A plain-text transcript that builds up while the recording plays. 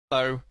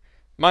Hello,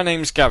 my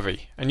name's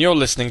Gavi, and you're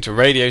listening to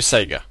Radio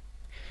Sega.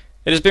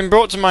 It has been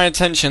brought to my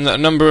attention that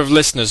a number of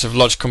listeners have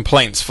lodged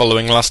complaints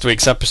following last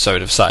week's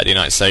episode of Saturday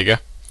Night Sega.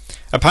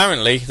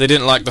 Apparently, they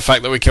didn't like the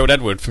fact that we killed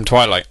Edward from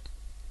Twilight.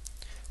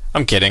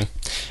 I'm kidding.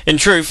 In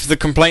truth, the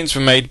complaints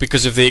were made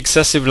because of the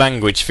excessive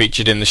language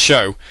featured in the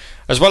show,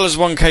 as well as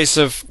one case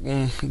of,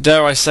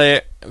 dare I say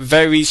it,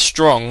 very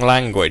strong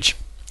language.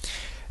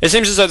 It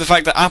seems as though the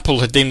fact that Apple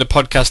had deemed the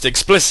podcast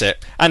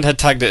explicit and had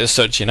tagged it as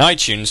such in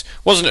iTunes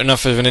wasn't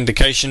enough of an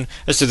indication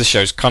as to the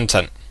show's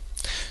content.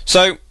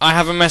 So, I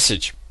have a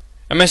message.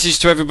 A message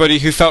to everybody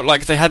who felt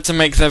like they had to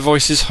make their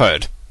voices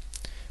heard.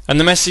 And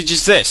the message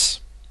is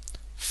this.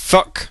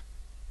 Fuck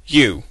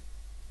you.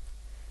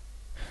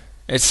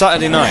 It's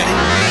Saturday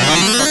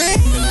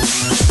night.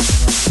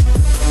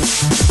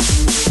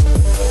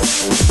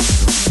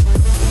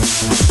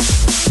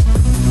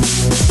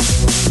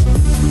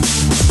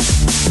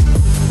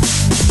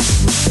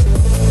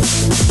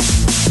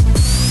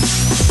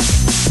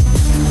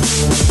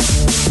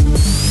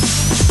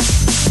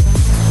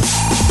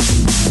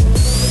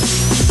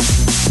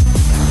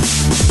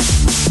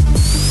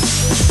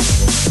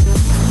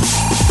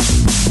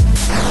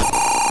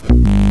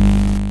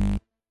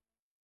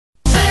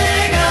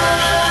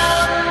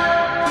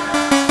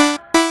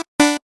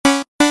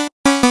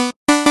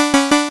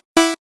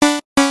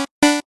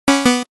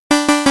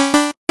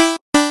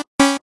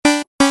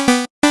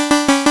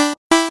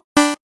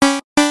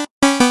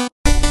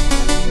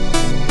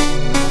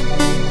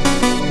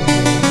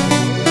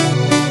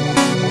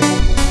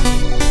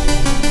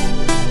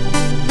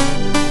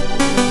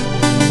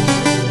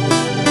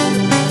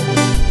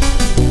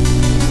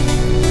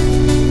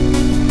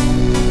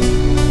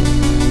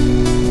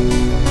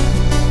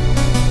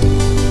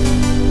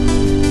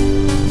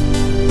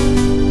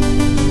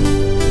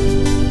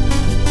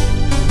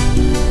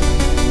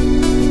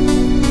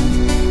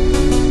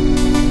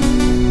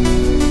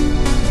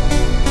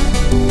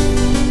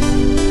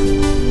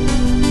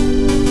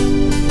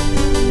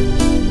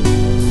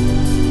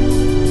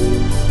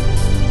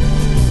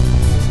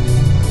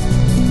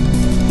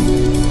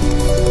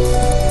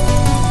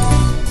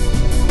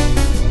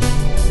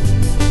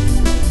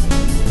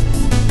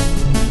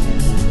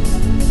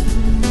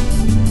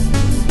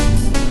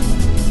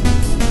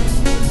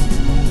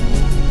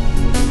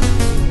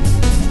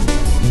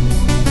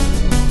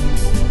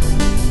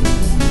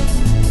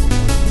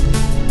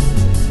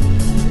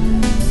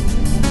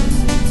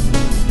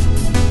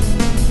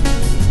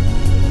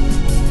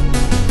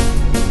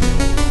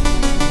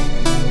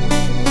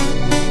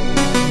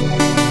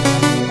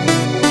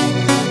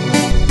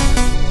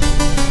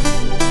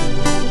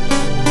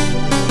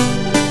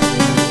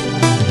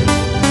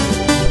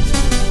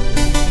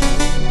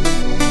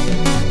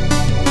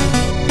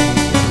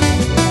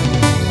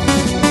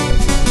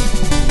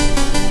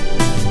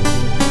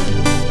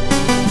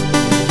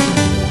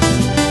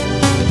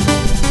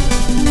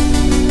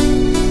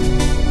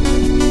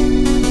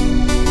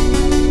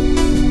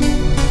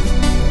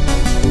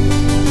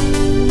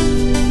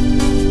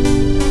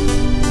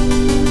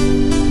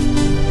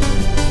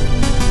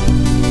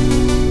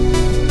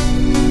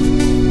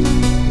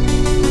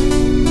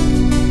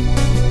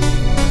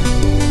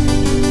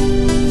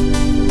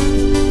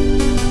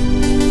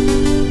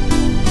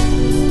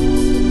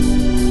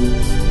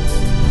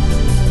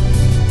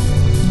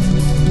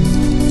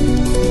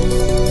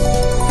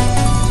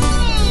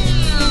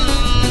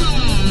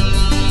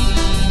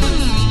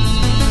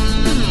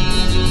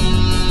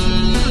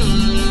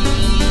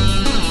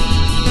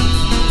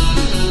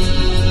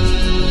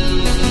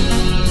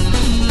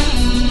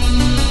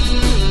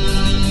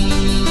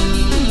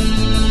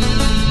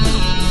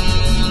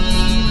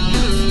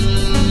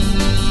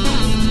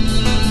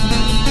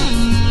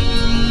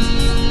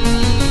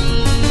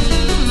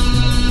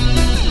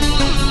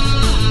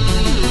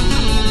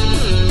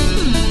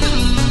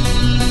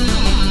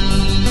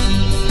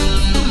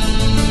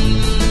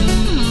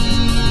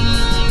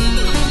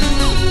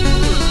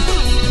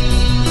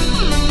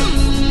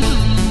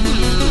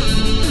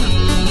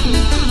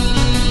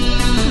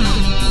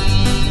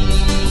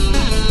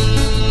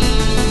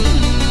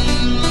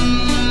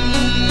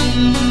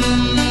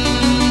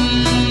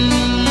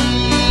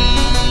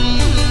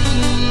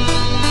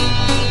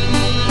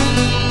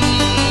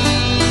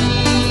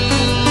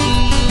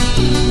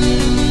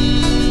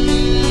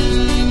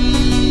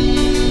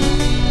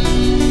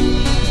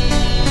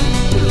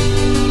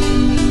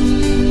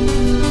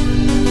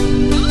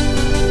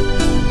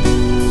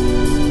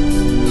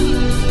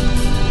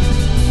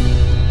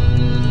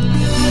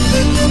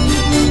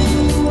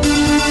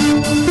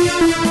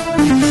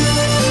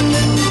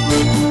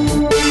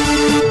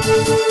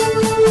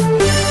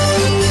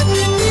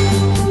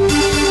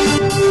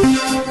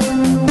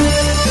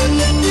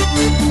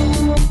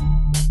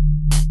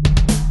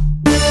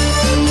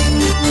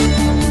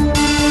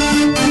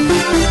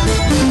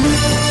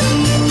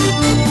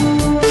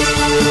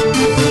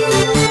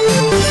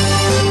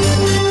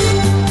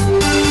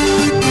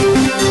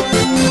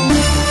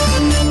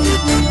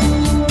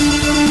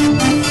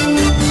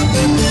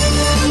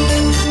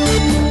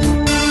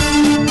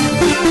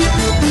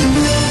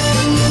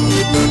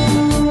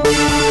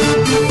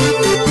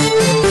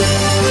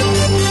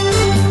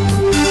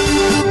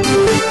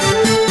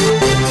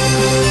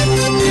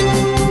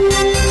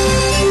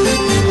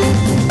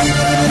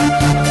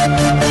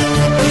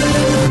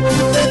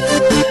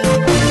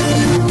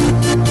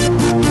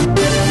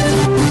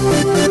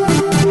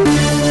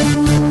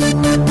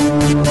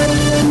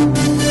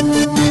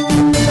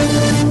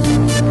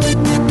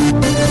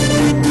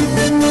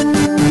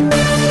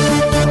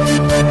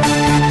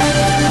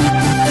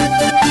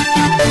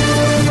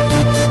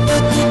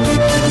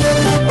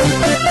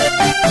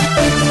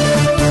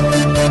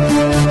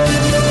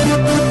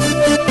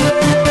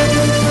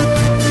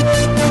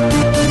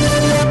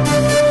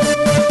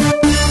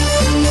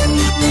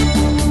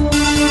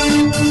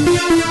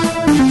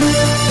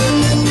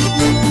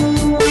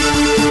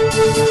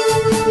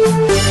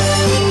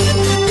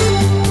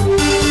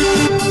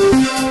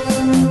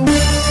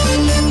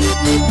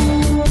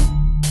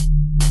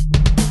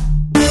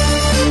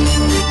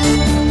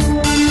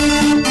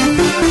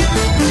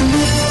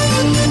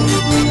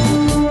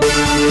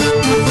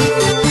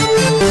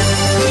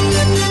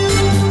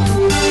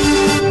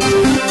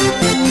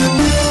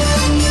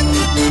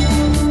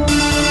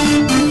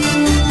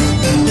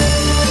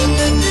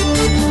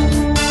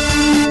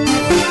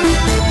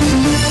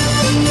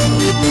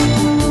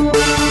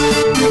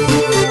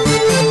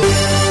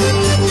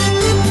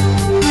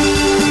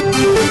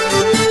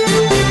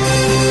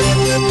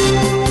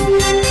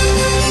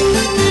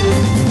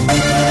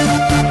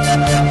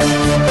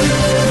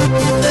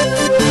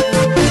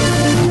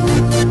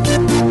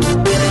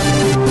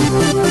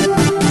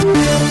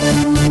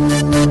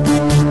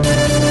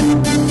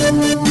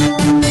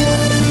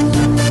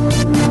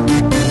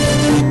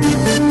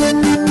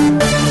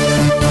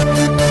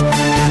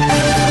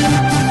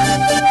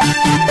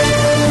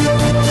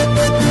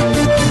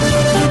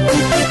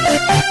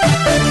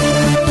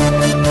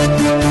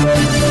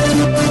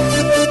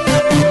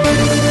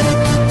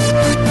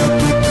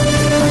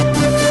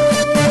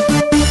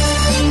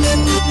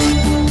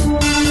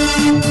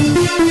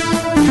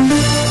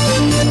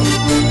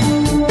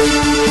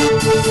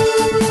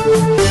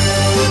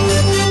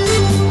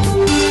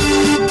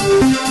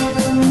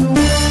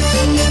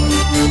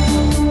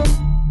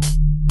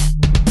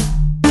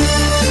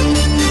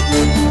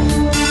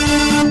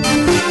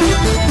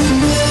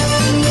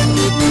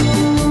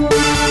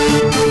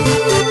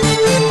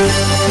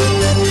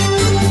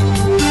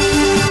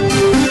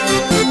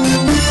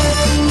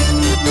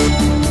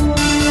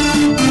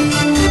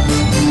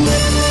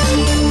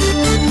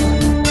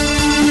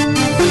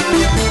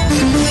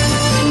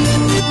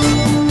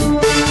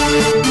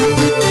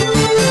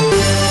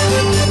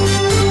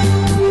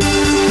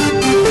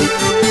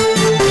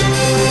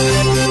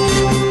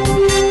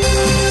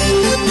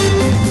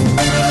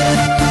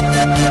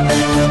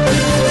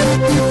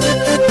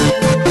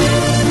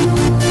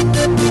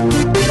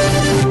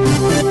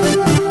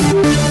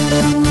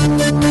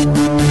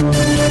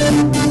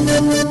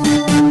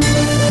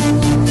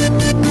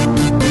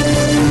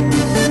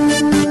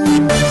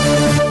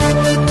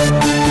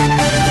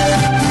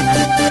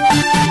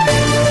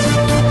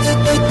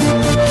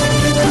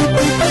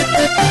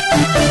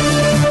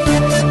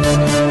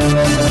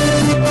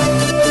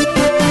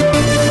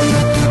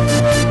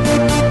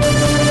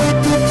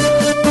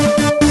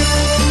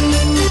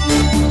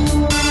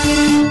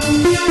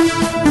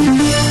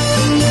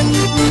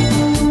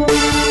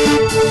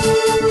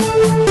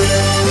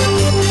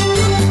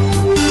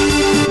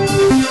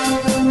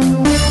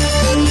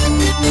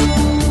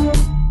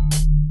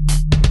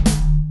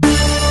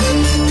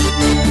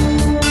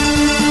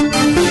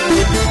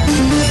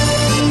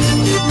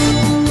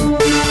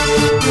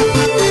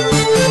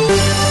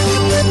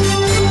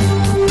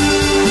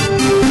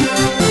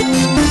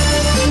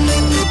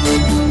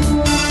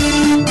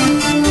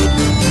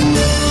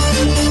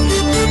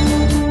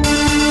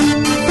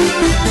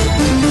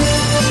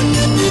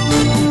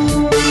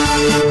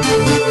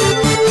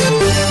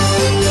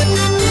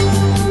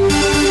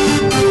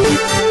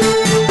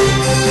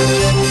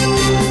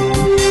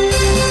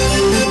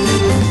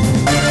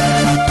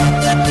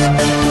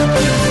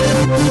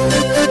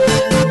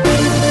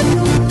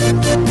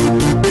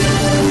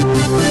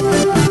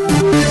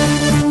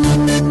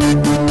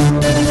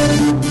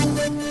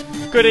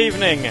 Good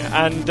evening,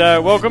 and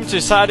welcome to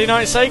Saturday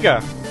Night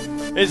Sega.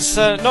 It's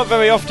not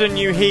very often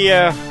you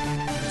hear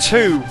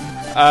two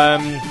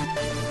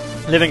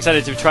living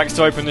sedative tracks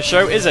to open the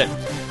show, is it?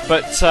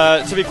 But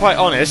to be quite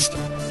honest,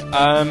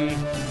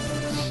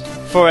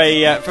 for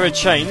a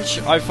change,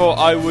 I thought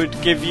I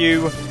would give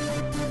you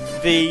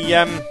the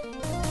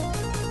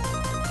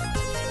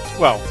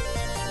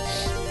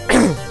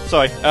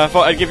I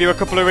thought I'd give you a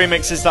couple of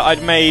remixes that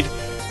I'd made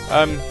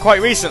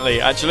quite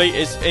recently, actually.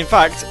 In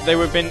fact, they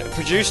have been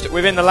produced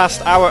within the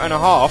last hour and a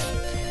half.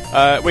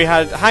 We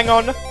had Hang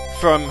On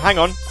from Hang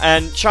On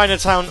and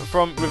Chinatown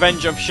from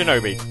Revenge of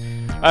Shinobi.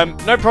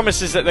 No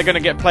promises that they're going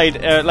to get played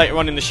later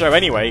on in the show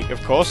anyway,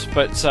 of course,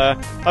 but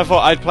I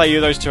thought I'd play you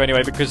those two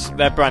anyway because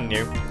they're brand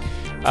new.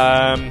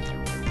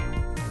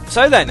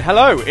 So then,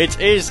 hello,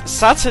 it is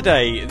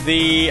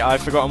Saturday,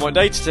 I've forgotten what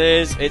date it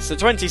is. It's the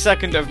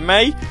 22nd of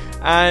May,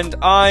 and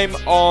I'm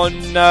on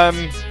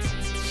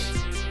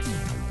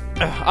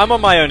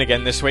my own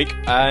again this week,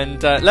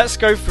 and let's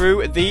go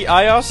through the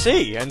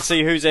IRC and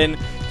see who's in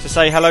to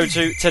say hello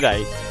to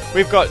today.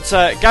 We've got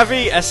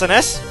Gavi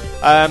SNS,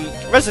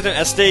 Resident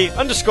SD,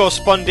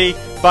 _Spondy,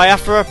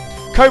 Biafra,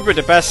 Cobra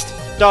the Best,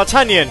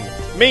 D'Artagnan,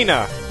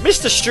 Mina,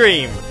 Mr.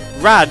 Stream,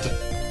 Rad,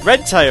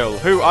 Redtail,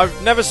 who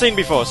I've never seen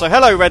before, so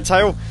hello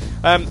Redtail,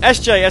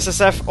 SJ,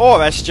 SSF, or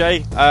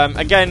SJ.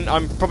 Again,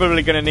 I'm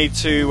probably going to need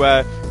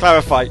to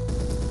clarify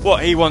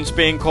what he wants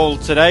being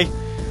called today.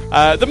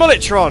 The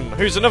Mulletron,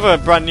 who's another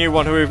brand new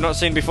one who we've not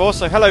seen before,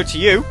 so hello to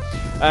you.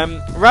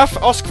 Raf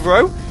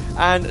Oskvro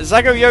and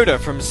Zago Yoda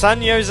from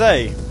San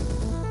Jose.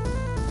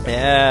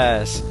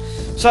 Yes.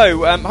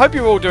 So, hope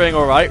you're all doing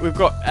alright. We've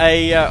got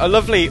a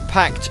lovely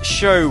packed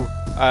show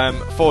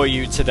for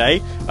you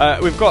today.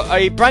 We've got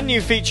a brand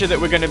new feature that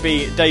we're going to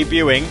be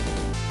debuting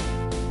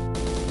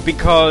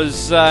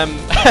because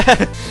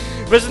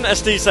Resident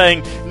SD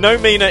saying no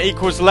Mina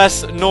equals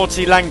less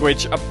naughty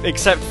language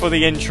except for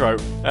the intro.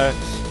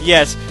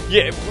 Yes.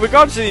 Yeah,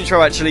 regards to the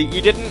intro, actually,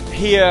 you didn't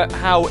hear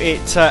how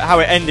it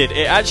ended.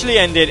 It actually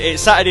ended.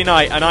 It's Saturday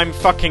night, and I'm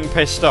fucking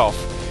pissed off.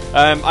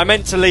 I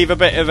meant to leave a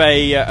bit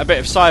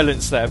of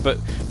silence there, but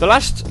the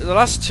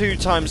last two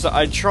times that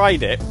I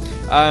tried it,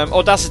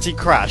 Audacity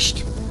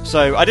crashed,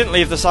 so I didn't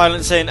leave the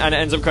silence in, and it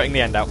ends up cutting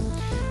the end out.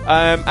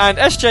 And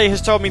SJ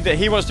has told me that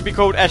he wants to be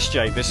called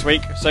SJ this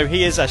week, so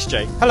he is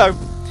SJ. Hello.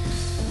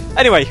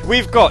 Anyway,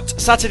 we've got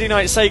Saturday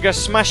Night Sega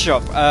Smash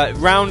Up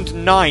round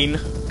 9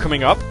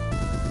 coming up.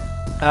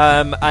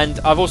 And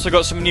I've also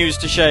got some news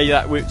to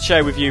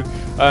share with you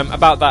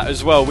about that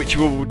as well, which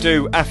we will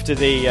do after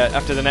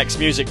the next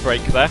music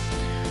break. There,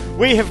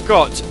 we have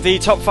got the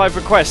top 5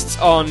 requests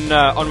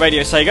on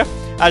Radio Sega,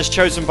 as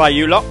chosen by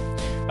you lot.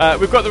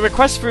 We've got the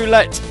request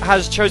roulette,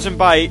 as chosen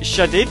by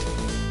Shadid.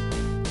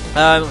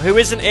 who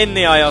isn't in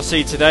the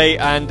IRC today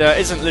and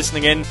isn't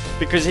listening in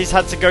because he's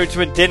had to go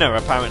to a dinner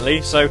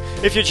apparently. So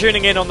if you're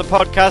tuning in on the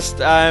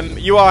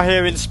podcast, you are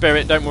here in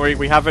spirit, don't worry,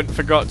 we haven't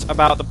forgot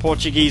about the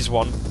Portuguese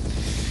one.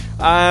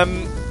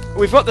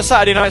 We've got the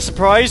Saturday Night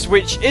Surprise,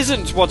 which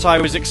isn't what I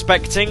was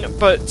expecting,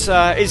 but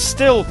is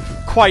still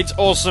quite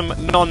awesome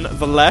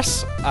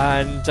nonetheless.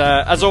 And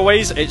as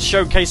always, it's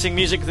showcasing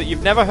music that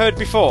you've never heard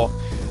before,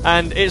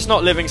 and it's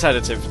not Living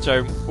Sedative,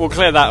 so we'll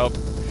clear that up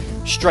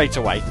straight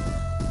away.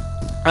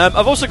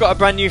 I've also got a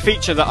brand new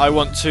feature that I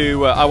want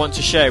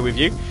to share with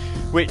you,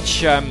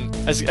 which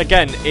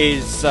again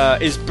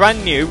is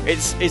brand new.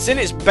 It's in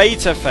its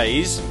beta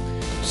phase,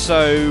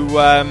 so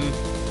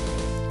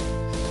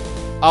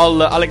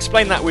I'll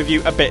explain that with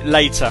you a bit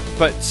later.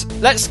 But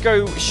let's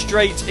go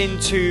straight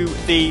into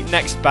the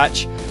next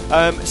batch.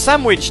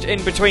 Sandwiched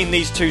in between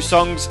these two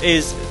songs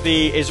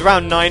is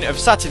round 9 of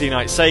Saturday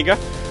Night Sega.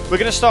 We're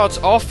going to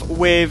start off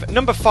with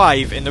number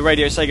 5 in the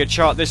Radio Sega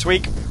chart this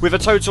week, with a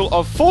total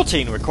of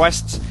 14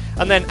 requests.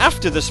 And then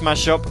after the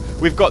smash up,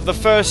 we've got the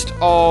first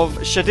of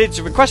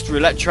Shadid's Request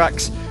Roulette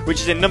tracks,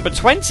 which is in number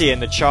 20 in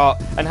the chart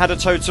and had a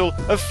total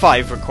of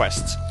 5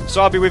 requests.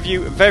 So I'll be with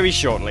you very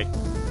shortly.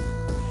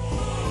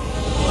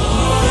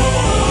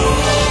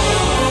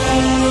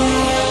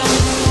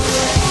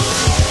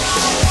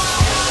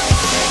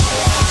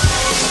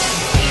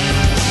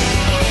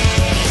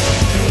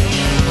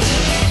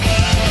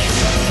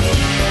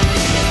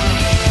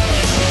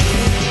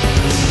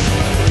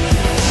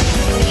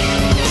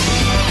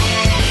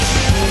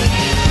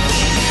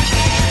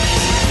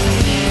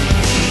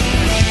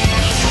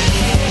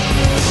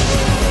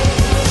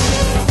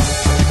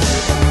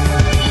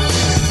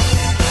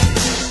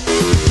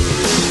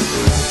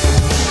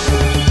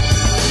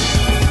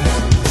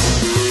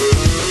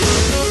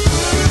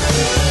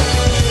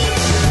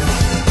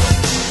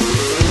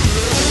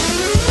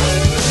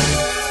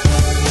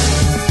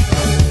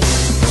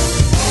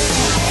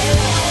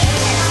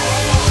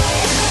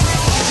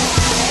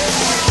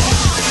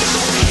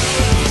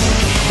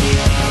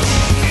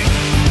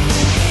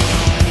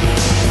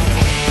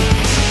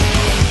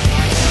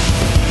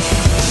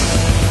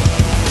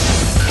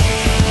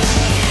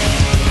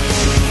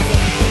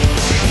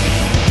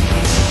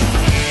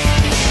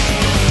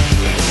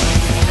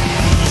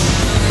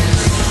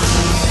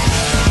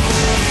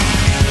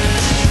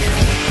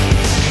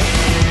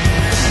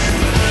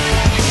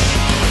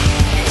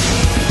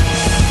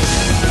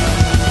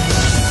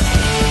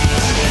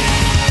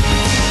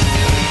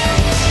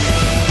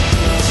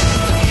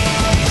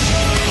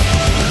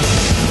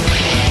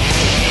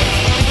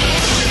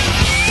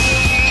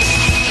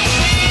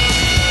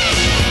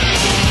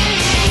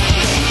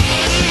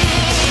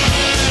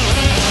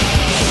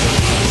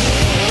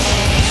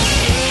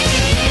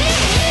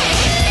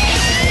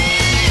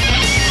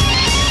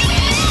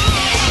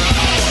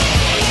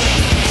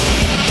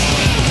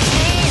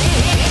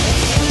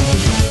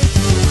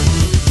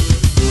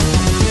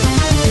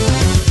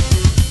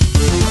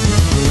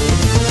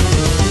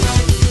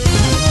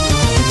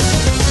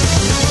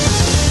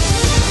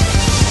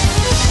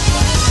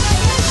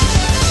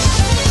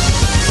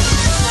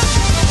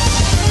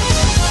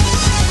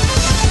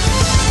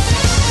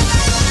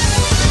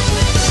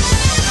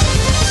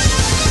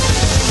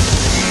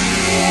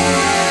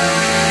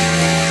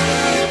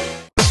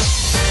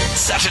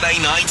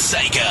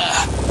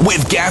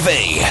 With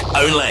Gavi,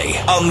 only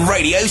on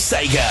Radio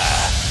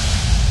Sega.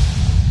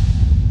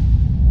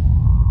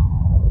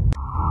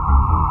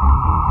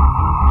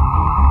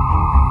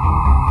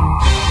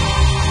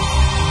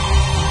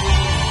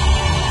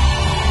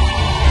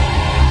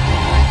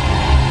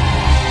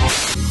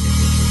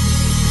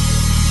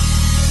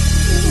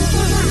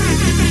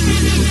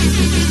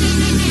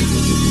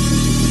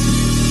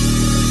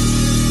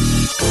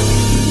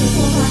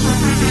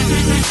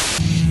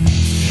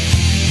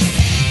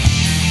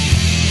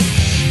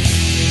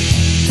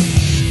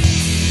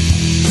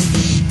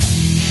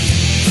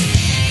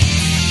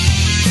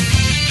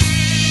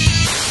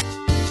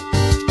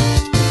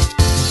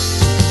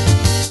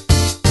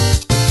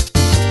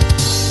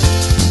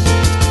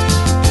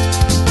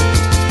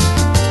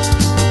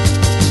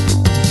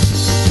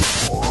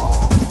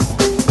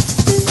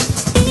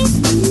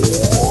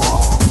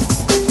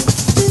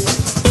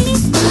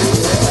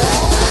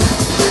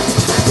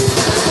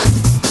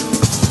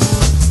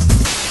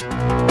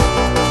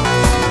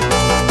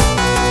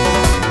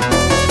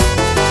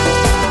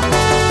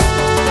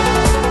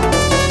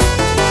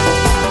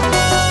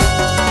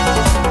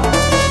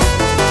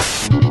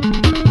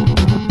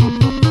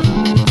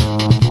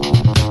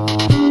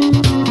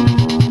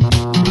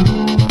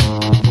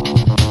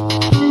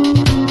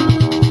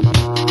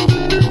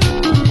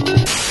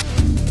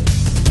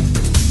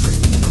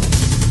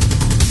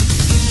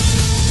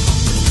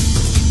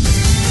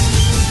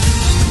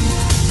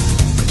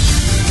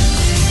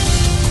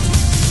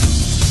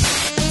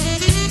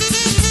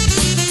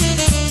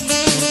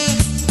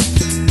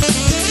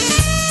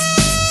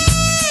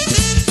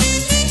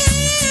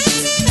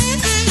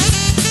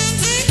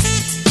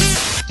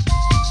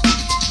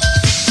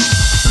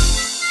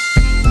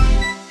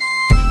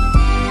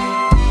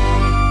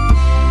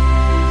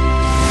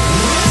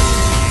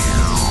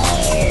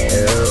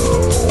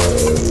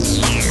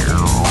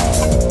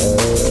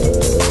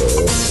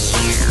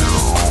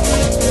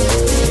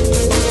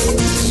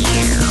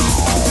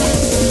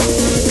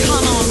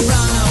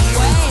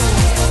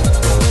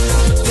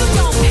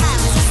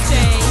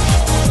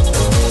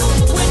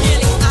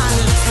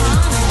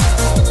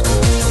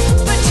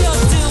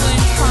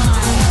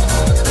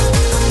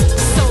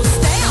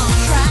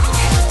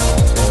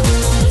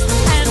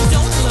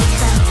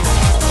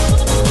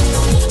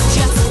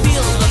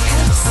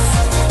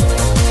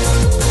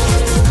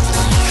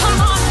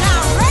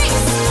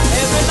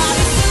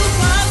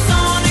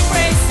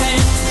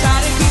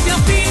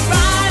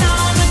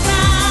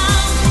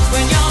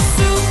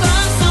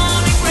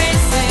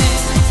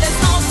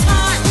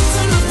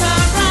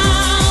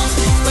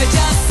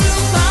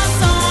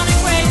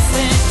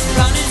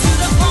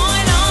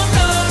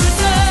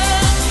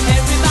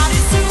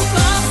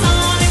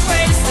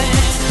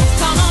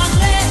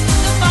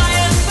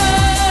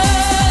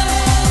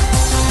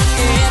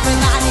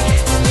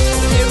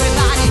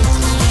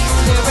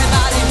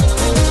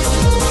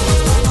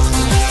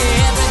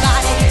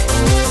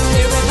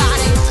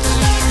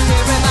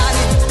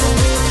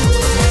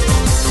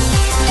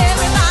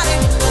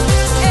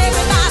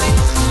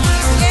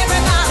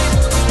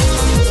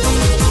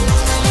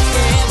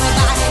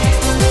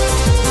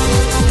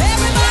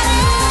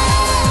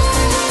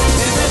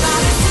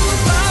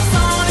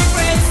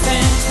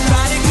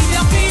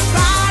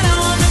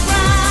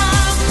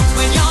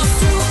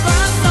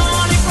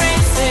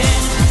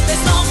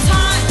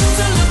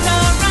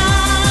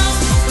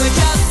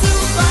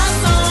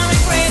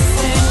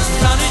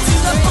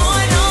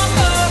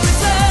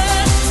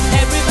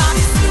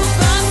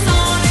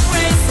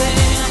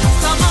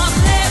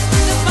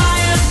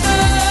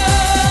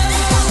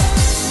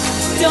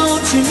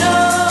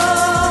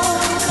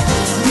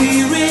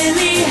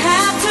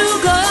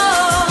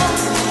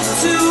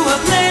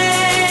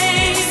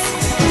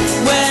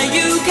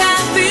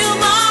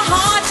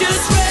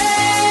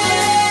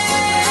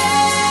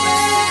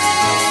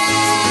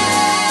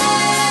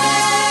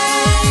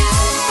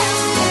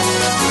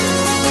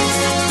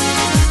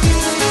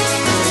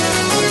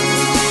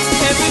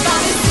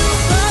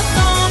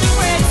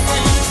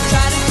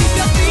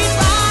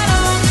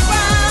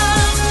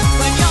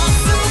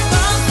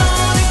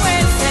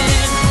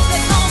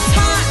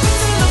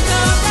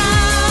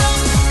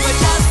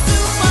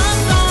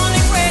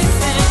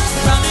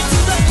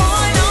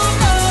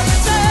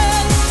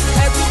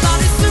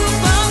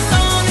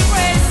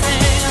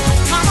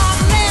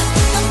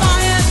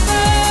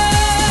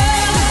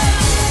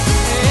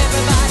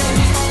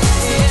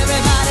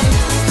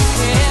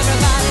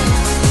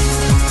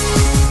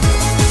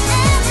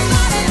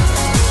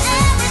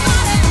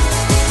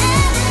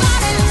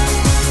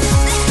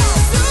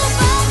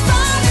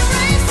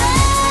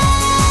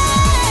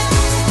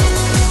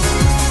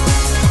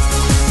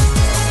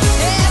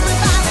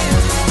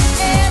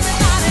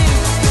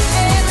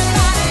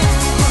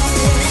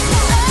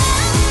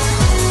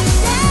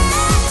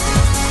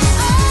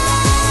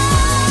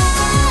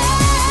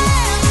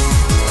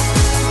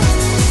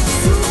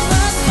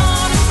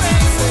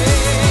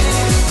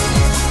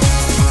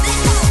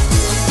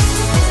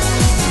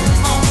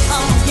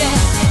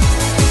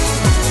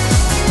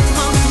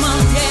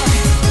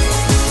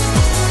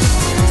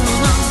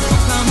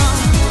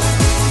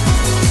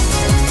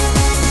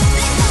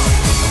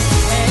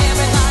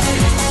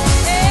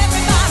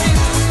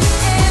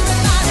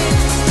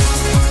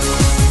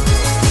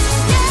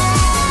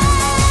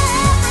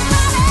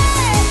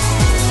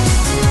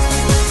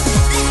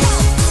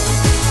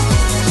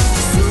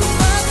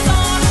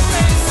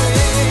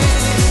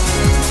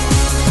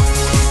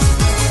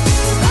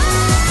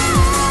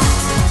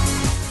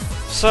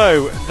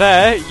 So,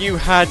 there you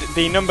had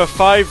the number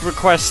 5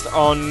 request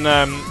on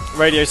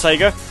Radio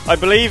Sega. I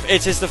believe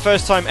it is the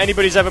first time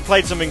anybody's ever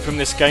played something from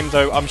this game,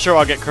 though I'm sure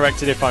I'll get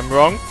corrected if I'm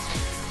wrong.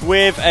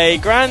 With a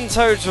grand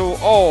total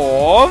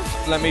of,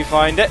 let me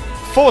find it,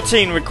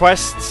 14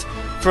 requests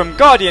from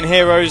Guardian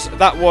Heroes.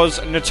 That was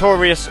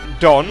Notorious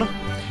Don.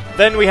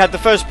 Then we had the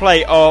first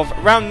play of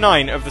round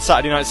 9 of the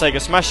Saturday Night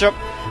Sega Smash Up,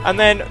 and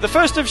then the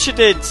first of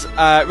Shadid's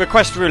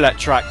request roulette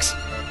tracks.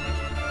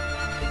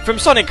 From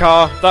Sonic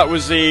Car, that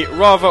was the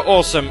rather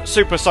awesome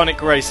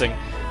Supersonic Racing,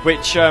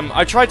 which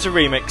I tried to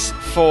remix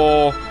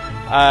for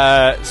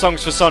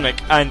Songs for Sonic,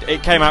 and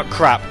it came out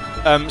crap.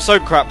 So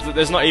crap that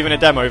there's not even a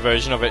demo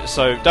version of it,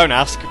 so don't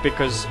ask,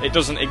 because it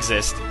doesn't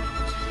exist.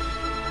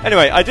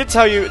 Anyway, I did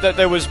tell you that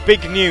there was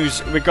big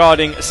news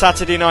regarding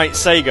Saturday Night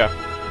Sega,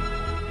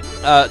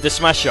 the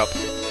Smash Up.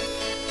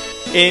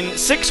 In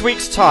 6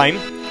 weeks' time,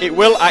 it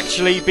will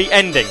actually be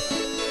ending.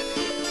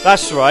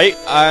 That's right,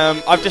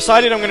 I've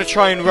decided I'm going to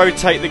try and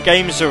rotate the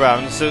games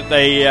around so that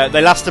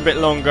they last a bit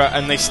longer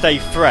and they stay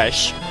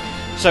fresh.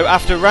 So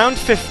after round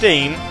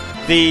 15,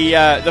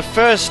 the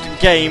first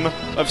game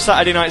of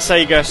Saturday Night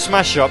Sega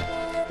Smash Up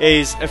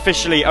is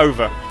officially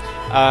over.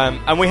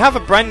 And we have a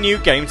brand new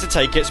game to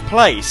take its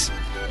place.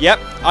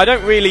 Yep, I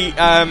don't really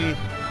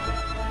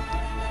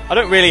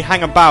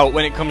hang about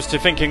when it comes to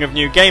thinking of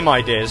new game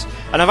ideas,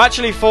 and I've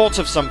actually thought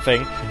of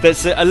something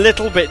that's a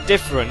little bit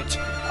different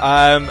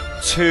in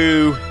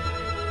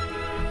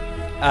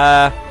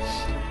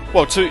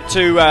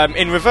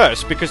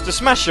reverse, because the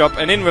Smash Up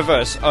and in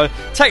reverse are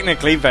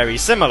technically very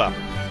similar.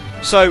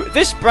 So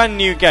this brand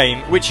new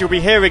game, which you'll be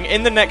hearing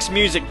in the next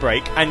music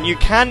break, and you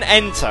can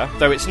enter,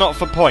 though it's not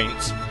for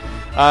points,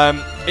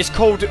 is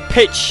called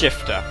Pitch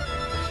Shifter.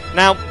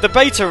 Now, the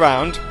beta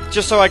round,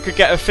 just so I could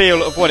get a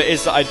feel of what it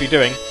is that I'd be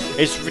doing,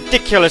 is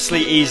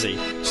ridiculously easy.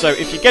 So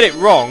if you get it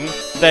wrong,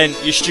 then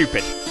you're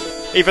stupid.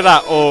 Either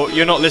that, or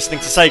you're not listening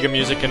to Sega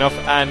music enough,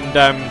 and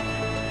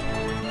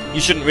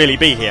you shouldn't really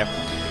be here.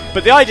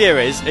 But the idea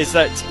is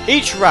that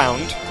each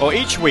round, or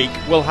each week,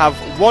 will have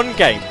one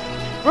game,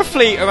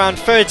 roughly around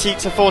 30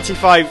 to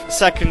 45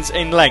 seconds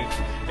in length,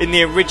 in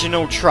the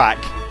original track.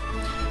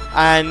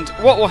 And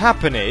what will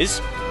happen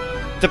is,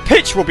 the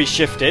pitch will be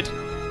shifted,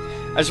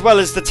 as well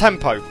as the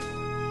tempo.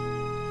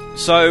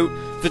 So,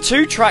 the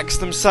two tracks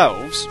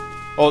themselves,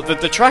 or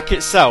the track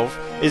itself,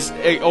 is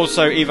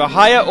also either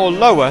higher or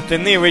lower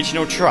than the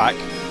original track,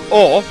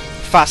 or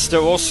faster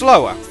or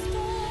slower.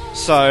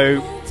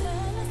 So,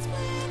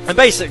 and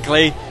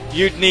basically,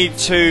 you'd need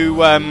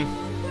to,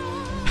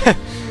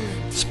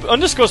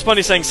 underscore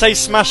Spunny saying, say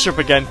Smash Up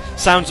again,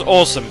 sounds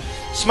awesome.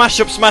 Smash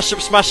Up, Smash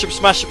Up, Smash Up,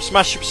 Smash Up,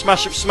 Smash Up,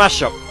 Smash Up,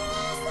 Smash Up.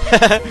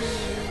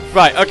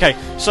 Right, okay,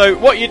 so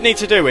what you'd need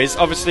to do is,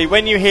 obviously,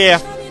 when you hear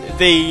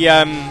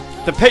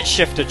the pitch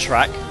shifter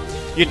track,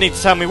 you'd need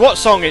to tell me what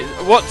song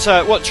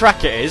what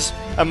track it is,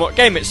 and what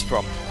game it's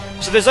from.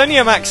 So there's only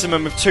a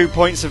maximum of 2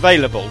 points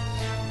available,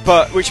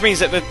 but which means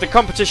that the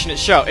competition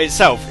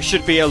itself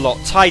should be a lot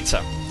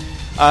tighter.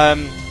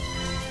 But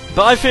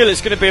I feel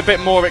it's going to be a bit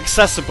more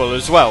accessible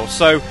as well,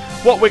 so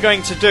what we're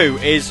going to do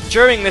is,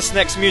 during this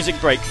next music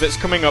break that's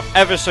coming up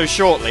ever so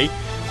shortly,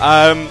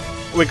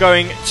 we're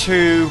going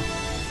to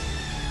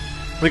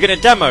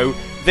demo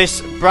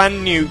this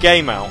brand new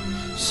game out.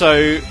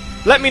 So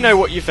let me know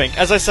what you think.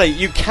 As I say,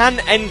 you can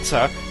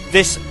enter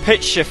this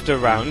pitch shifter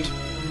round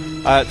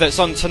that's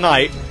on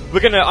tonight.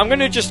 I'm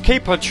gonna just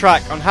keep a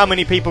track on how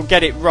many people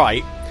get it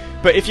right.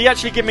 But if you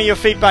actually give me your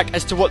feedback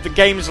as to what the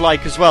game's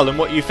like as well and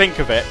what you think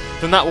of it,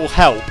 then that will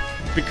help.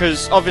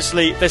 Because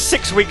obviously there's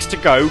 6 weeks to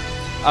go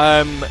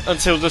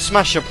until the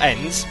Smash Up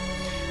ends,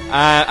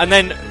 and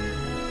then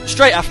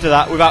straight after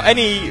that, without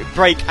any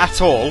break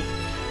at all,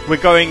 we're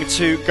going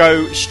to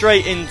go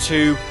straight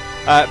into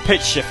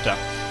Pitch Shifter.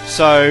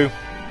 So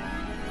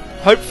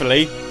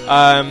hopefully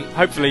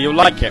you'll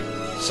like it.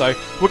 So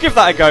we'll give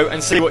that a go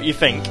and see what you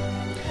think.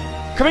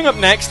 Coming up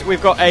next,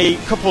 we've got a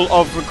couple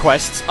of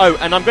requests. Oh,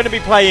 and I'm going to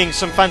be playing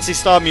some Phantasy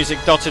Star music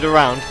dotted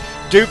around.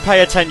 Do pay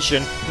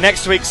attention.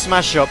 Next week's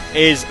Smash Up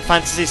is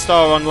Phantasy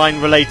Star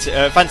Online related.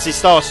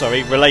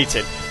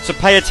 Related. So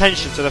pay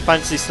attention to the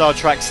Phantasy Star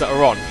tracks that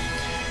are on.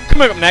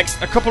 Coming up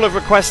next, a couple of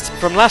requests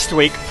from last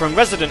week from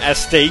Resident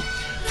SD.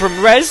 From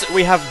Rez,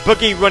 we have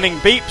Buggy Running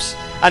Beeps,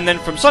 and then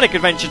from Sonic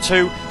Adventure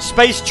 2,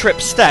 Space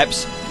Trip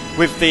Steps,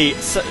 with the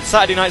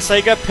Saturday Night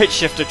Sega Pitch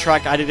Shifter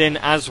track added in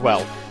as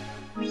well.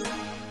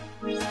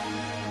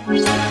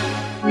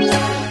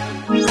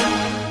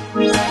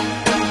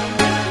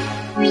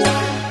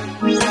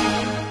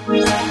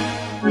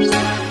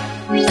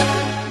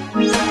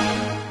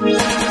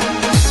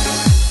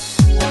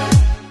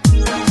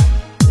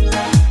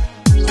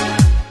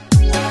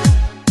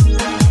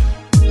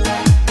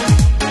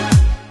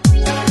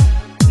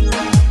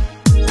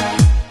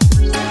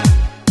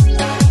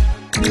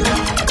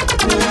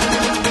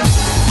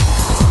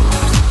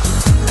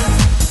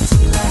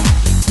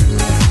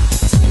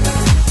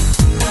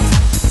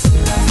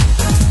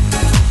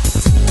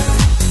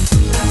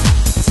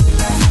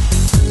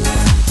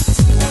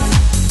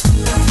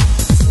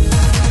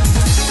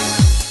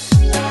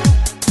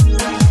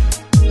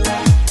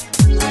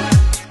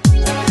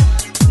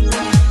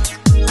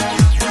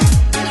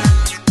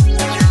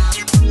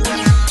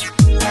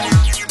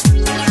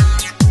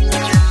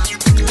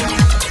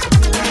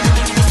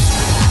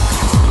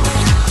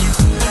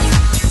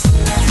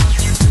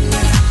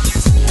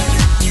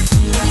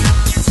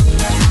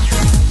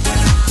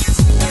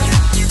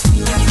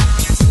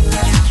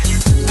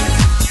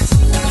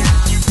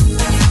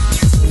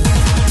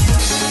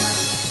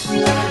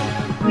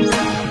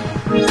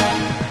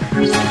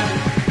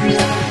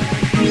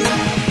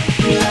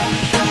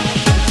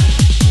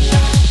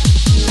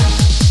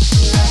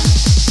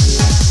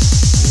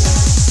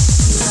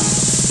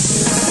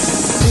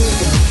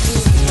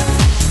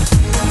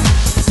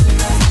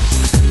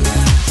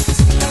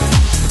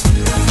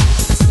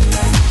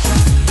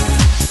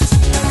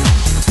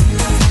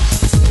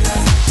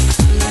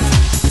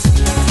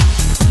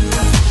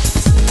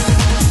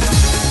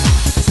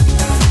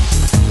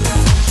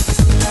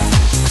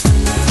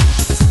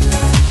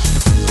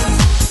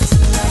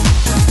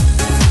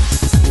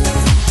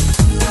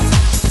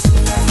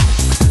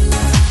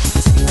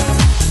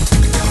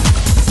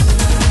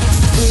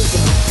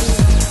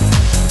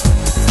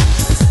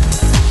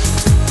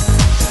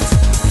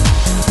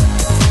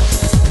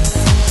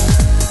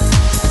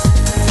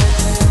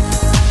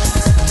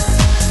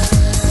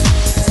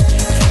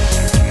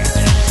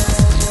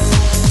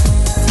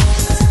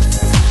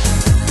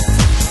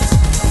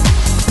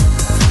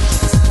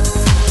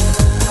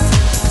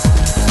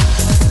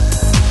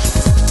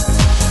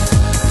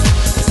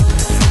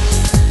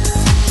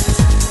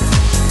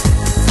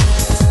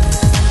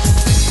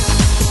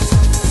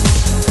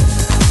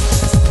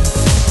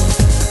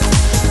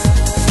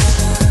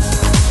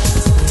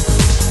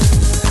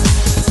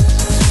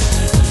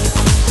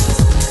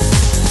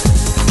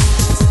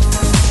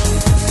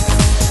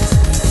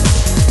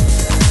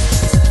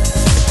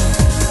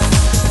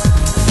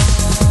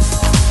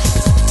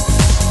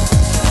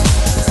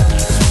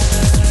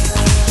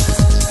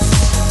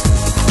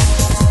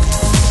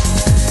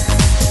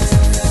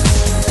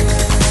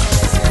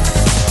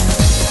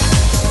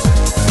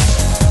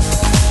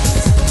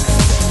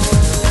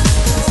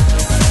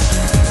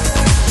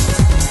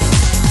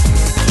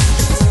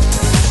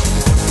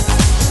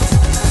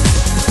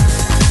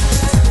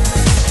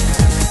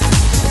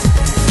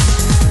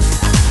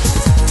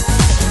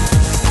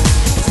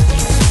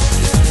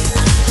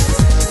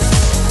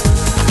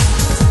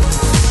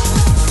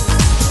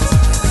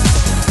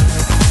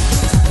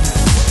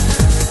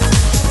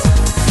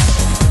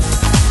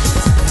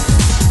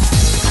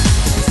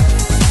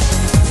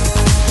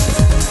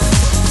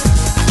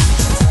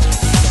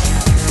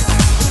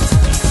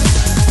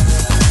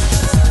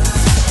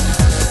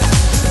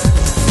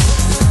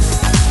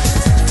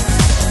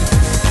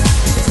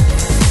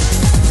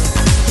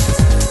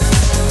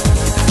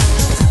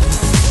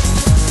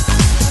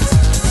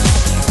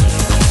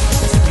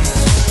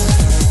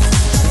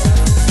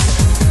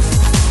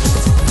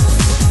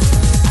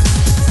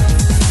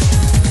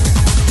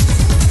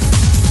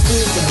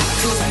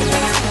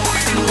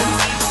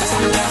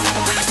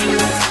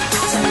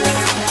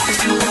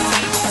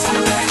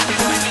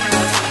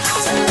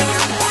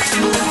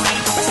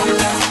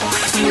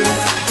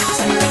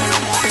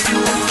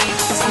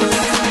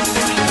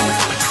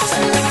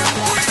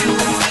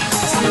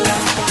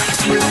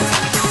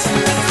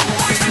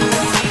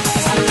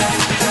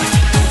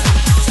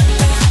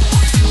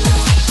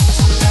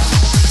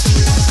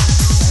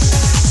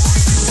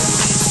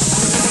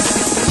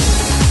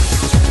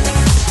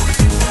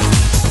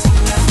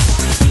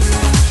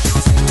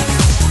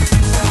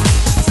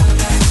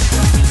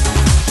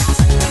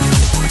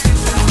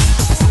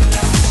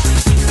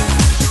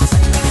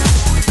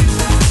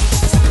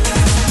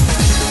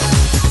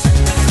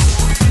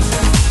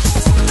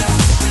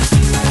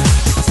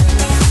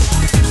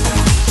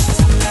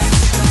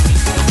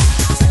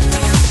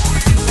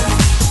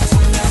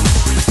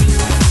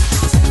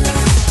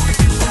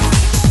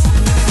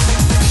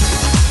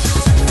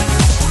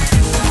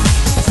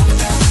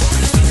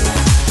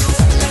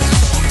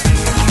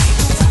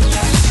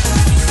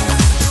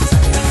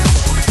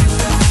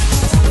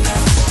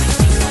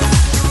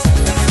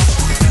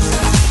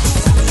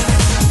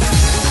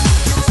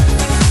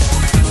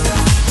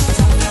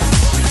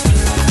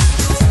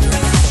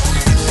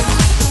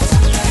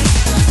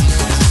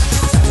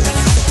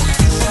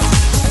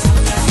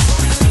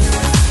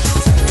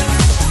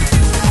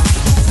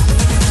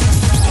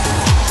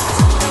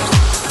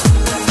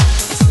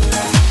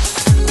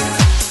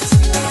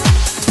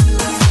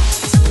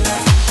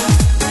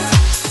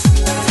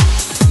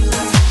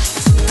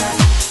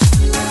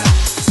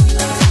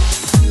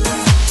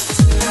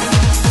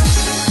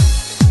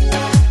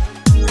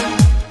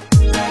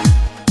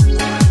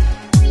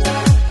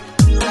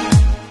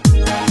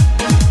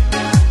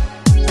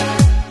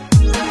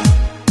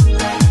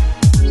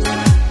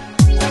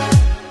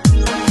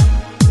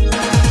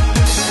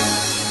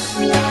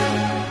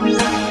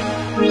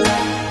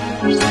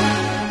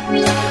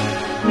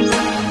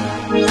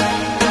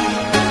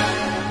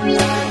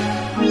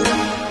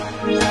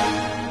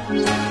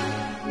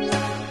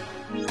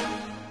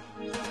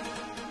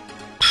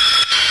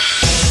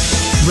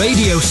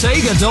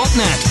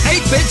 RadioSega.net.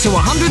 8-bit to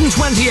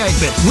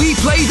 128-bit. We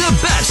play the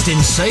best in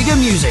Sega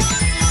music.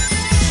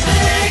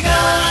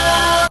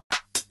 Sega!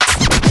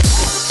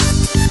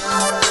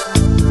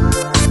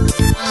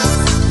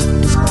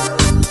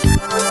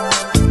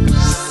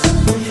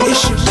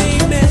 It's your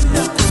main man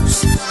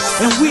Knuckles,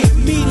 and we're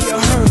Meteor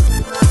Herd.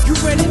 You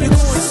ready to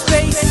go in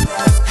space?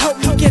 Help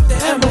me get the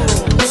emeralds.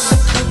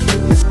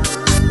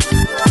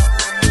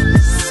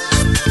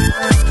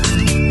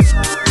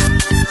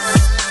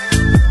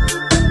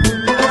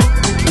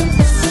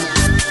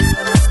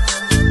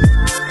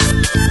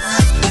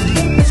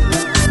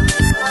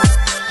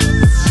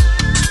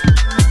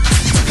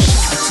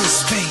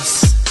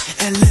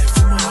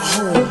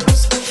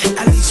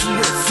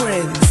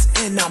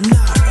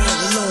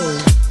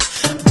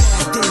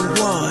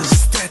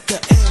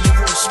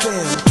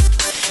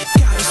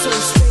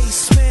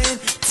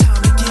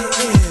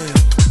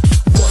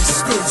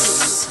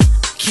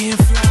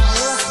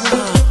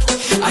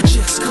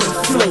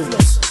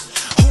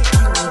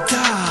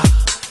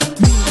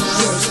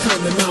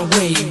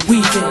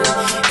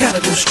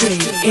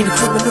 Any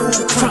criminal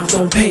crime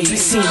don't pay.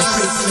 Seen a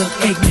crazy little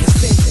Eggman's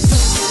face.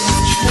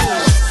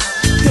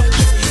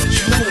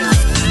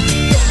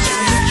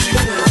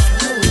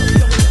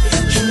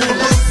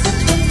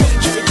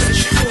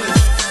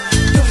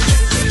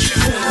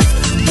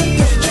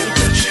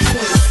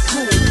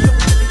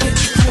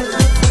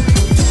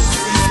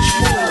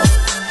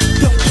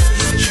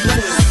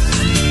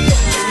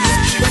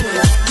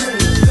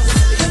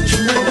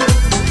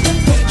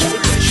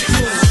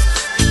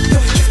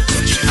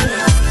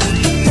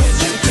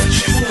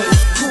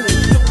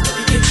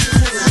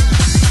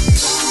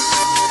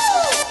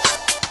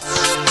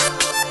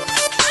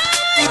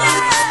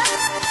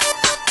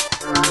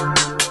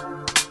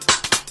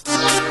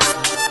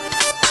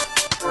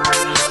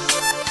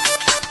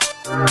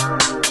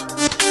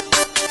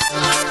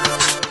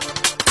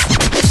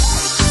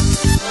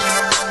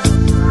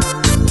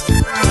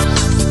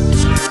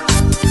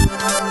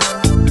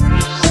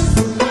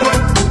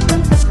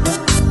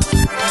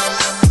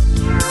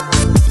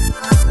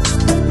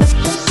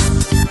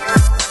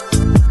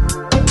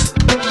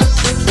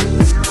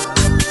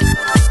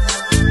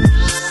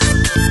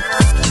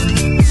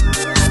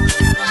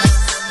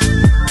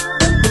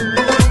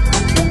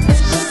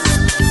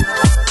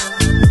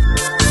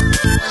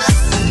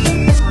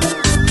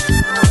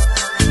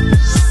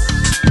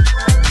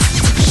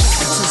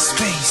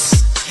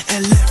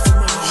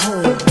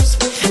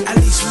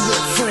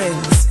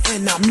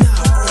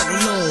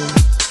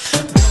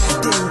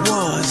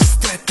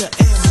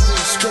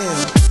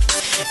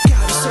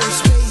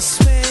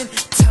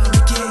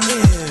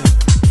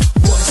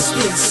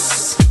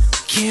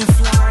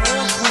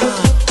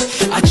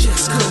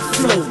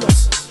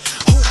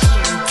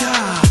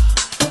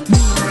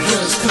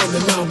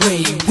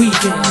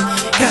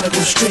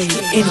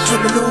 Any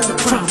criminal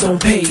crime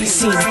don't pay.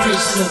 Seen a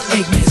crazy little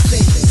Eggman's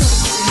face.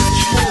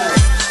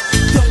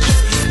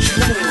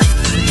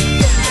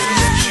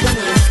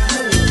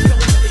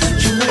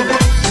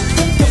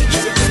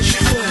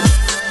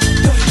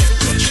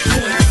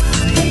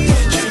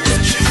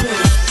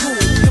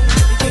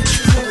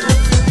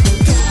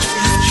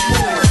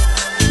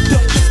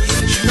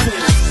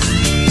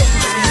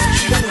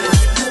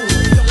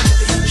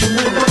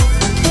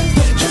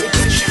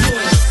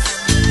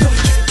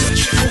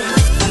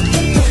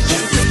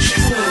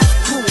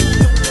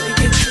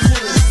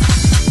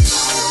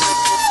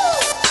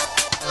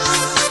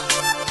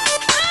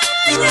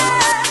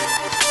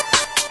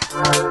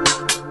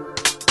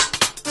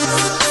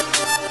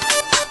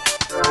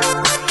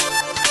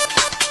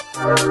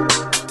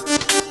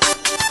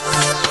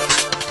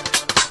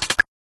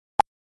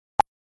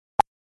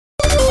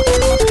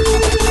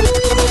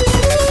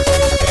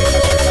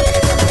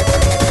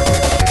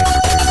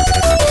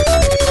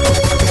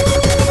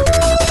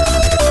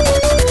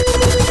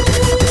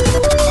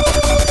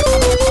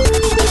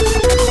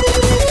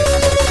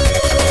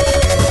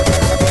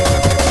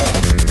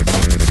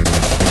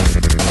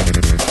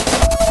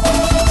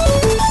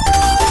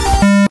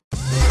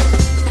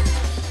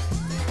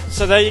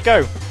 So there you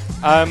go.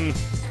 I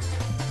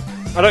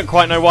don't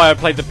quite know why I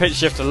played the pitch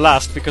shifter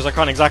last, because I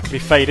can't exactly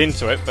fade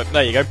into it, but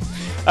there you go.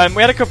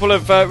 We had a couple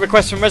of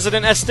requests from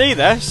Resident SD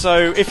there,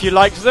 so if you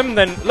liked them,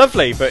 then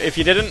lovely, but if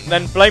you didn't,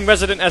 then blame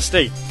Resident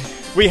SD.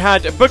 We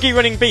had Buggy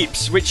Running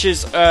Beeps, which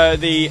is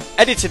the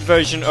edited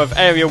version of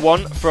Area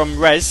 1 from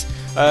Rez.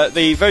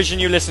 The version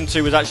you listened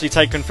to was actually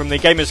taken from the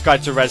Gamer's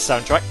Guide to Rez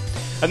soundtrack.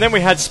 And then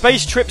we had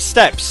Space Trip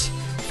Steps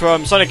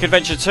from Sonic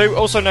Adventure 2,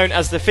 also known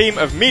as the theme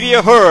of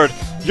Meteor Herd.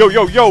 Yo,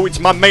 yo, yo, it's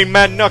my main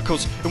man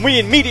Knuckles, and we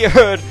in Meteor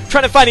Herd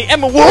trying to find the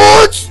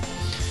Emeralds!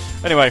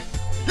 Anyway.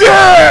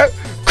 Yeah!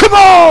 Come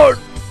on!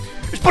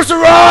 It's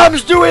Busta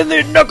Rhymes doing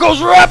the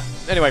Knuckles rap!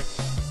 Anyway.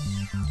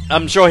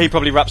 I'm sure he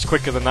probably raps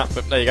quicker than that,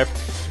 but there you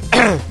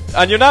go.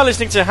 And you're now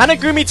listening to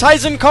Hanagumi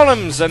Taisen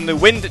Columns and the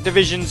Wind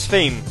Division's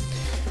theme.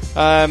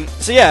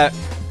 So yeah.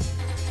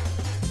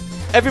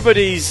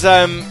 everybody's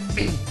saying,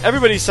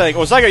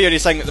 or Zygo Yoda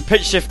is saying that the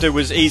pitch shifter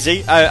was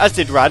easy, as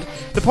did Rad.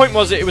 The point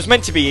was it was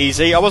meant to be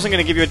easy. I wasn't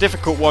going to give you a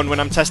difficult one when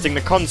I'm testing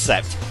the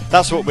concept.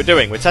 That's what we're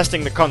doing. We're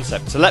testing the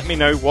concept. So let me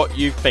know what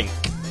you think.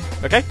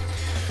 Okay?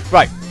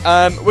 Right.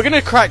 We're going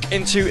to crack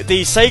into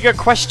the Sega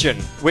question,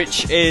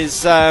 which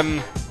is,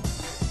 well,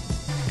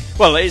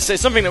 it's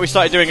something that we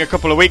started doing a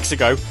couple of weeks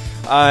ago.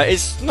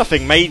 It's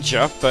nothing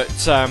major,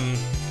 but,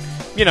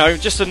 you know,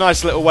 just a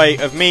nice little way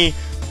of me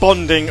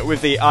bonding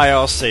with the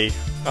IRC.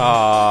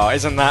 Ah,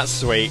 isn't that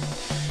sweet?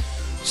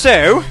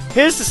 So,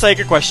 here's the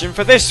Sega question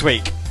for this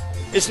week.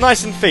 It's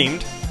nice and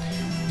themed.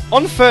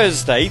 On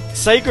Thursday,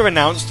 Sega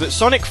announced that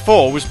Sonic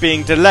 4 was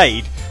being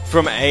delayed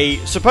from a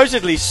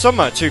supposedly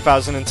summer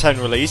 2010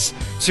 release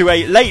to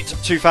a late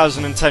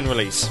 2010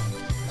 release.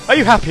 Are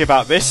you happy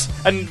about this,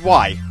 and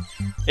why?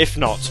 If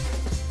not.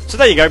 So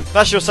there you go,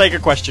 that's your Sega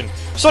question.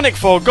 Sonic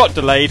 4 got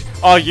delayed,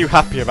 are you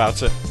happy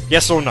about it?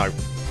 Yes or no?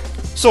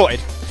 Sorted.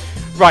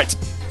 Right.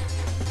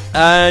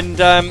 And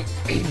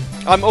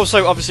I'm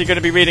also obviously going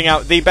to be reading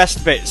out the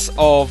best bits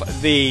of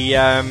the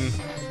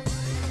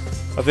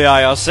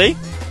IRC.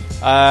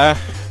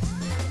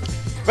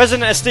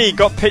 Resident SD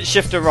got pitch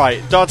shifter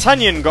right.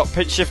 D'Artagnan got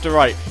pitch shifter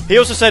right. He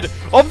also said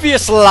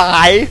obvious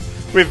lie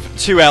with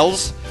 2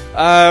 L's.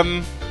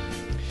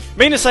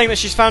 Mina's saying that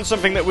she's found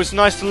something that was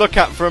nice to look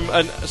at from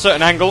a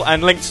certain angle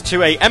and linked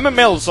to a Emma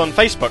Mills on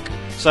Facebook.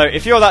 So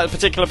if you're that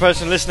particular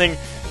person listening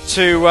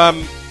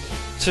to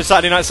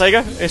Saturday Night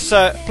Sega, it's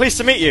pleased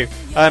to meet you.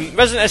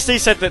 Resident SD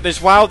said that there's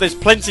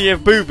plenty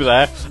of boob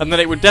there, and that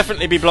it would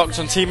definitely be blocked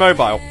on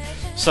T-Mobile.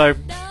 So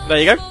there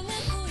you go.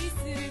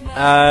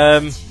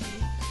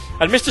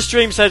 And Mr.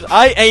 Stream says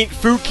I ain't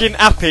fucking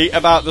happy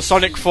about the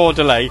Sonic 4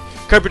 delay.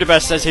 Cobra the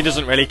Best says he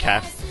doesn't really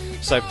care.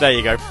 So there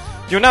you go.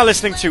 You're now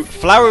listening to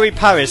Flowery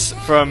Paris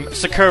from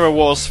Sakura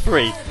Wars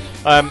 3.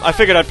 I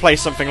figured I'd play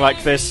something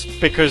like this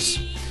because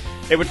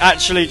it would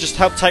actually just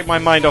help take my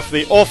mind off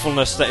the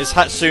awfulness that is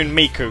Hatsune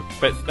Miku.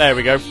 But there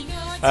we go.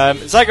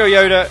 Zygo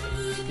Yoda,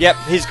 yep,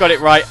 he's got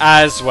it right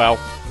as well.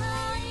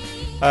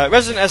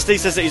 Resident SD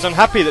says that he's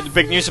unhappy that the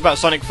big news about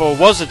Sonic 4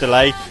 was a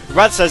delay.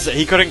 Rad says that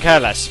he couldn't care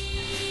less.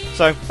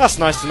 So that's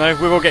nice to know.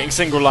 We're all getting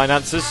single line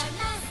answers.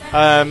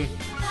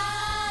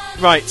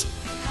 Right.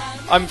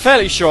 I'm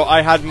fairly sure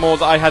I had more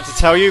that I had to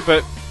tell you,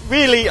 but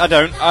really I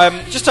don't.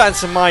 Just to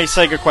answer my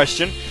Sega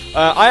question,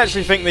 I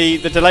actually think the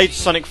delay to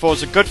Sonic 4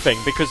 is a good thing,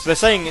 because they're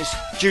saying it's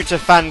due to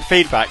fan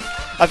feedback.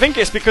 I think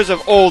it's because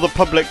of all the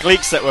public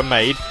leaks that were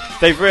made.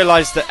 They've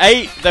realised that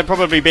A, they're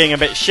probably being a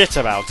bit shit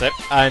about it,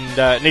 and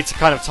need to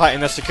kind of tighten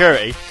their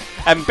security,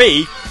 and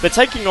B, they're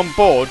taking on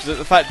board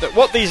the fact that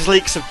what these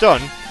leaks have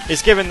done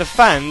is given the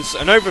fans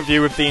an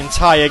overview of the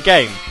entire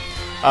game,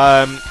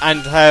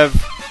 and have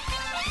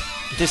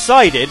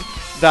decided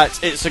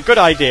that it's a good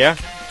idea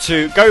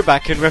to go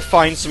back and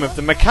refine some of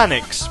the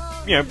mechanics,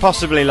 you know,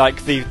 possibly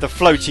like the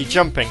floaty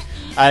jumping,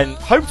 and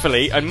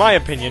hopefully, in my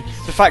opinion,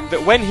 the fact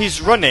that when he's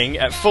running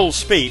at full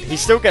speed, he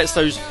still gets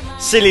those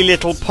silly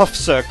little puff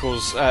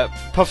circles,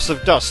 puffs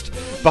of dust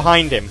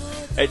behind him.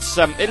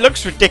 It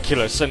looks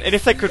ridiculous, and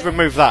if they could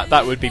remove that,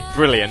 that would be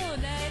brilliant.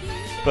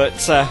 But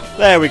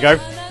there we go.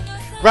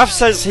 Raph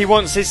says he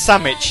wants his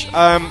sandwich.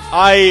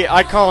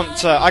 I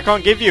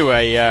can't give you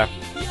a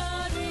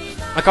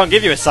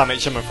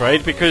sandwich, I'm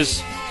afraid,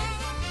 because...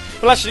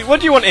 Well, actually, what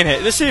do you want in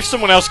it? Let's see if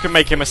someone else can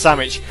make him a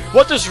sandwich.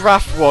 What does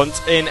Raph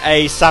want in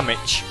a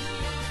sandwich?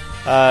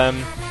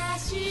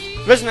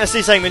 Resident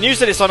SD saying the news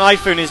that it's on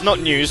iPhone is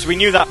not news. We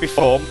knew that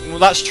before. Well,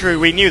 that's true,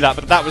 we knew that,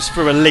 but that was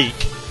through a leak.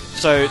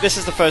 So this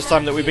is the first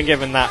time that we've been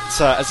given that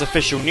as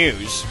official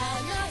news.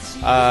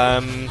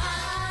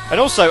 And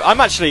also,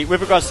 I'm actually,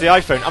 with regards to the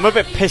iPhone, I'm a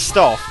bit pissed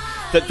off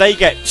that they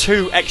get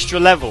 2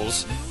 extra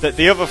levels that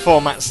the other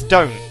formats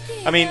don't.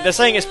 I mean, they're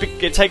saying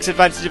it takes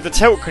advantage of the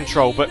tilt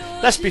control, but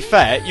let's be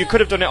fair, you could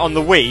have done it on the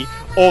Wii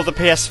or the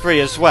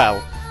PS3 as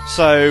well.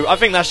 So I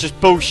think that's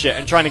just bullshit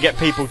and trying to get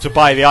people to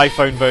buy the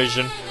iPhone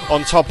version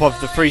on top of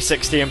the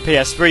 360 and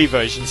PS3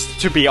 versions,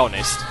 to be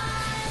honest.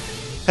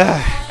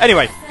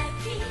 Anyway,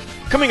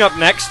 coming up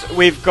next,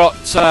 we've got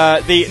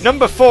the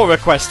number 4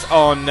 request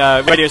on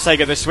Radio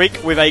Sega this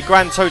week, with a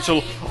grand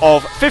total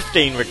of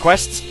 15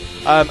 requests.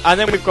 And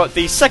then we've got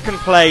the second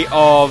play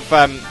of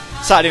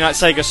Saturday Night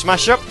Sega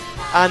Smash Up.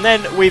 And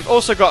then we've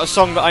also got a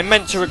song that I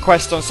meant to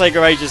request on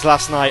Sega Ages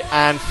last night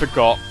and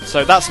forgot.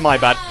 So that's my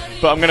bad,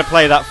 but I'm going to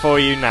play that for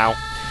you now.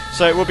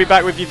 So we'll be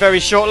back with you very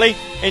shortly.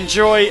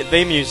 Enjoy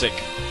the music.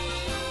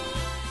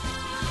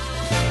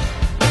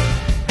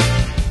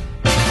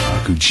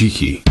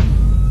 Akujiki.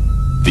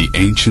 The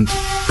ancient,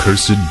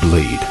 cursed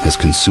blade has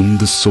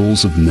consumed the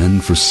souls of men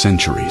for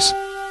centuries.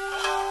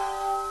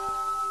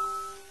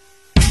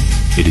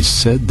 It is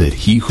said that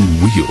he who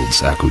wields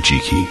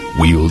Akujiki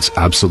wields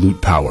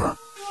absolute power.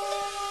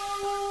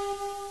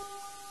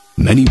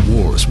 Many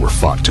wars were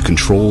fought to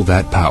control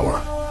that power.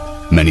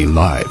 Many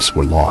lives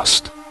were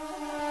lost.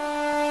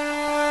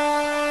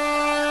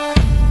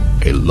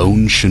 A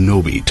lone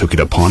shinobi took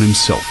it upon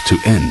himself to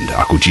end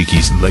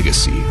Akujiki's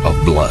legacy of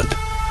blood.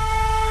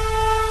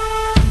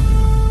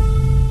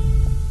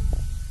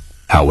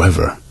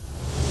 However,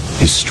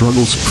 his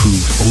struggles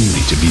proved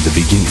only to be the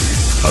beginning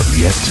of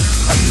yet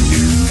a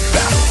new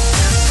battle.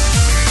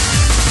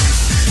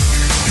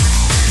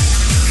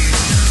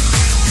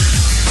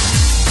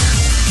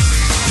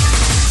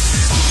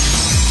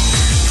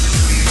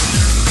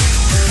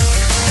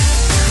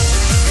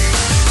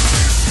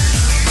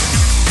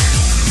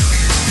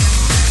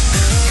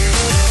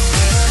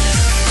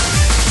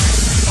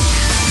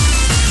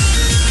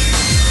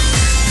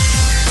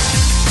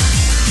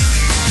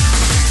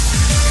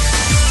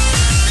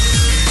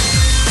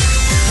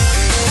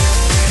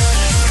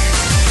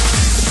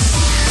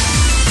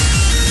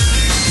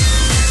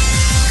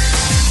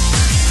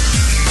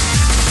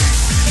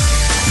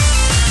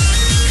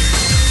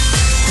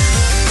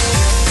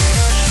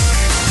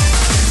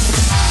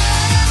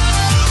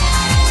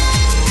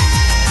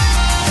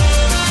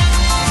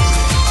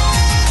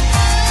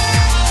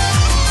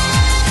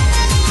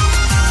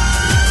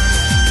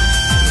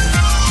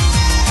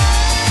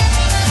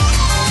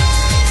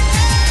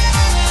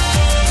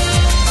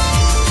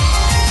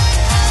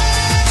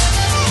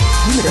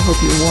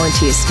 Hope your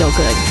warranty is still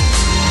good.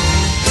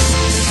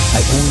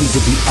 I only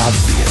did the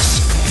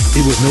obvious.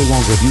 It was no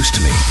longer of use to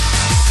me.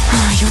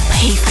 You'll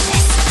pay for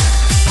this.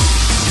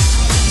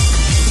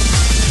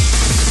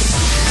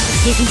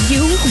 If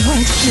you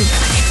weren't here...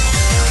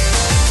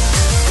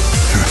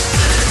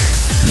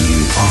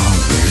 You are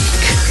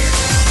weak.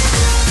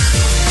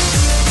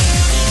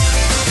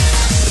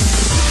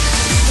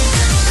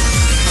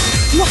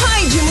 Why,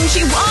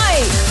 Jamushi,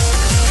 why?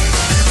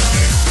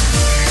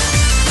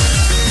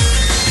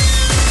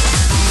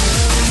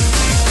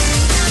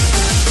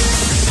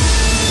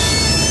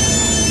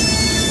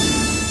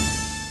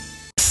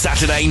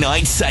 Saturday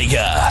Night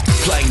Sega,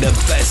 playing the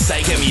best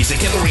Sega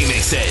music and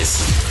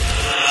remixes.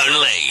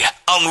 Only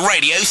on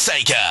Radio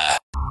Sega.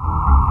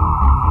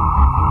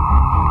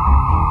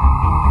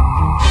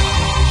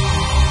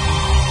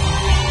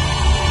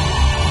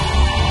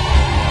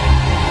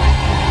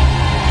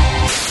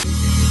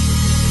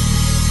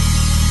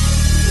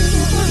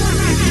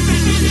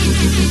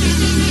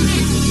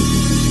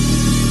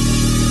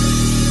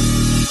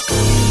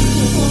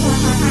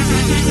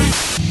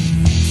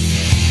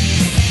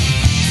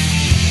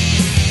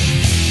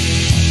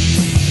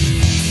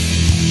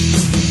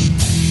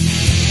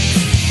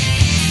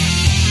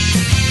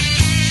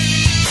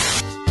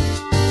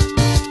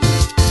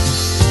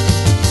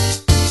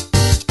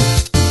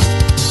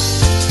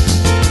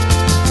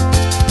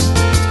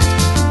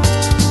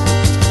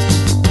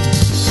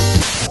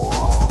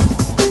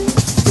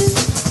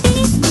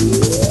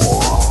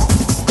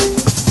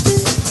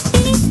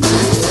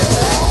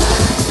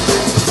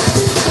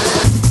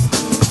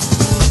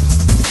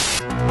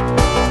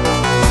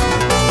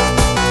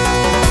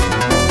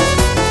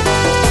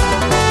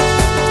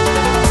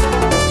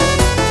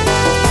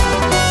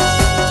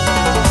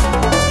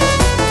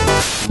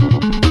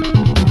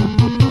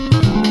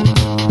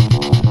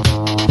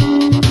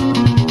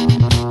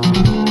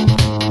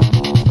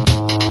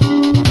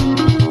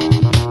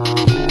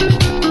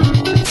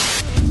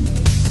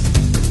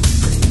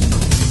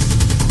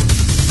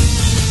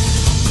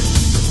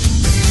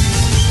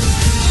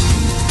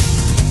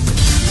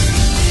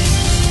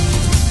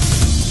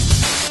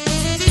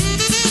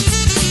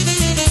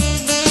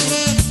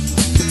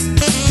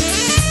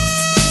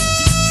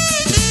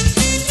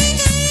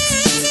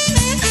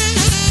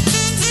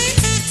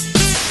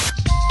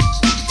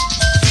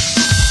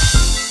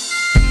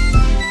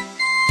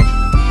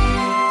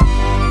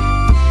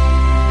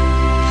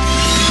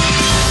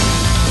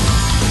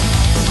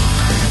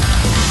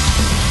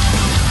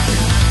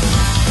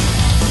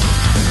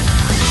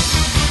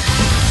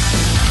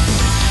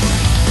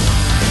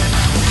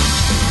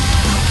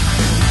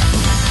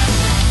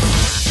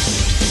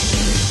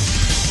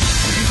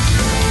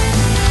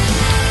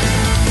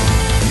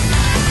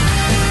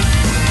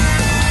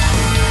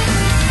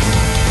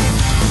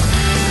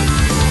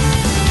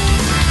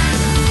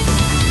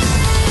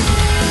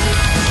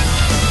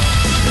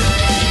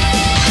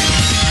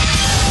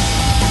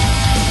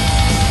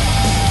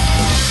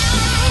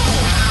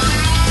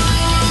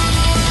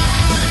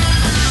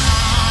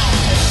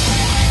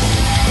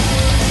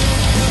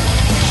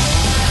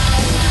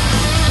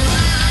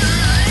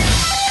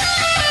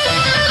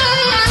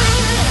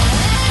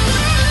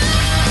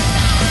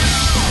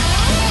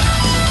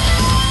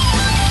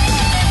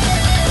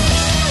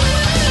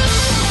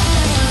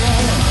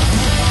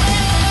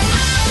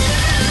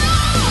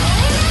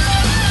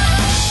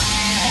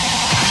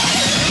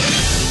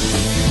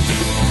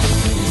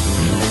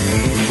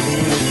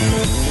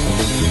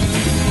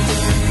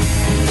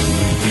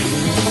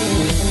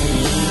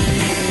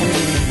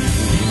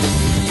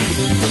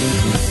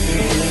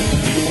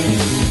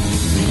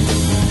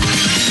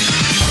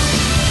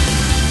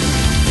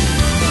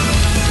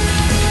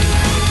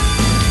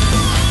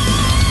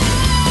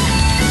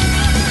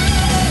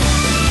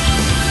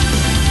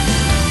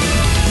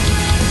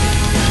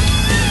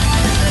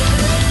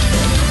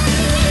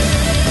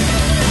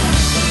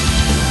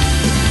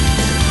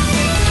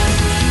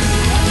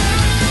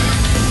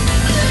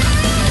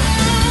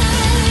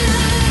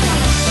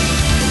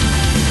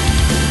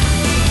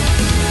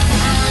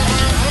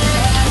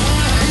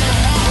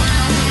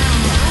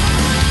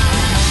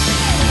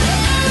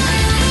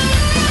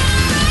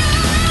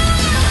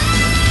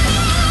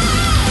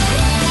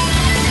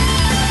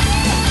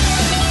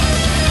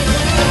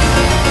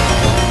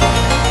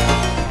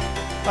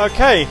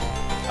 Okay,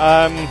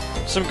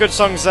 some good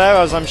songs there,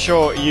 as I'm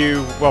sure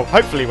you, well,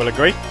 hopefully will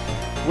agree.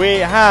 We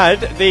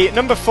had the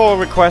number 4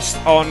 request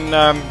on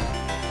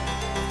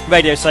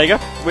Radio Sega,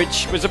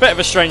 which was a bit of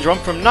a strange one,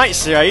 from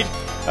Nightshade.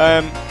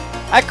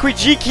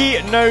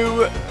 Akwijiki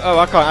no... Oh,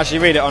 I can't actually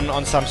read it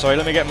on Sam, sorry.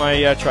 Let me get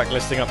my track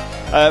listing up.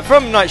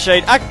 From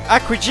Nightshade,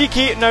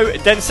 Akwijiki no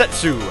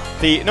Densetsu,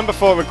 the number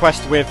 4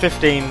 request with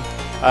 15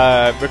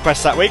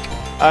 requests that week.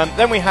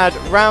 Then we had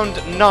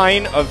round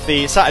 9 of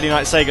the Saturday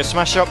Night Sega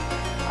Smash Up,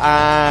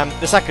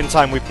 the second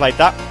time we played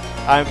that.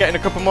 Getting a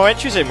couple more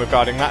entries in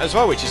regarding that as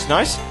well, which is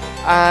nice.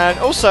 And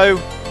also,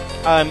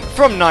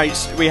 from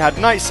Nights, we had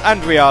Nights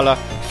and Riala,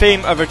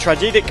 Theme of a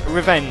Tragic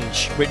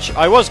Revenge, which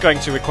I was going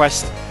to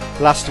request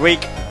last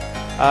week,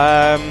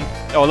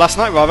 or last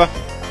night rather,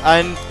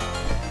 and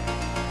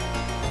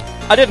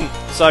I didn't,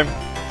 so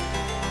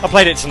I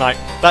played it tonight.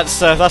 That's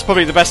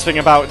probably the best thing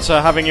about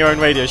having your own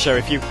radio show.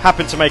 If you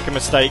happen to make a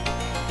mistake,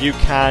 you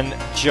can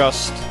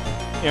just,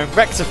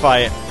 rectify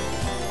it.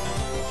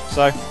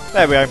 So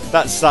there we go.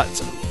 That's that.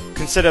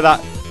 Consider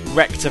that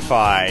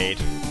rectified.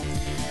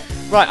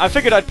 Right, I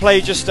figured I'd play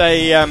just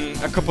a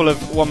couple of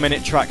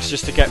 1-minute tracks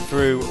just to get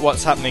through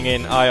what's happening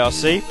in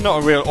IRC.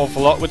 Not a real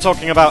awful lot. We're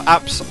talking about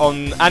apps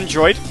on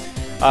Android.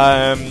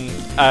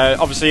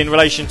 Obviously in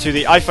relation to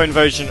the iPhone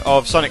version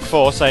of Sonic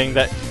 4, saying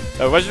that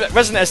Resident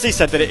SD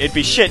said that it'd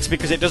be shit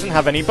because it doesn't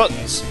have any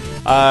buttons.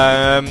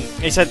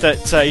 He said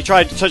that he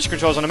tried touch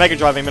controls on a Mega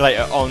Drive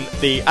emulator on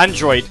the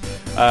Android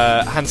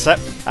handset,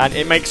 and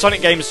it makes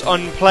Sonic games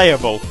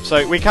unplayable.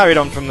 So we carried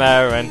on from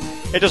there, and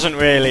it doesn't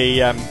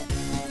really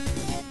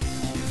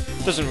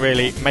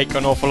make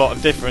an awful lot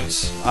of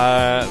difference,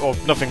 or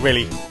nothing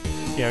really,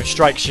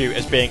 strikes you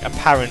as being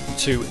apparent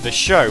to the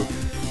show.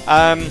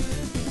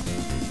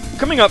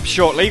 Coming up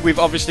shortly, we've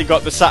obviously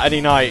got the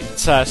Saturday night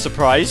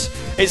surprise.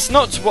 It's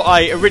not what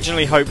I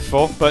originally hoped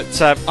for, but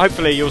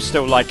hopefully you'll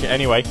still like it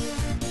anyway.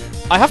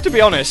 I have to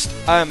be honest,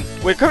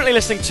 we're currently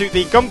listening to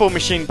the Gumball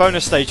Machine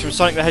bonus stage from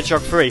Sonic the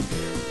Hedgehog 3.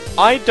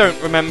 I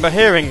don't remember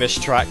hearing this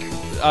track.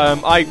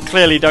 I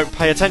clearly don't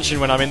pay attention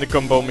when I'm in the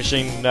Gumball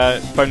Machine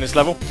bonus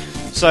level.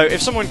 So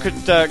if someone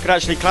could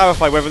actually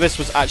clarify whether this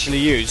was actually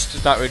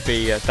used, that would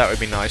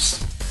be nice.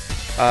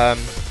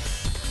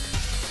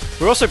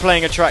 We're also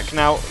playing a track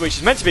now which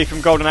is meant to be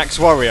from Golden Axe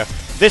Warrior.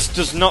 This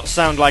does not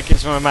sound like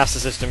it's from a Master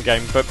System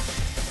game, but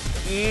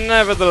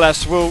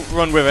nevertheless we'll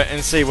run with it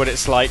and see what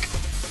it's like.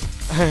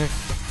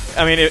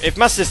 I mean, if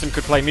Master System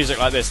could play music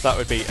like this, that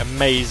would be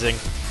amazing.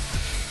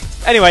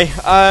 Anyway,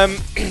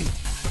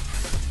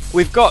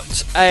 we've got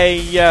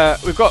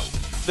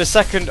the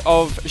second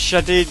of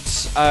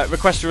Shadid's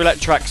Request Roulette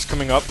tracks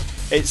coming up.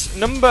 It's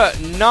number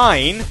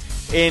 9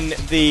 in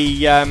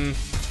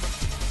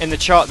the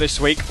chart this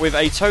week, with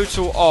a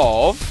total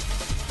of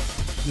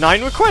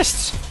 9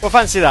 requests. Well,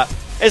 fancy that.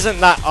 Isn't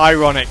that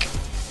ironic?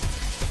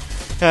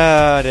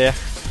 Oh dear.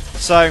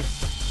 So,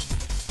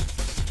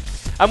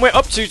 and we're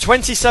up to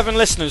 27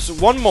 listeners.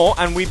 One more,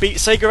 and we beat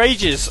Sega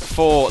Ages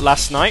for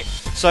last night.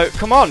 So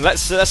come on,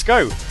 let's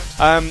go.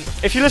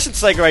 If you listened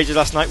to Sega Ages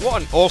last night,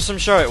 what an awesome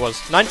show it was.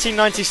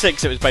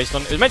 1996 it was based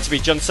on. It was meant to be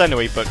John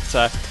Senoi, but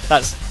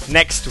that's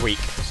next week.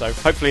 So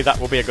hopefully that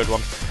will be a good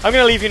one. I'm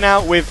going to leave you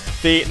now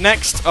with the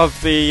next of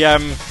the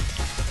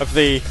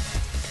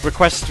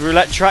Request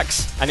Roulette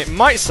tracks, and it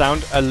might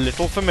sound a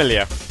little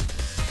familiar.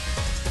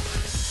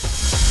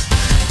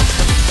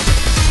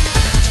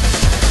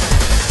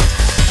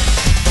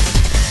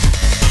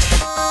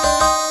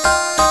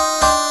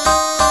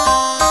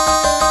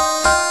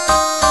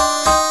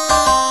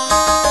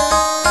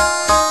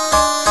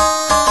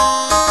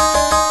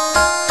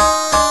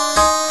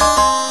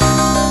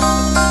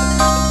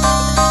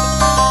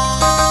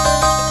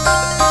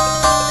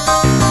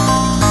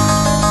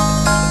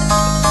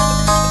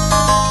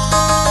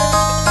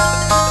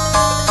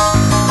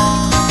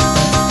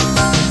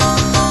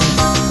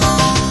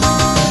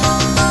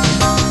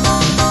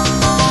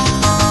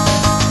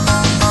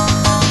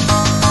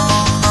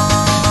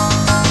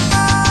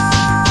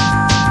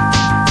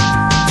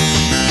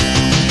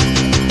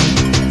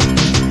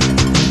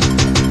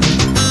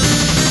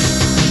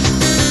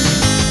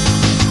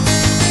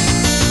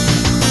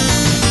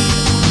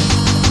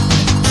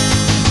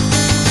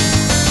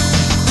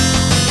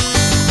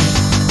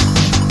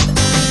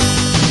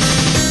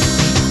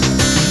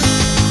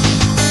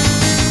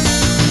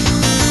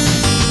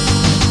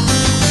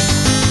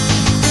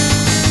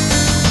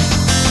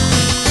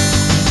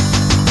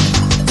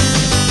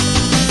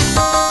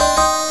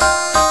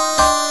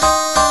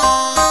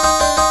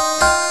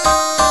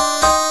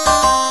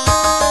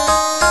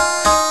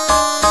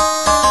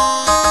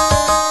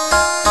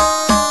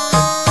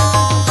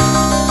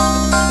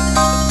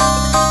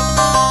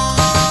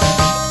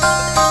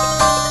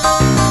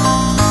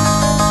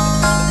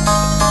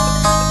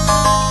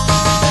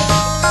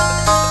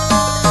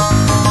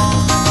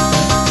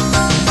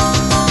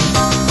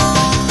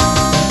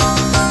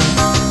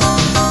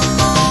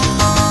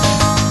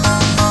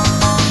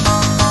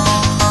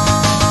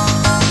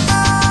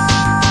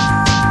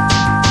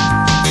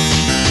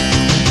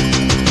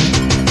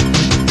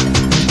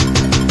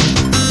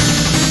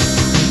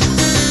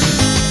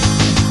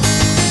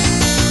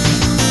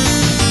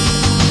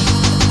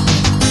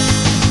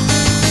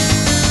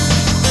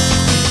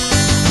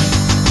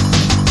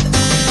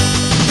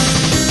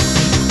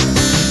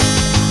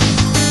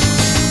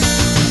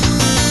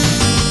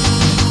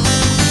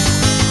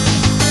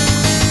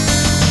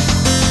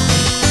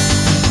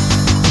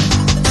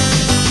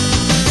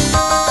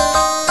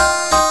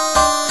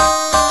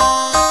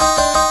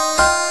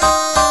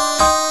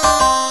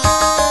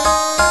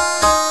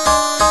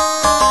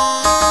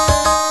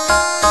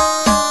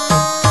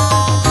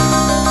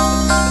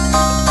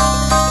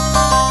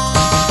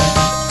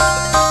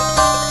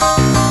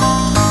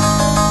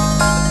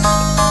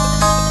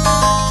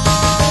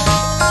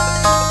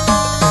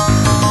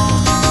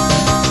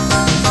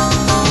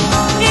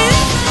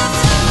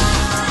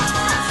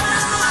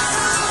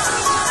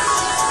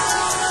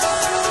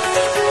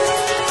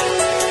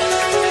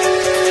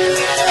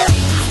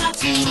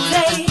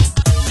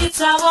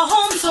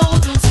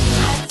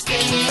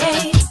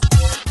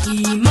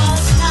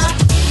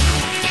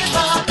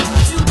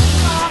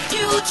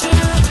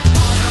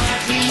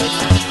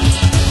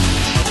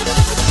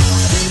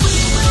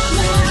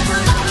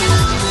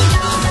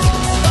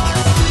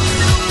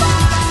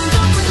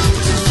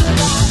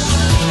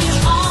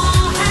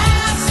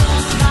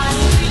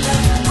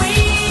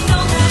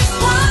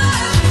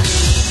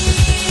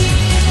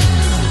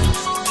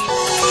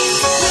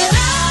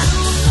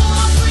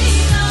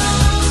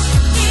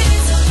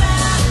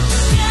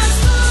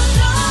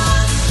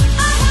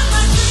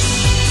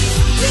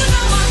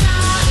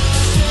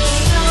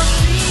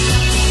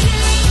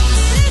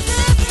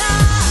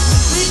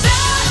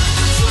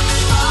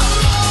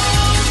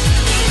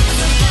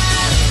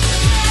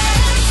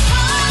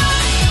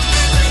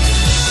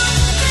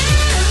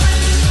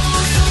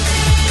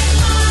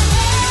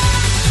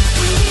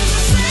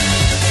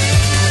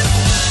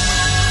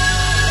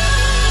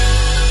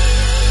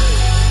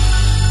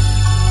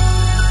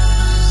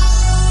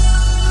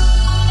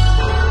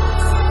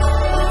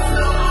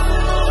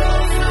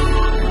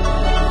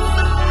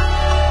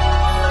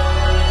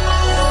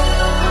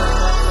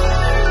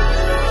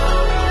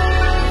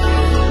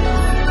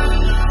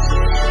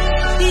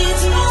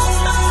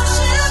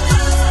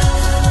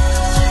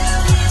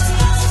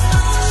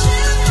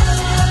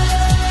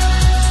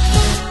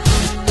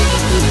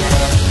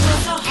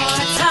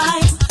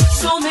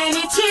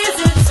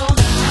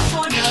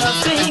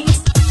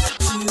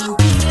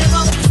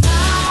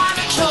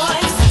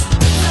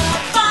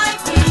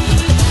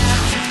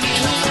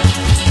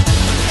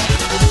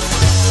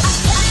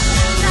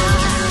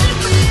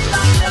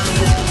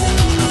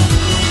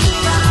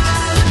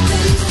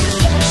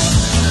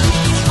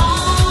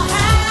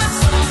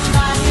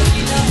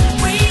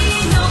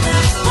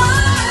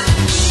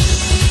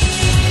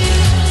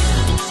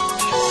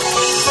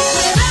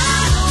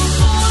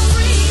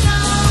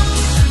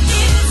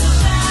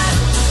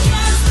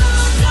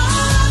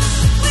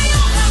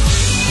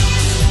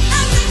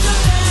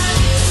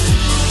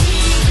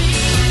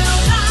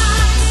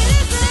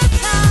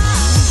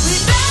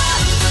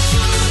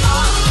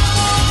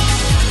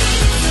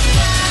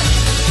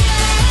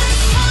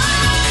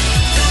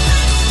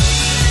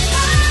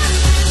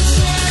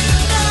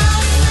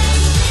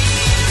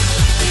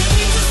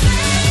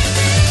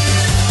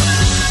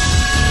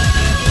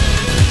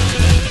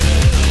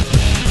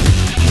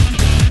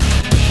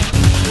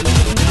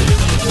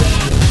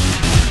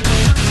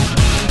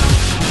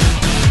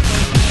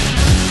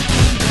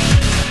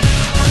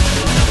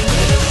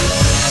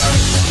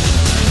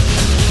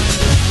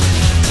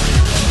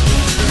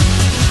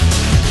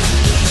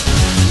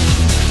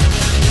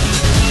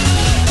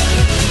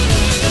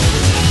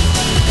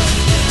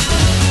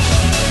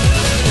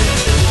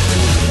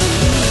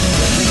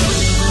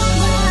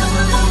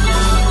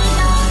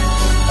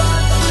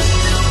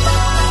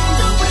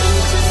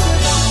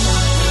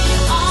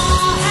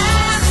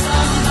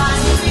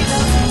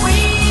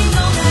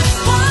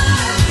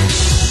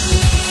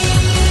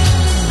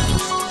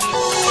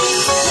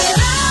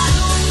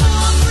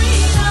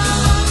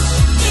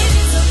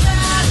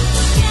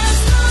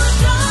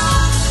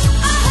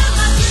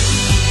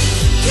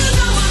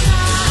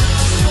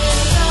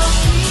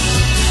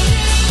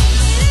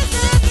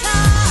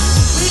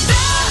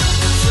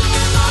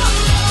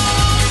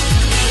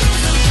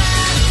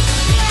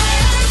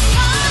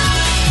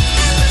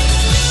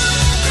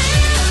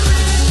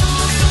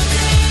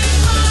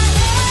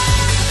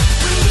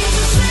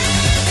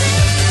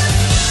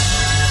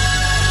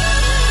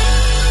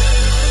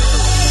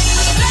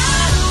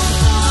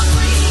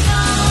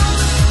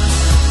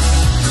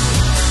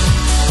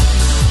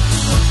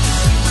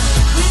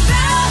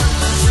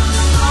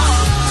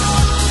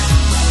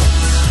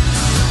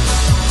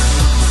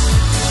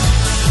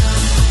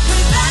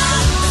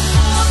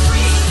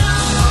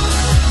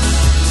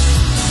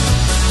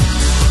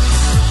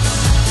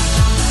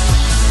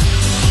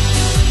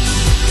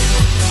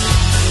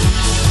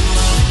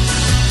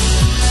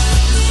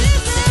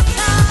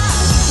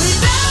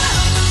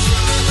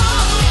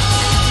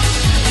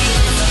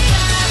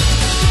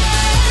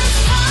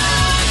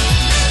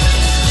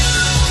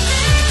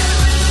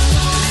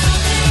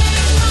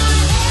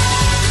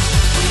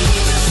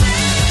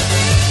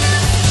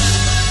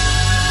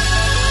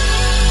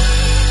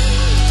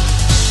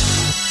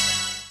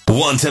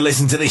 Want to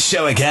listen to this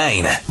show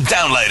again?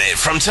 Download it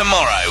from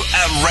tomorrow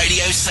at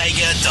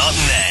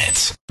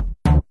radiosega.net.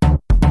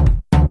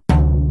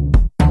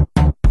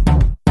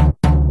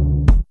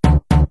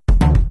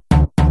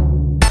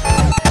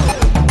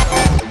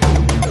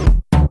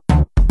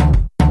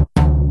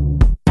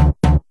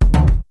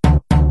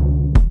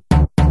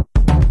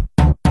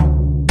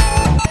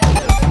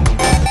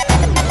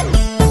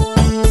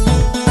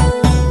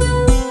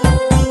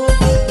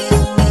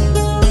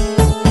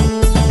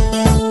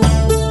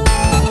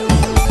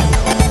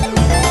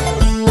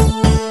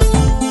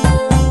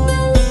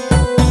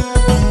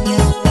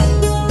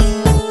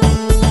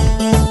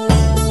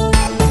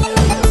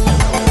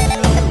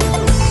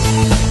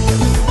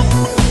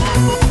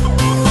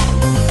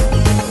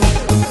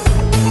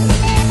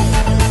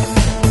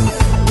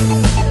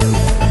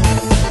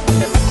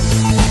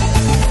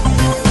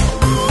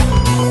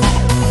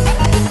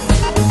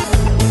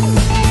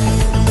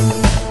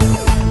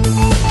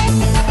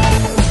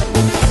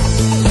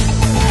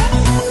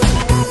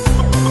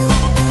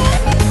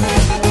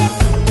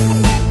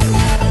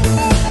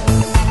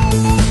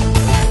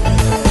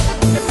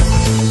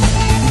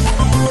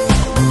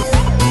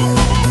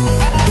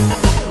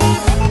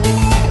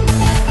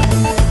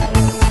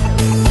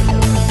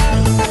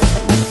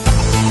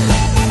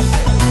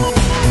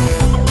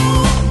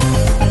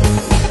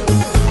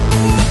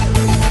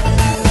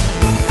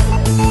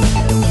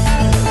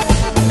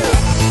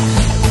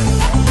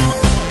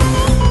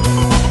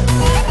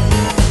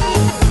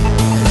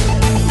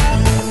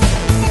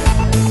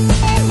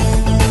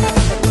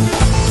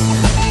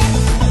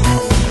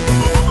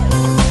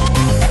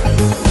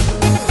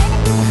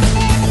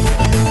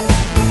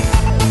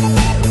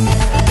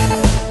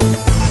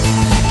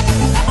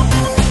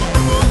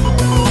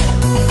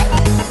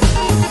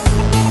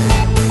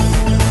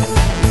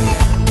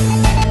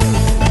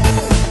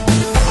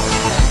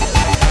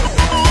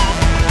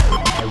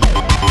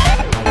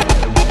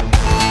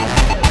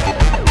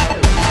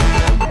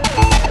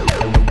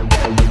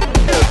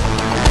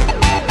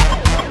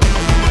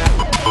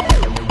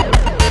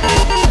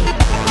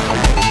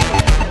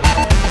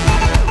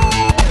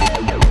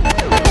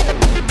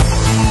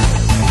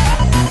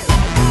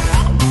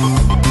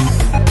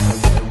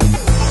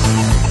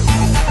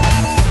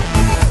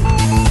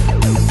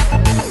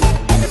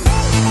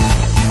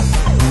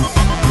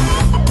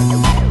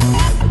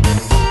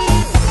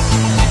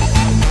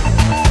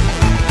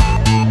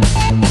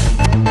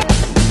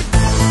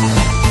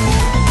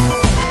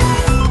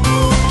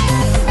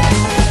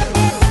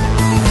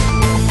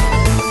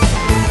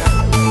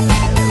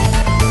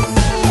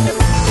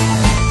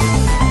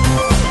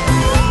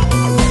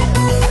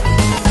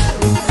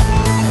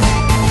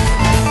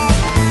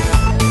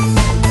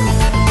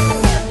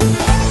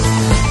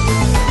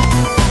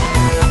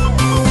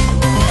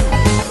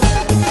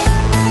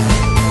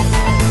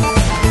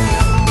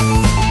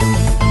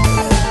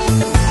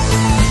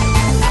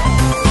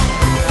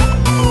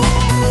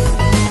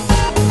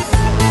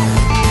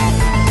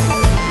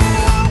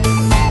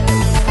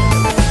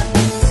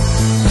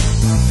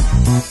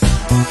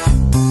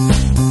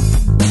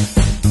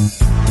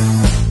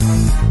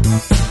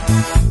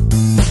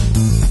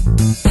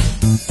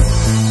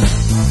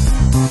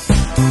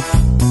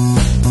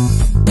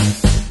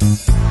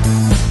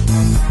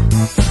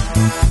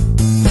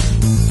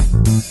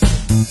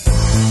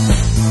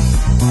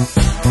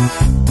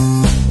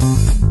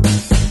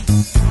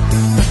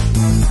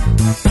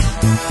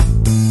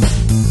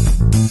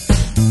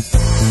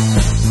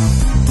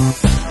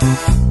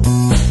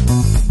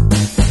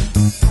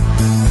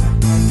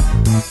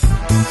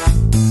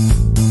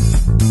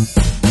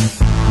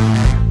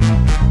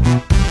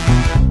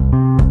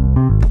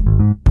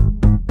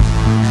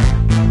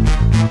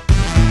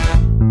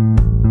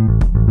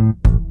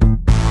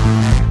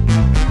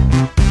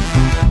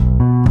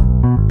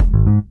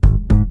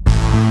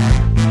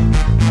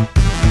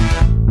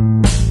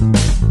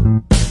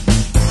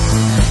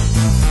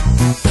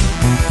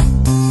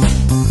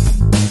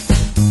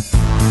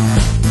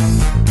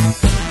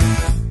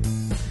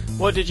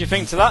 What did you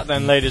think to that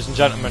then, ladies and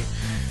gentlemen?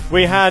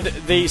 We had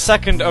the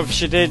second of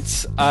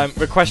Shadid's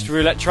request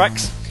roulette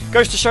tracks.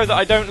 Goes to show that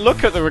I don't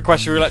look at the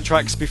request roulette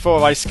tracks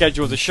before I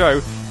schedule the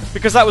show,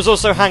 because that was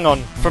also Hang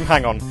On from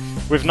Hang On,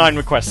 with 9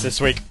 requests this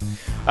week.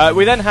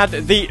 We then had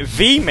the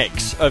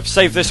V-Mix of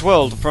Save This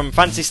World from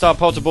Phantasy Star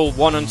Portable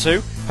 1 and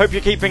 2. Hope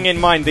you're keeping in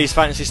mind these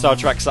Phantasy Star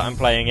tracks that I'm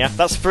playing, yeah?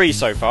 That's 3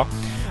 so far.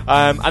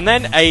 And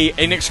then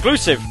an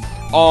exclusive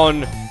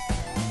on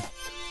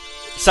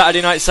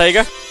Saturday Night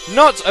Sega.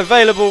 Not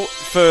available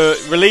for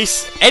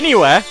release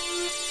anywhere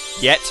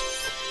yet.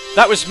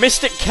 That was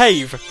Mystic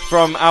Cave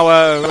from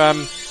our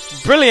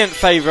brilliant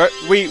favourite.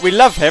 We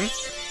love him.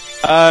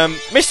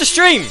 Mr.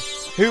 Stream,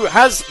 who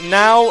has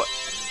now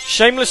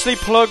shamelessly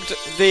plugged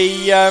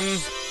the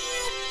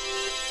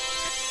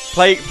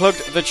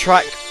plugged the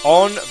track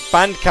on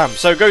Bandcamp.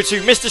 So go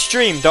to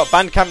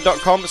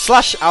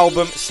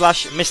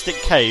mrstream.bandcamp.com/album/Mystic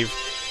Cave,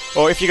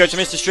 or if you go to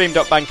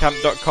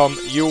mrstream.bandcamp.com,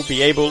 you'll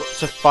be able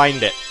to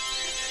find it.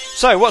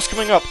 So what's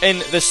coming up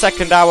in the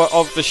second hour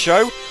of the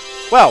show?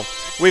 Well,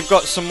 we've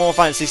got some more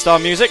Phantasy Star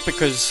music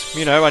because,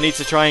 you know, I need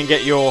to try and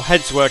get your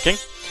heads working.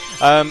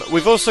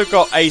 We've also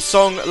got a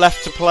song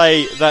left to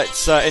play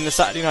that's in the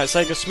Saturday Night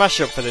Sega Smash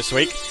Up for this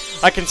week.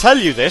 I can tell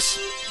you this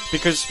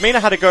because Mina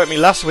had a go at me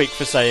last week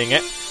for saying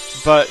it,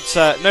 but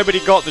nobody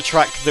got the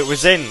track that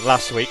was in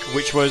last week,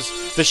 which was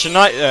the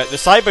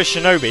Cyber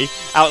Shinobi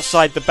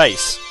Outside the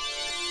Base.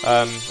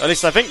 At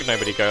least I think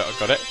nobody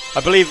got it.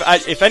 I believe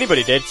if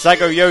anybody did,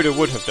 Zago Yoda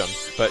would have done,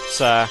 but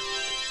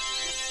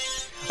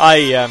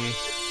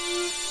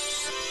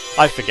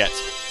I forget.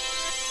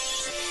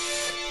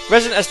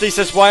 Resident SD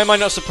says, why am I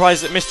not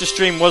surprised that Mr.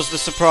 Stream was the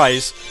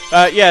surprise?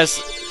 Yes,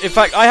 in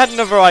fact, I had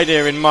another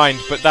idea in mind,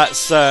 but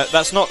that's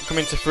not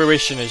coming to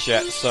fruition as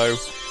yet, so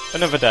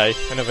another day.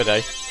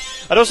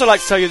 I'd also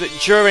like to tell you that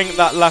during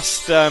that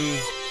last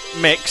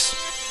mix,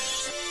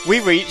 we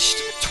reached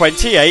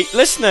 28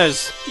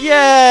 listeners!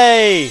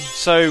 Yay!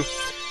 So,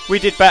 we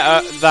did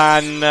better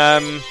than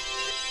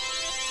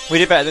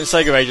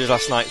Sega Ages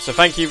last night, so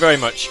thank you very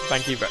much.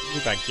 Thank you.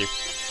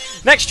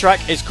 Next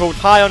track is called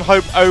High on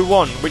Hope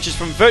 01, which is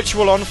from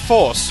Virtual On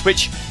Force,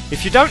 which,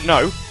 if you don't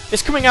know,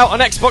 is coming out on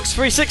Xbox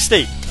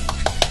 360.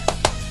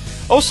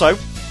 Also,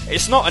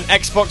 it's not an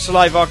Xbox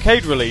Live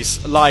Arcade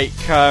release like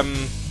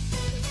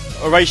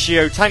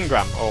Horatio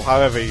Tangram, or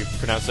however you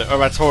pronounce it,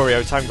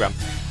 Oratorio Tangram.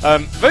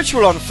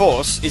 Virtual On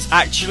Force is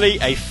actually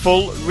a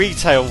full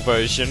retail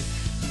version,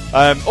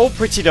 all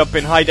prettied up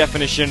in high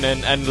definition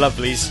and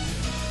lovelies.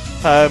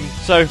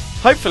 So,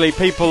 hopefully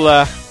people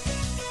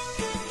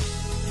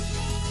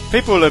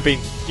will have been,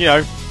 you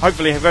know,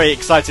 hopefully very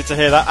excited to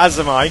hear that, as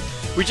am I.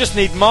 We just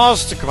need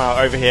Mars to come out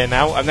over here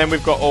now, and then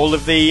we've got all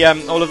of the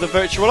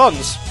Virtual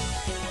Ons.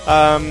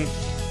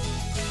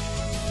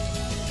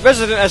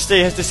 Resident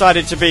SD has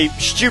decided to be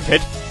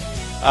stupid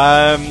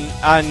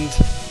and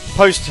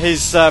post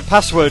his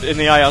password in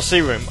the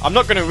IRC room. I'm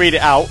not going to read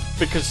it out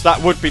because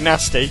that would be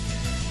nasty,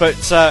 but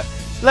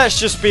let's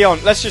just be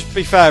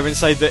fair and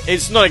say that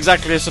it's not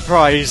exactly a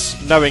surprise,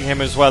 knowing him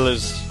as well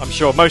as I'm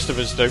sure most of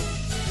us do.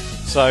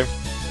 So,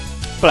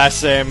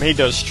 bless him, he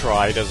does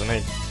try, doesn't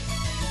he?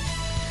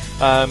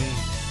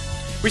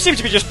 We seem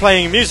to be just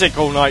playing music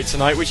all night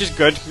tonight, which is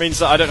good. Means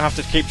that I don't have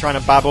to keep trying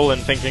to babble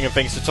and thinking of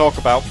things to talk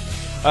about.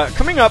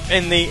 Coming up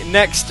in the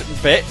next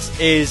bit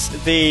is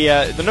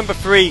the number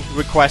 3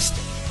 request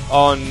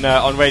on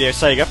Radio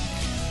Sega.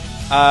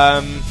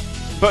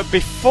 But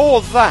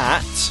before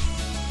that,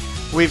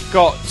 we've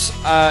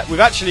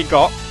actually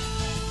got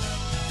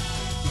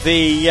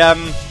the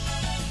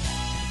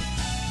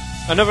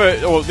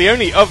the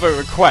only other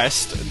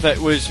request that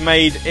was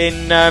made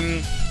in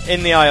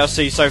the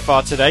IRC so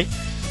far today,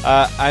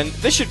 and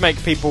this should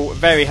make people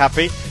very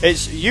happy.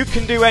 It's You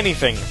Can Do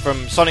Anything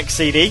from Sonic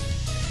CD.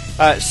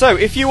 So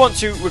if you want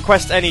to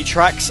request any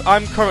tracks,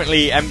 I'm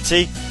currently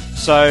empty,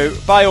 so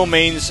by all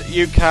means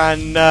you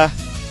can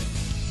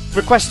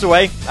request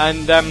away,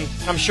 and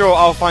I'm sure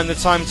I'll find the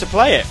time to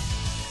play it.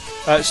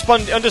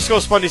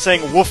 _Spondy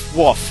saying woof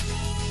woof.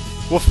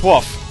 Woof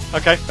woof.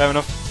 Okay, fair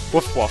enough.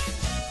 Woof woof.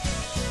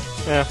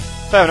 Yeah,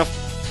 fair enough.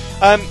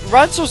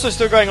 Rad's also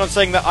still going on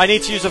saying that I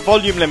need to use a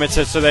volume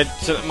limiter so that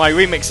my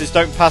remixes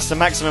don't pass the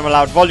maximum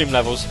allowed volume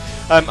levels.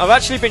 I've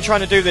actually been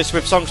trying to do this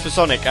with Songs for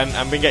Sonic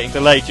and been getting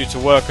delayed due to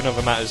work and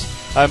other matters.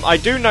 I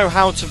do know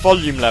how to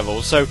volume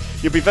level, so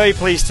you'll be very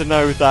pleased to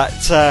know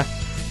that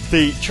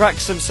the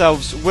tracks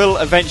themselves will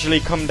eventually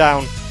come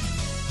down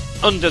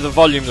under the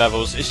volume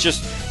levels. It's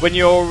just when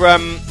you're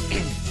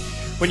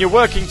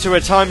working to a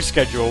time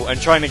schedule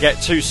and trying to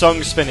get 2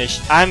 songs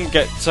finished and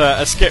get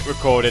a skit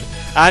recorded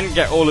and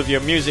get all of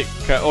your music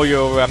or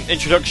your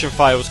introduction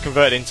files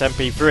converted into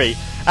MP3,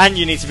 and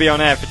you need to be on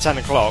air for 10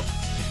 o'clock,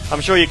 I'm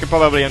sure you can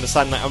probably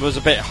understand that I was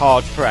a bit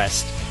hard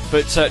pressed.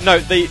 But no,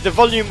 the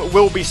volume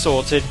will be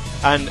sorted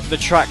and the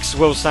tracks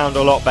will sound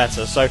a lot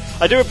better. So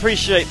I do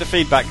appreciate the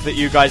feedback that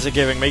you guys are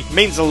giving me. It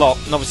means a lot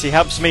and obviously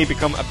helps me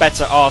become a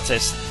better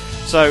artist.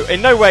 So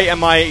in no way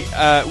am I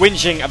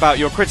whinging about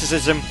your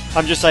criticism.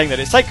 I'm just saying that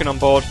it's taken on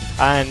board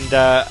and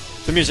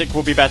the music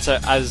will be better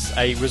as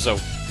a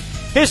result.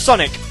 Here's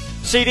Sonic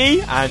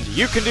CD and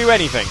You Can Do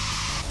Anything.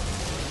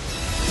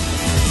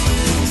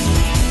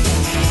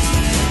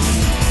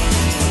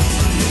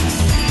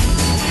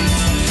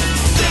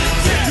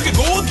 You can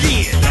go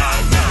again.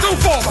 Don't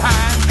fall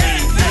behind.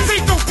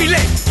 Please don't be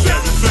late.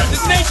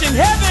 This nation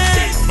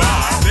heaven.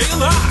 Stay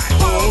alive.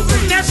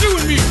 Now you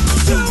and me.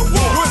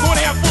 We're going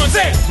to have fun.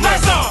 Say,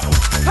 lights off.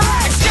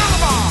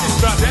 Excalibur. It's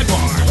about that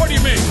bar. What do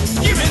you mean?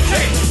 Give it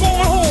take.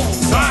 Going home.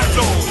 Time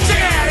zone.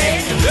 Check out,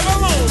 eh? Live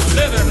alone.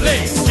 Leather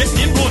legs.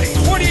 Getting in place.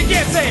 What do you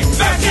get? Say,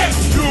 back it.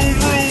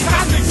 Room.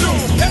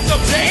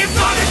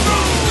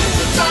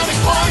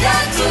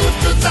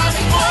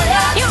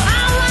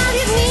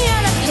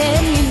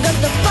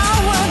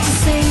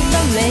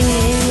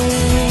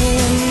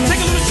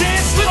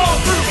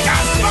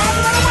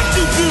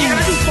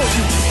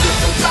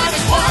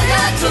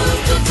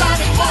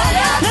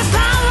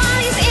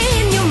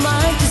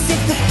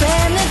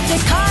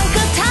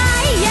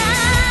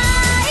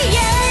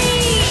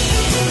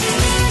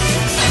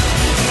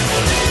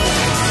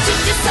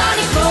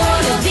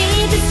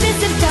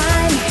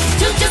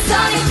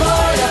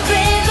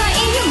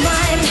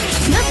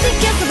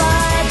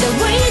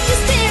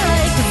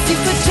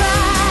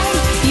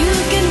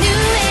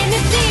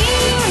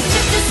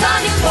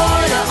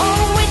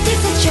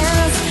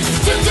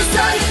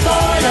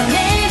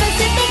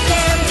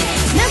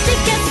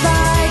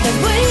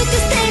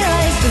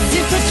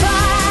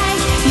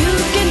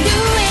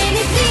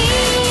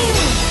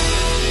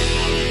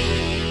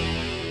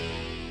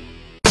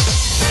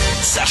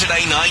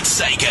 Saturday Night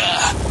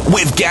Sega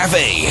with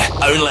Gavi,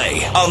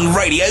 only on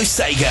Radio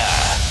Sega.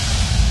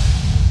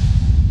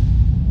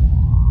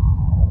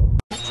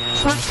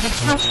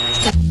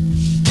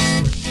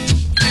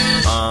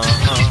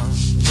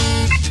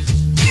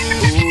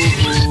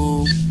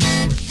 Ooh,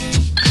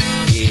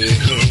 yeah.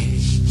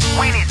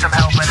 We need some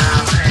help in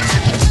our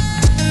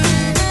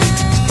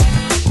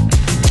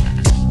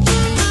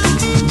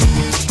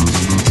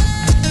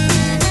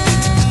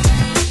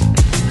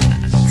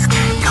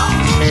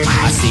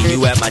I see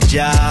you at my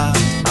job.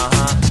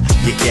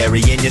 You're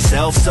carrying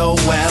yourself so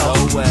well.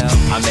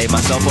 I made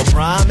myself a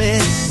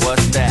promise.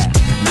 What's that?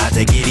 Not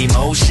to get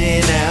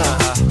emotional.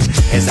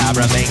 As I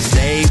remain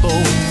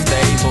stable.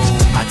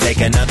 I take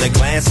another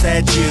glance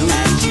at you.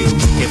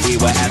 If we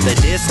were at the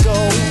disco,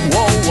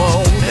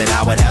 then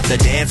I would have to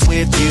dance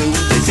with you.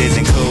 This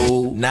isn't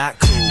cool, not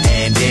cool.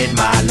 And in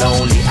my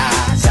lonely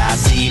eyes, I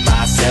see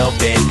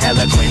myself in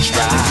eloquent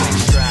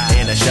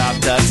stride. In a sharp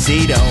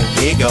tuxedo,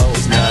 here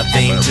goes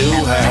nothing to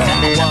her.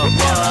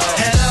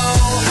 Hello,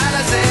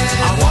 Allison.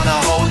 I wanna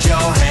hold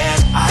your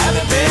hand. I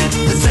haven't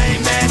been the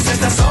same man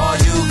since I saw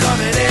you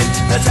coming in.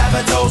 Let's have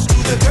a toast to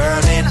the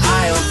girl in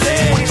aisle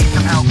 10. We need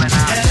some help in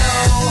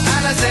Hello,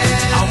 Allison.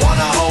 I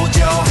wanna hold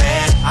your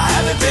hand. I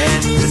haven't been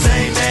the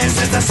same man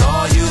since I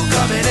saw you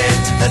coming in.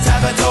 Let's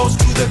have a toast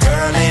to the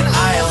girl in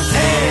aisle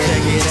 10.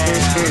 Check it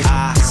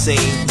out. I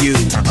seen you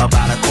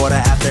about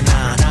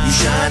 9:15. You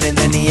shine in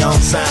the neon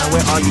sign.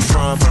 Where are you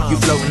from? You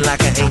floating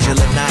like an angel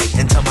at night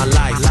into my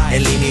life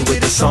and leave me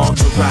with a song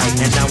to write.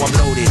 And now I'm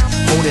loaded,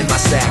 holding my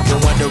sack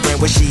and wondering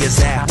where she is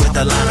at. With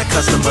a line of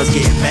customers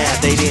getting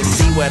mad, they didn't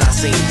see what I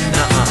seen.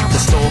 The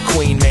store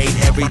queen made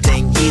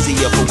everything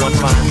easier for one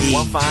fine E.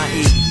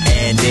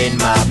 And in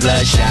my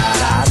bloodshot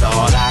eyes,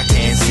 all I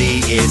can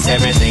see is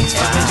everything's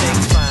fine.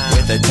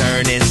 With a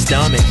turning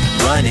stomach,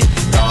 running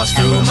thoughts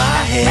through my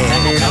head.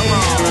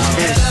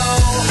 Hello,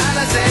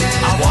 Allison.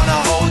 I wanna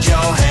hold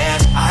your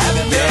hand. I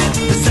haven't been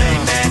the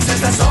same man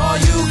since I saw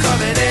you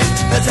coming in.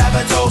 Let's have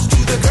a toast to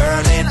the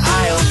girl in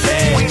aisle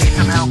 10. We need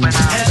some help in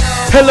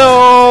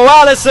Hello,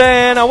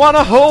 Allison, I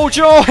wanna hold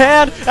your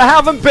hand. I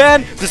haven't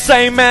been the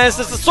same man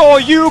since I saw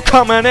you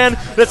coming in.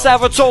 Let's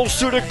have a toast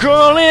to the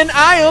girl in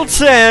aisle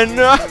 10.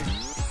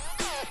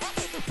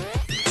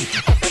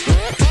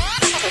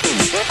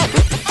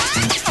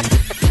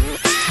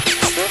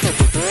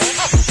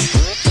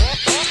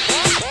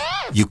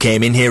 You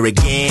came in here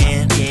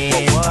again.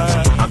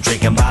 I'm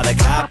drinking by the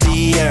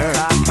copier.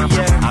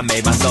 I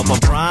made myself a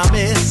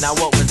promise. Now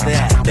what was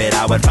that? That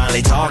I would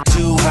finally talk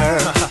to her.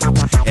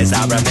 As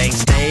I remain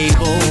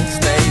stable.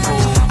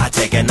 I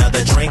take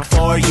another drink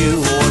for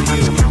you.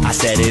 I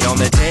set it on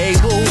the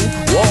table.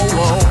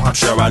 Whoa. I'm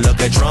sure I look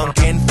a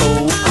drunken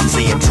fool. I'm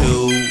seeing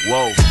two.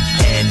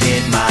 And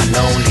in my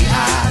lonely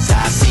eyes,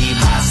 I see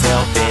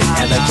myself in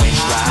eloquent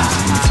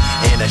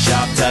stride. In a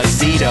sharp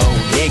tuxedo,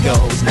 here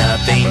goes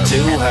nothing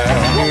to her.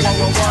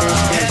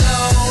 Hello,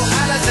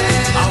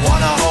 Allison. I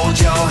wanna hold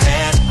your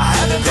hand. I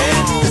haven't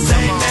been the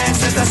same man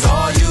since I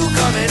saw you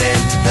coming in.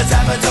 Let's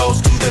have a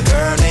toast to the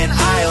girl in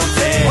aisle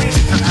 10. We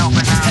need some help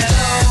in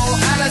Hello,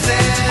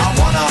 Allison. I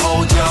wanna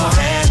hold your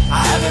hand.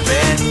 I haven't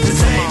been the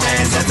same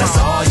man since I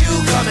saw you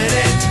coming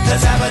in.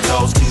 Let's have a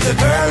toast to the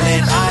girl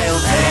in aisle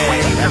 10. We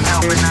need some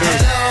help in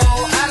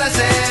Hello,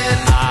 Allison.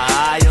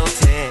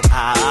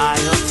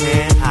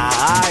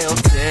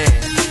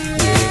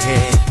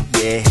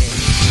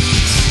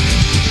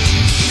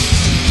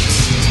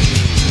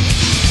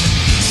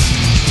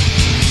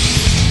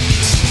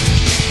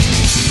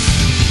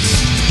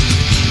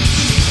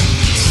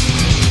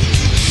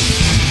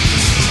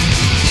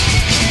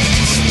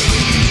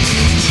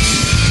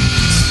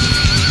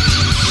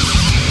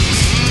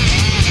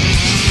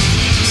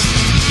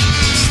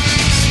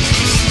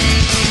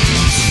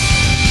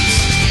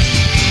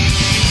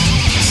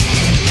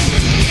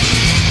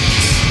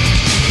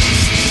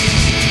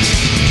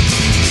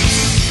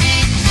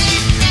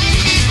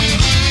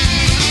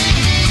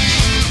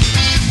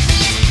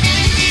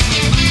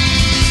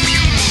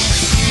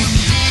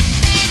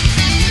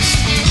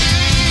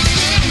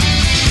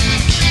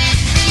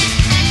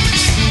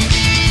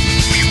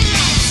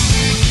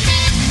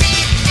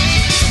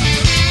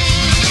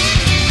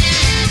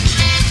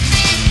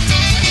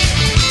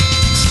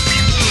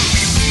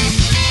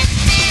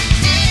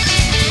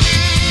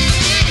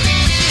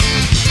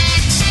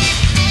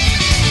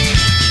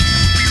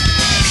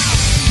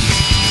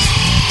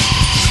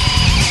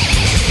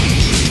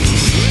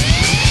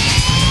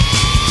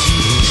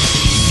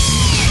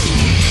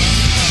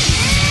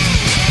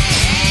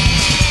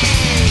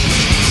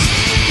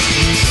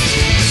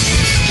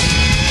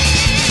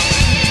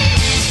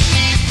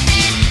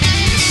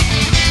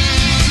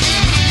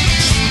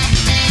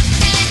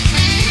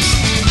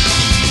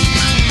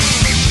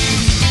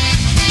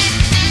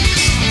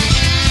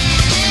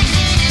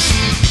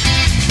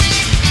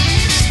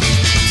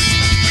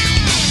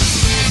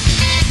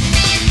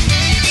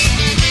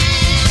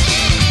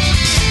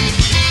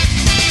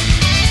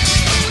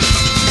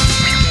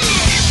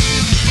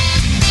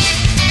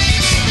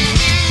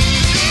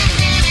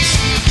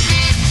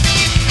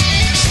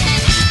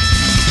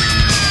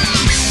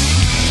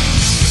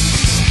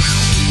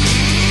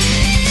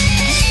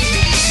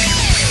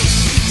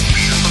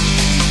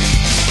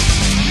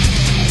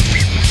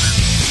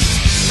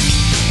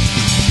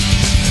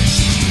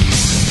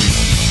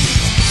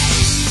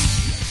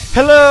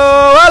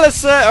 Hello,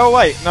 Alice. Oh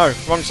wait, no,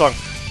 wrong song.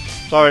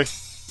 Sorry.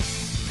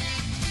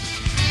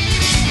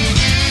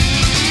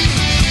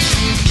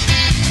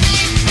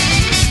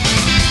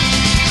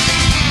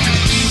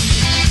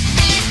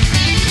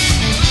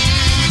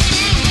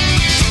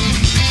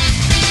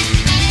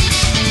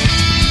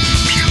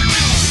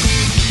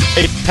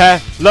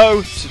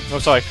 Hello. Oh,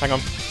 sorry. Hang on.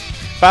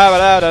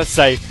 Ba-ba-da-da,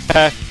 say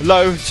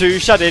hello to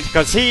Shadid,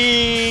 cause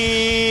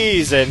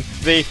he's in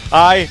the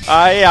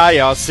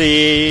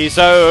IRC.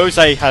 So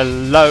say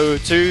hello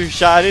to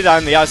Shadid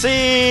and the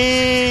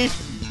IC.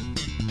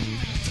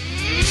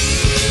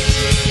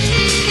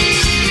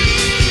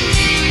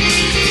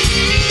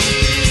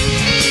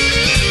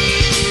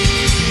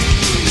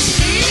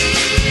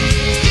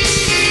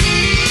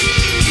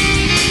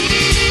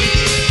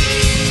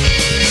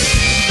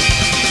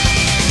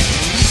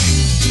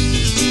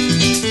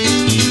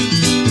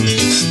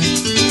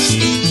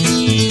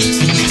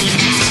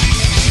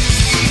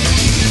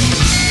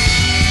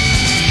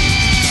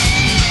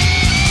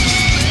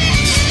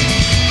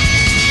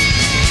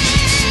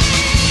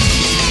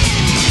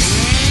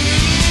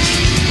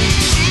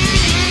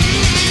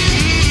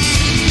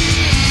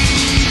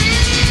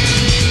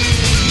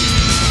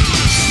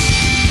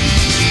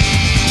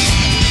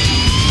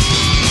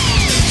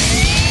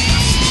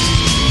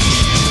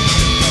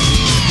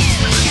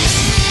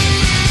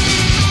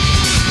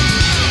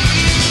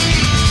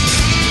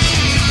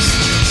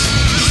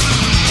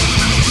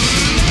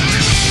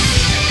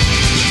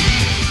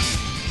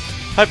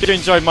 Hope you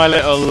enjoyed my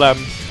little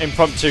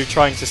impromptu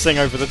trying to sing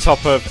over the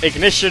top of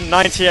Ignition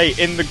 98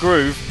 in the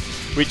Groove,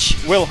 which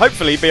will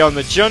hopefully be on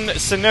the Jun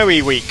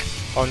Sonoe week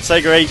on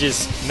Sega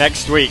Ages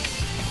next week.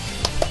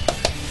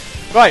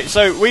 Right,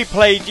 so we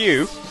played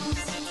you.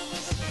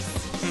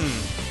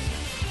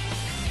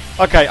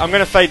 Okay, I'm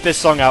going to fade this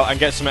song out and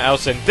get something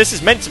else in. This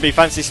is meant to be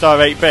Phantasy Star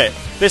 8-bit.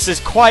 This is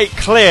quite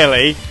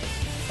clearly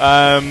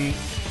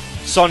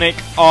Sonic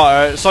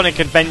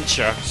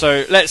Adventure.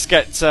 So let's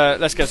get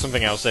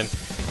something else in.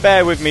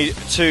 Bear with me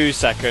 2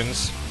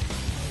 seconds.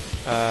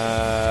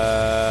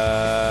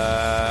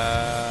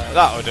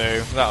 That'll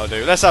do.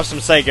 Let's have some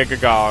Sega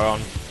Gaga on.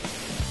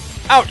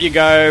 Out you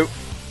go.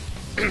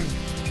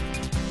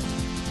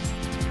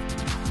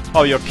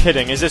 Oh, you're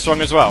kidding. Is this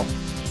wrong as well?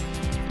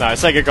 No,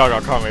 Sega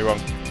Gaga can't be wrong.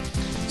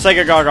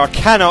 Sega Gaga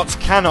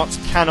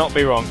cannot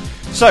be wrong.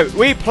 So,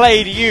 we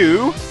played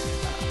you...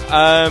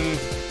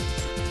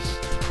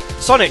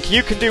 Sonic,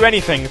 You Can Do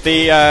Anything,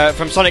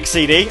 from Sonic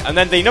CD, and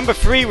then the number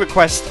 3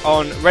 request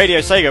on Radio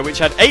Sega, which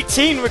had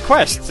 18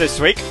 requests this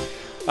week.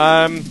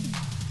 The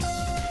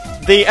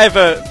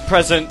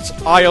ever-present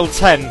Aisle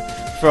 10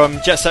 from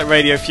Jet Set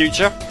Radio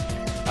Future.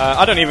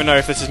 I don't even know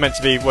if this is meant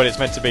to be what it's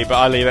meant to be, but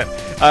I'll leave it.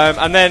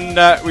 And then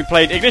we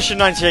played Ignition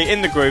 98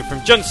 in the Groove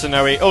from Jun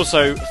Sonoe,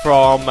 also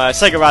from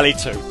Sega Rally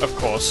 2, of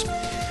course.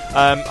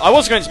 I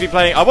was going to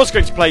play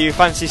you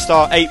Phantasy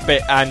Star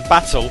 8-bit and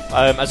Battle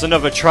as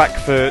another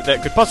track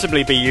that could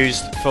possibly be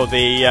used for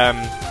the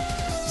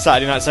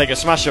Saturday Night Sega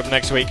Smash Up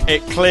next week.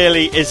 It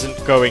clearly isn't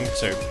going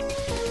to.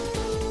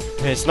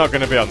 It's not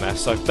going to be on there,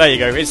 so there you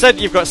go.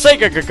 Instead, you've got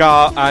Sega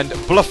Gaga and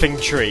Bluffing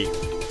Tree.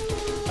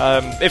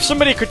 If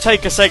somebody could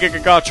take a Sega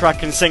Gaga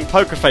track and sing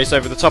Poker Face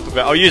over the top of it,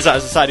 I'll use that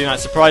as a Saturday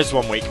Night Surprise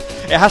one week.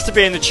 It has to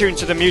be in the tune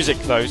to the music,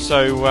 though,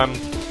 so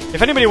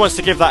if anybody wants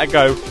to give that a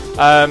go,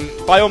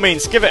 by all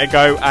means, give it a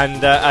go,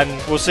 and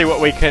we'll see what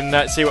we can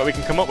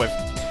come up with.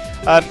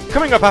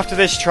 Coming up after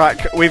this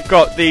track, we've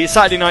got the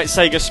Saturday Night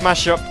Sega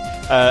Smash Up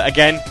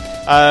again.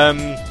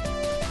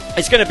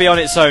 It's going to be on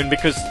its own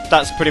because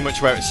that's pretty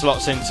much where it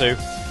slots into,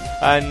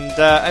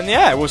 and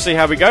yeah, we'll see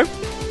how we go.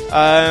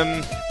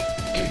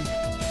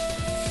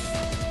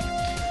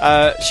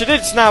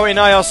 Shadid's now in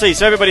IRC,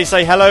 so everybody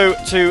say hello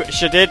to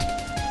Shadid.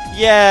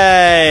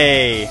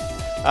 Yay!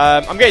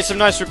 I'm getting some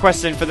nice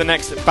requests in for the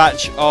next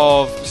batch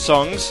of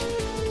songs.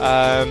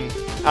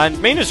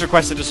 And Mina's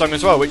requested a song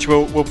as well, which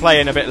we'll play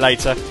in a bit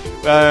later.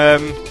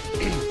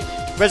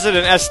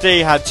 Resident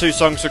SD had 2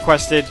 songs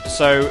requested,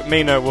 so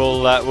Mina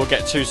will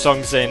get 2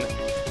 songs in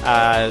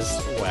as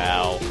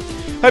well.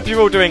 Hope you're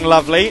all doing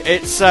lovely.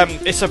 It's a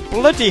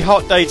bloody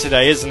hot day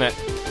today, isn't it?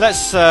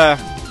 Let's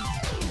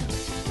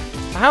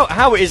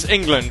how is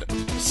England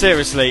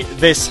seriously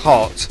this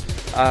hot?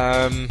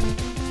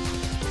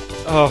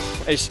 Oh,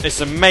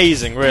 it's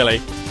amazing,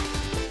 really.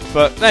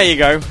 But there you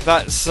go.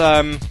 That's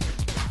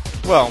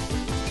well,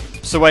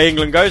 it's the way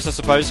England goes, I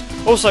suppose.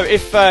 Also,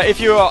 if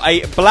you are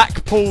a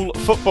Blackpool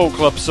Football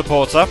Club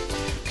supporter,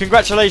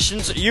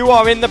 congratulations, you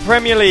are in the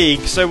Premier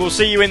League. So we'll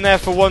see you in there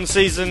for 1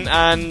 season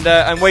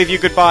and wave you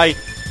goodbye.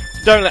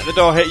 Don't let the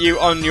door hit you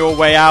on your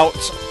way out.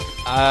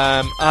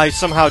 I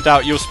somehow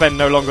doubt you'll spend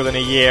no longer than a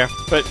year.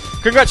 But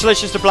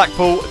congratulations to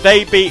Blackpool.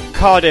 They beat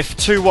Cardiff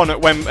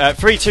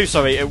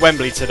 3-2 at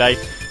Wembley today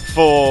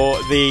for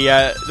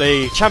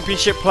the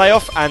Championship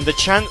playoff and the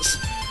chance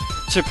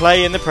to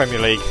play in the Premier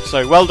League.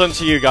 So well done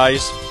to you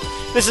guys.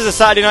 This is a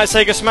Saturday Night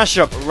Sega Smash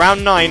Up,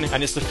 round 9,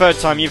 and it's the 3rd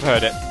time you've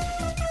heard it.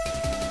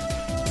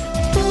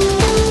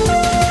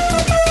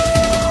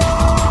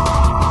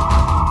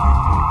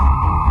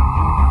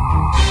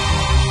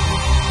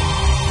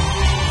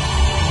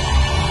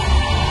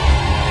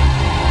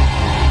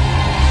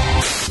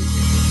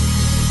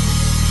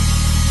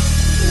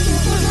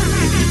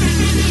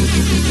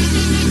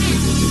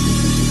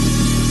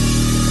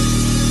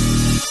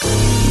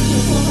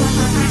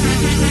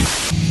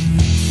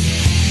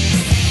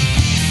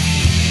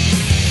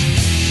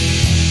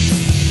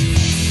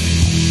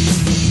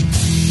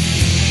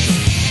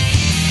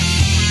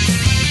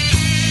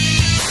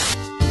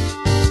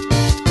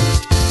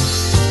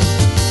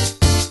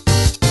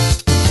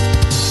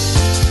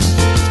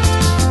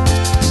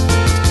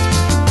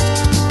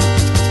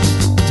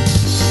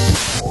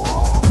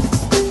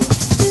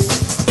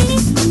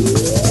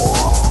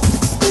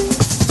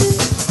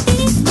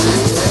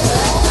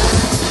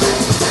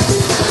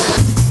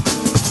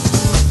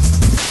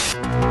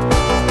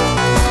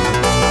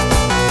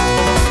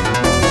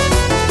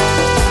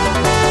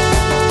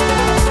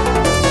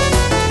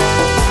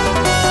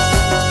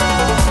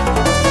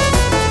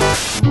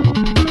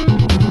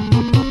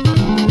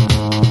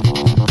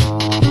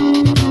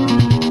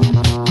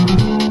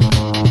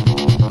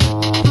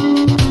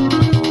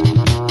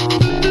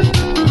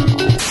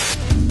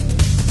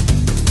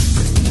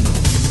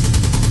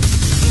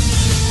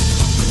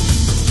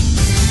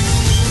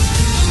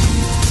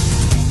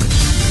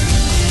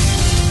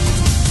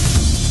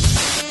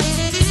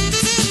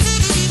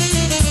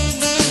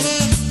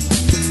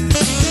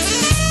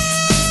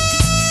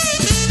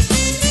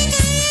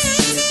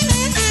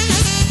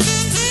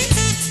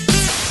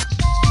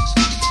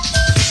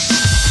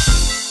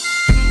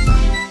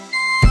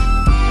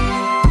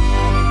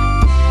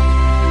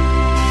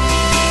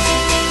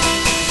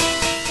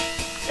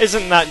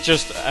 Isn't that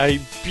just a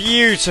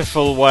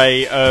beautiful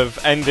way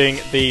of ending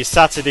the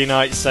Saturday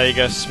Night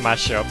Sega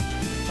Smash Up?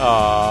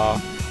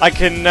 I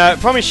can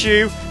promise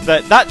you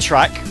that that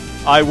track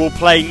I will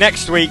play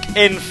next week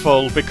in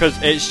full because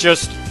it's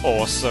just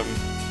awesome.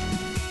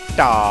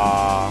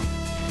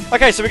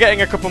 Okay, so we're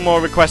getting a couple more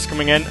requests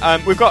coming in.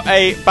 We've got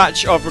a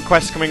batch of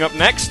requests coming up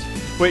next,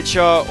 which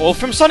are all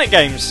from Sonic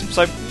games.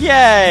 So,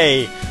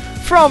 yay!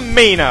 From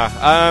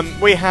Mina,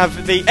 we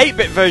have the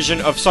 8-bit version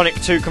of Sonic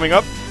 2 coming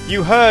up.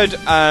 You heard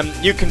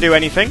You Can Do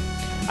Anything,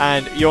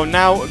 and you're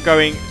now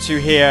going to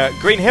hear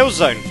Green Hill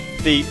Zone,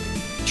 the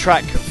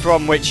track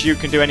from which You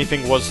Can Do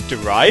Anything was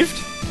derived.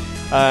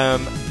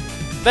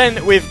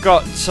 Then we've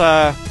got,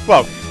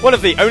 well, one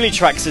of the only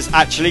tracks is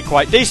actually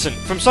quite decent.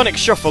 From Sonic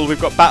Shuffle, we've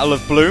got Battle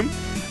of Bloom,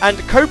 and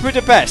Cobra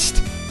the Best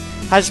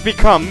has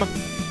become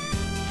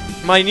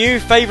my new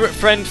favourite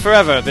friend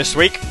forever this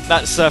week.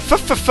 That's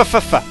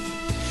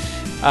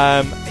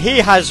he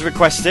has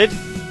requested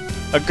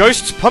a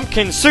Ghost's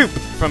Pumpkin Soup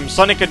from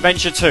Sonic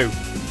Adventure 2.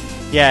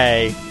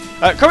 Yay.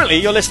 Currently,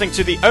 you're listening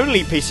to the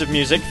only piece of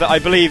music that I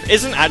believe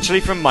isn't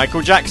actually from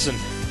Michael Jackson.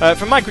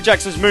 From Michael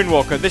Jackson's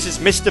Moonwalker, this is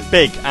Mr.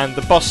 Big and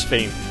the Boss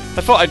Theme. I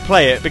thought I'd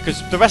play it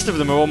because the rest of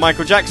them are all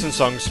Michael Jackson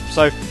songs,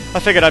 so I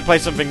figured I'd play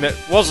something that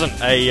wasn't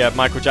a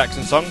Michael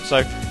Jackson song,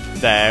 so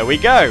there we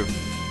go.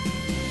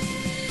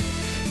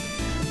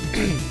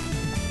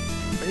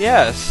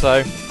 Yeah,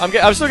 so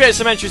I'm still getting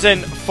some entries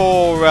in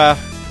for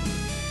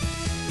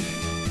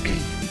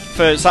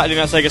Saturday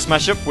Night Sega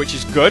Smash Up, which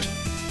is good.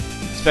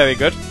 It's very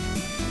good.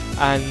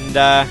 And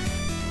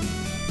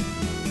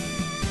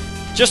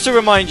just to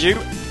remind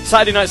you,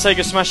 Saturday Night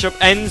Sega Smash Up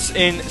ends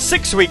in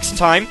 6 weeks'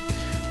 time,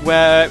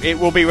 where it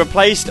will be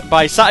replaced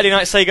by Saturday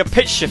Night Sega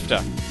Pitch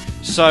Shifter.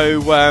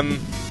 So,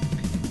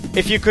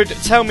 if you could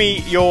tell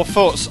me your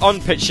thoughts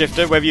on Pitch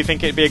Shifter, whether you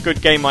think it'd be a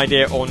good game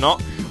idea or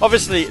not.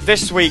 Obviously,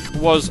 this week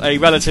was a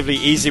relatively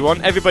easy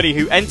one. Everybody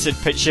who entered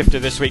Pitch Shifter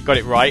this week got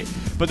it right,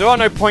 but there are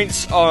no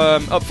points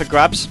up for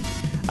grabs.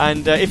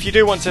 And if you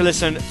do want to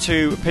listen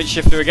to Pitch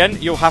Shifter again,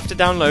 you'll have to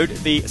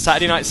download the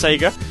Saturday Night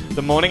Sega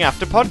The Morning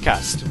After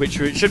podcast, which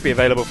should be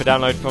available for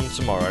download from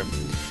tomorrow.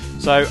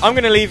 So I'm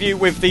going to leave you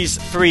with these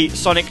 3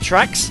 Sonic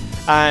tracks.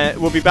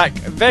 We'll be back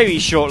very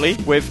shortly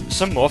with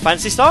some more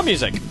Phantasy Star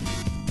music.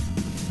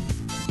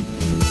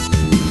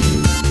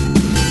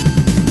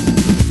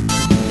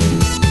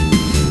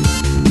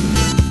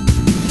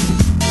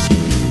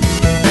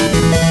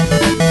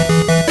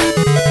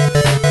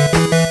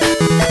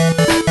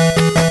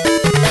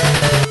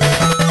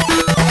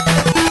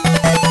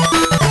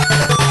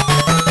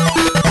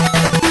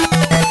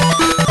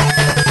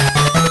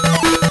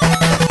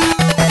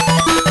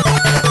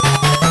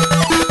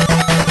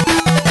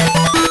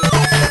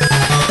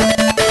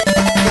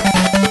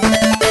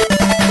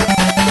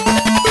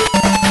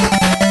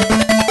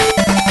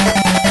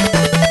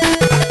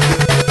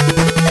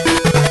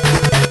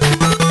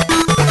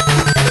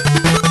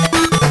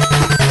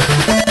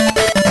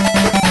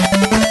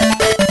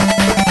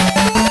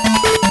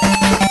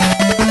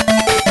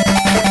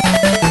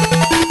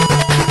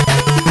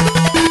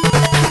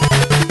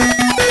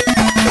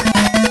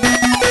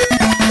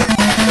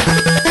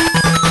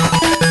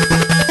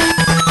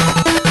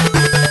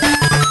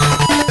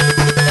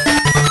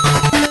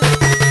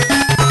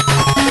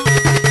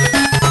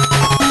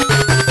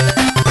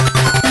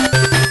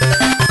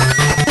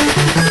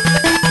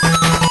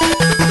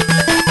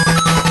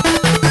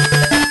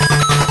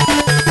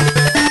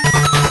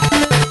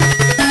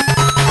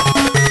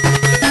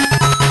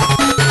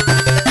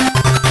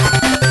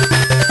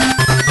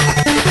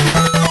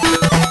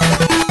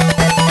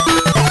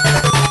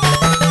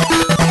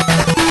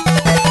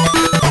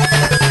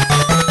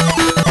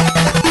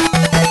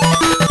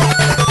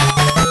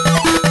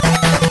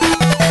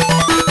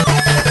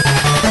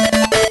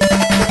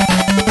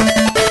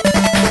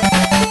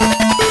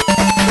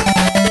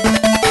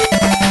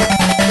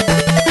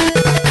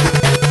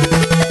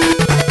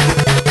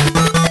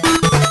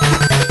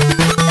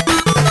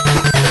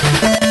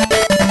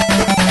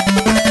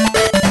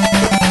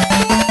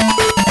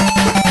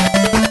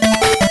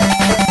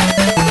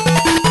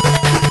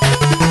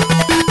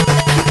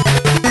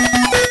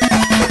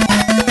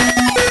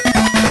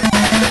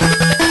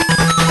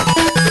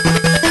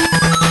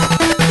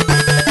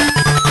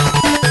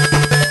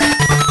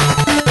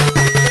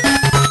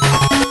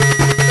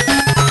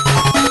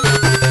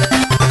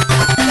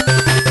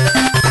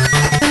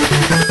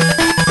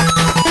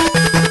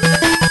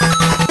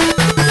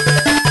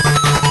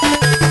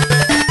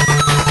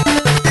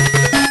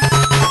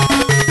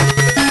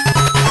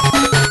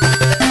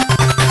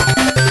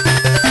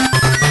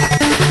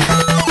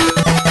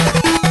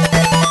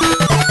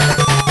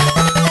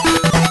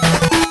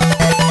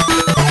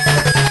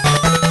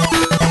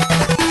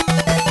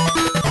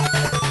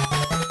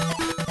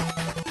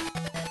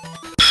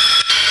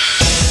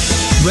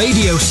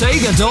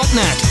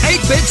 RadioSega.net.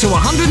 8-bit to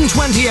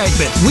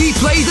 128-bit. We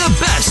play the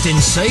best in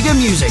Sega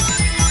music.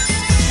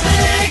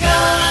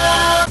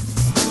 Sega!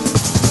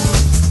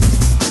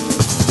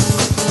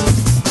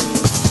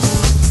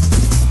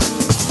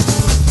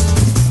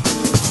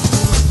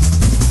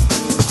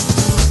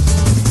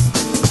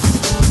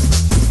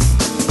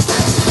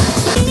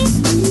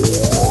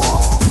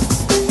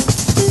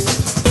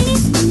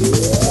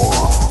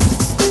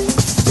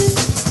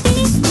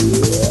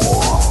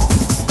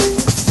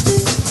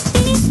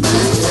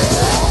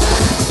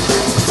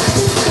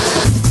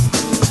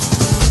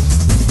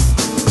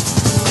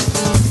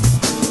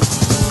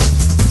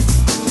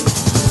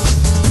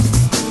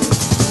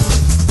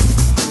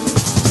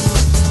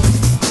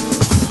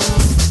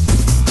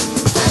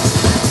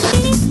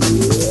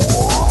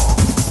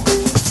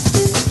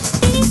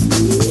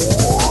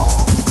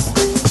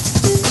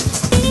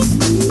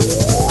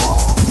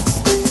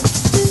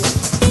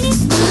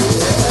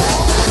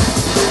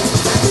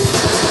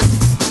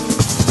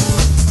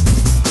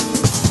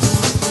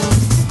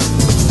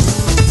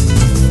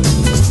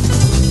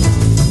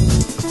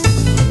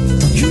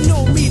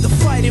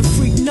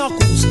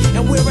 Knuckles,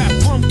 and we're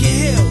at Pumpkin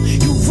Hill.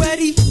 You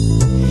ready?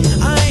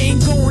 I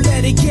ain't gon'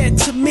 let it get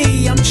to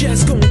me, I'm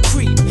just gon'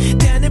 creep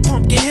down in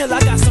Pumpkin Hill, I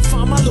got to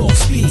find my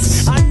lost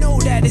piece. I know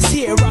that it's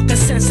here, I can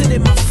sense it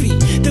in my feet.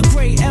 The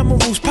great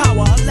emerald's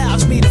power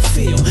allows me to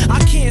feel. I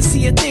can't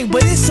see a thing,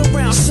 but it's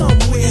around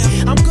somewhere.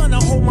 I'm gonna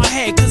hold my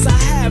head, cause I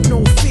have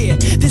no fear.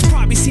 This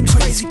probably seems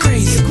crazy,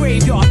 a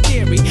graveyard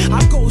theory.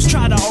 Our ghosts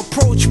try to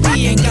approach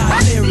me and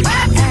got leery.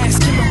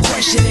 Ask him a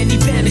question and he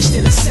vanished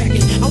in a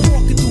second. I'm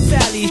walking through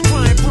valleys,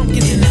 crying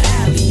pumpkins in the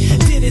alley.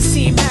 Didn't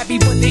seem happy,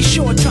 but they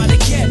sure tried to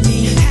get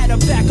me. Had to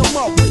back them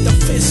up with a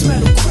fist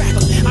metal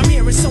cracker. I'm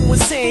hearing someone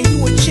saying,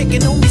 you a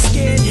chicken, don't be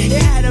scared.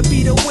 It had to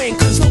be the wind,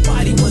 cause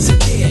nobody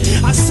wasn't there.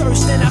 I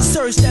searched and I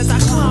searched as I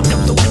climbed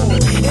up the wall.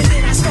 And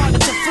then I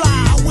started to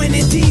fly, I went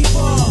in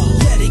deeper.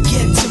 Let it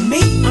get to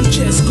me, I'm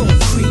just gon'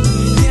 creep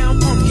down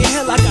Pumpkin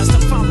Hill, I got to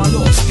find my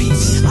lost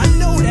piece. I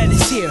know that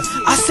it's here,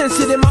 I sense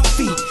it in my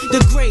feet.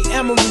 The great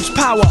emerald's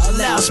power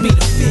allows me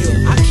to feel.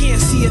 I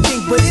can't see a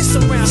thing, but it's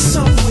around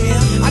somewhere.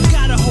 I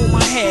gotta hold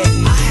my head,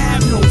 I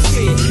have no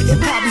fear. It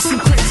probably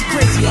seems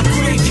crazy, a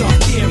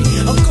graveyard theory.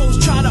 A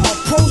ghost try to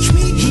approach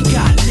me, he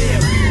got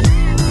leery.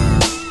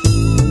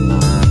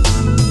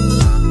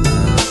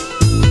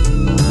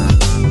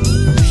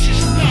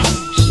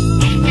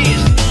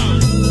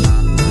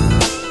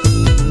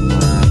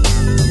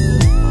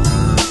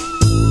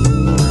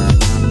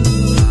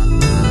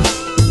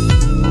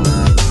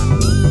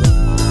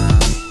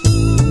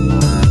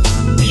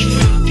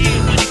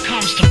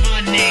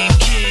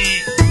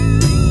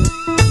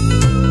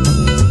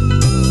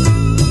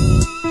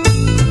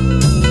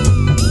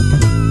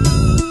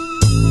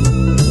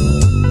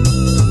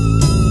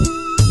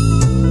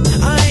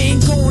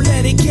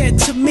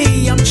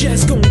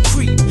 Just gon'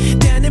 creep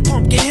down in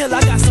Pumpkin Hill,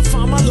 I got to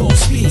find my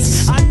lost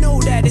piece. I know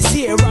that it's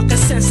here, I can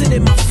sense it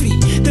in my feet.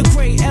 The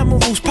great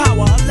emerald's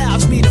power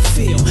allows me to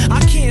feel. I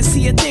can't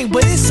see a thing,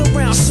 but it's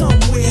around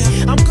somewhere.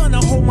 I'm gonna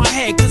hold my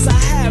head, cause I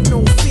have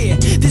no fear.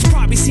 This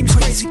probably seems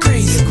crazy, a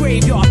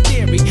graveyard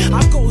theory.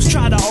 Our ghosts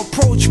try to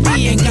approach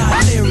me and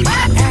got leery.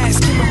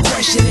 Ask him a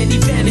question and he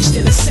vanished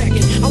in a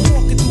second. I'm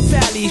walking through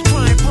valleys,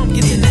 crying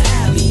pumpkins in the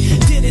alley.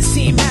 Didn't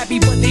seem happy,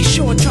 but they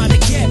sure tried to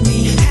get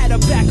me. Had to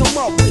back them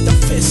up with a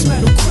fist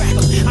metal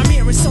cracker. I'm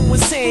hearing someone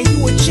saying,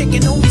 you a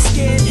chicken, don't be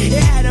scared. It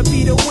had to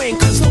be the wind,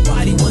 cause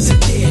nobody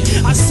wasn't there.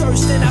 I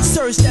searched and I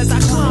searched as I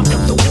climbed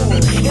up the wall.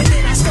 And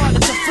then I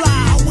started to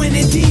fly, I went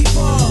in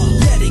deeper.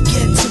 Let it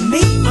get to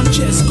me, I'm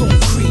just gon'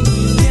 creep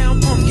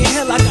down Pumpkin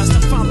Hill, I got to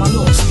find my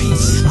lost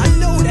piece. I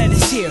know that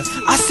it's here,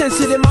 I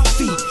sense it in my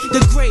feet.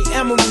 The great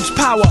emerald's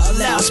power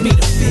allows me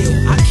to feel.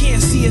 I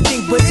can't see a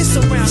thing, but it's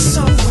around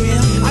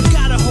somewhere. I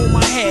gotta hold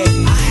my head,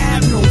 I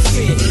have no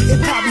fear.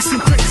 It probably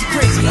seems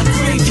crazy, a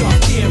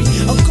graveyard theory.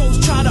 A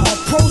ghost try to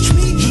approach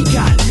me, he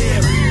got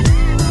leery.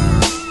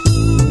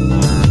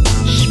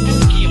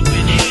 Spooky up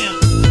in here,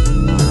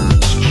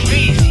 it's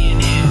crazy in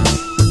here.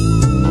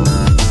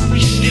 We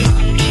still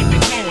gon' keep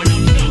it going,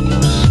 I'm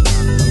Knuckles.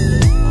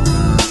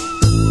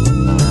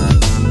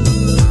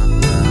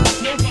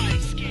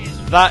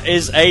 That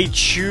is a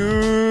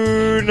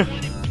tune.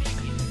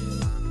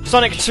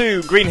 Sonic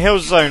 2 Green Hill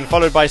Zone,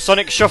 followed by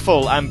Sonic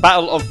Shuffle and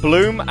Battle of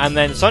Bloom, and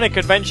then Sonic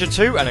Adventure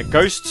 2 and a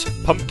Ghost's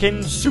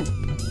Pumpkin Soup.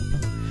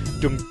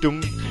 Dum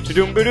dum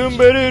dum dum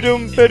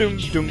dum dum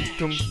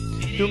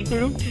dum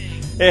dum.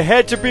 It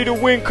had to be the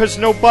win because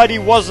nobody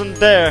wasn't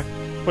there.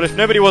 But if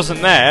nobody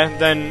wasn't there,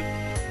 then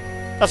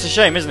that's a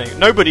shame, isn't it?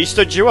 Nobody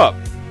stood you up.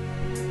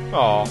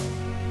 Aww.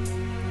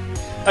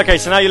 Okay,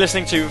 so now you're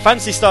listening to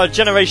Phantasy Star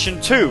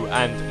Generation 2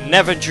 and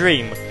Never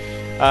Dream.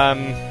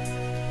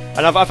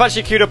 And I've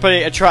actually queued up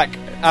a track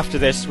after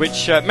this,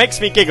 which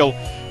makes me giggle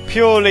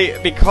purely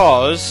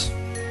because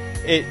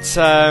it's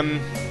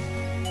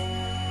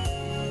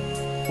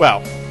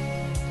well,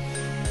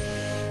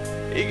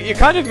 it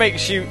kind of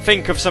makes you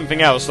think of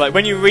something else. Like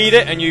when you read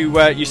it and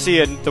you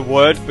see the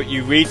word, but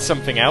you read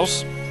something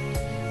else.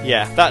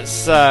 Yeah,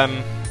 that's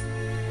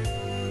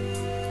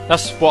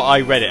what I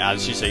read it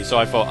as. You see, so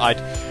I thought I'd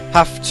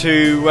have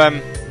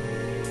to.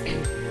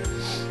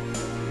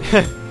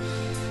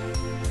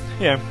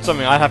 Yeah,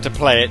 something I'd have to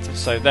play it,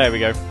 so there we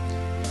go.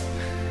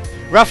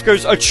 Raph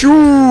goes, a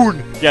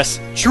tune! Yes,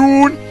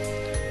 tune!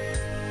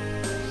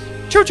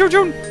 Tune, tune,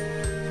 tune!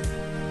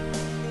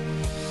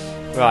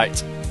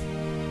 Right.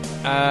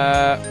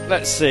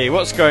 Let's see,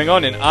 what's going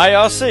on in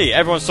IRC?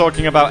 Everyone's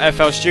talking about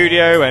FL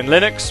Studio and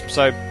Linux,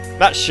 so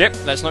that's shit,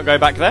 let's not go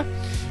back there.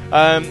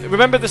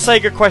 Remember the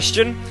Sega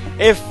question?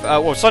 If,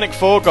 Sonic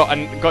 4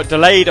 got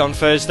delayed on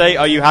Thursday,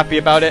 are you happy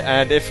about it?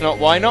 And if not,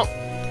 why not?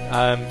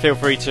 Feel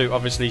free to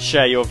obviously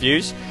share your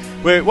views.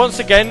 We're once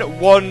again 2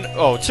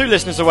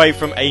 listeners away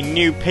from a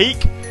new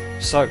peak.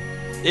 So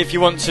if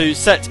you want to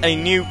set a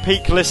new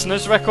peak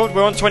listeners record,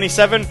 we're on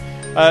 27.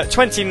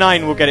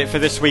 29 will get it for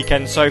this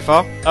weekend so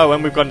far. Oh,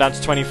 and we've gone down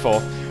to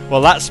 24.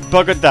 Well, that's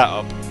buggered that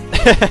up.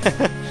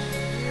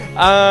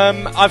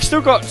 I've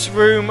still got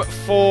room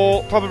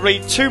for probably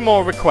 2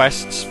 more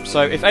requests.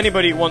 So if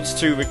anybody wants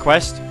to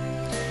request,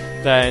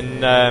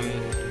 then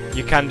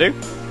you can do.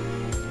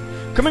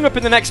 coming up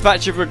in the next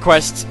batch of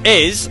requests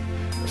is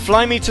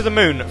Fly Me to the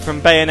Moon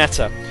from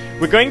Bayonetta.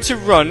 We're going to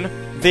run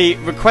the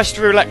request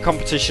roulette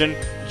competition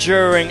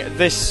during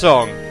this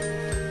song.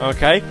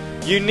 Okay?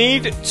 You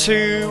need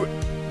to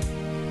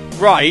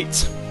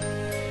write...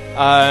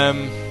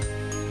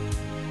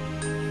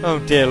 oh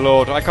dear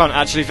lord, I can't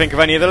actually think of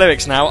any of the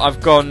lyrics now.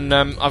 I've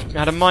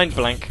had a mind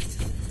blank.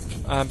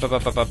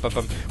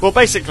 Well,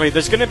 basically,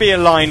 there's going to be a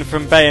line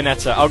from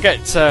Bayonetta.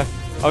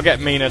 I'll get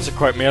Mina to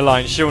quote me a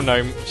line. She'll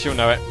know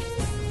it.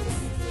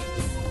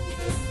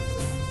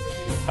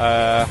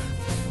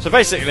 So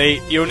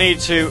basically, you'll need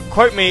to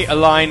quote me a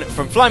line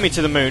from Fly Me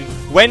to the Moon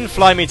when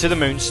Fly Me to the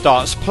Moon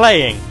starts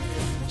playing.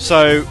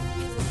 So,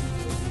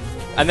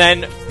 and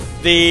then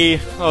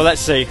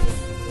let's see.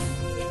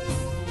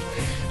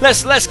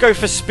 Let's go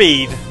for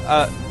speed.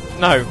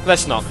 No,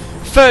 let's not.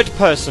 Third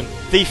person.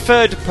 The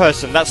third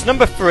person. That's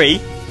number 3.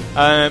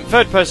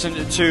 Third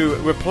person to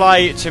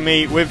reply to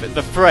me with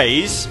the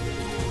phrase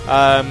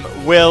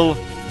will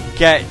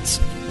get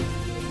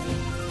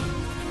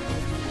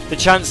the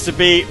chance to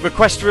be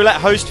Request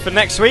Roulette host for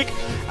next week.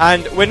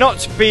 And we're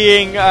not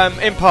being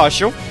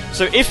impartial.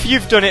 So if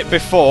you've done it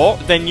before,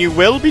 then you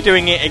will be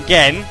doing it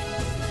again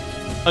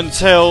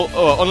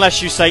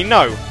unless you say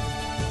no.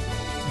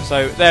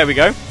 So there we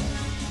go.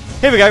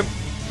 Here we go.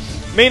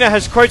 Mina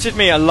has quoted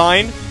me a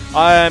line.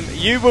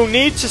 You will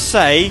need to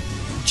say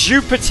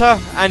Jupiter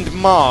and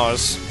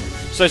Mars.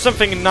 So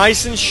something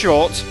nice and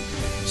short.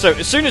 So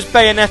as soon as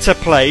Bayonetta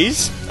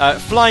plays,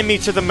 Fly Me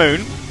to the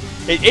Moon,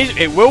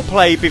 it will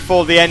play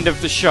before the end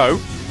of the show.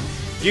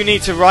 You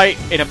need to write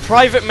in a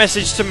private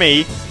message to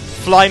me,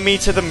 Fly Me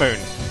to the Moon.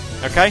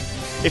 Okay?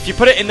 If you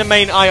put it in the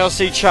main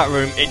IRC chat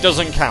room, it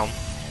doesn't count.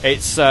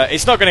 It's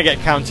not going to get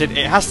counted.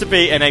 It has to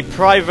be in a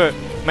private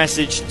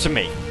message to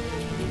me.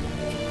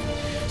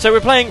 So we're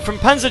playing from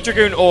Panzer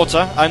Dragoon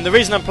Orta, and the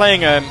reason I'm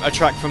playing a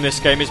track from this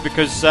game is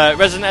because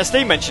Resident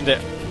SD mentioned it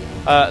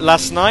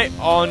last night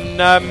on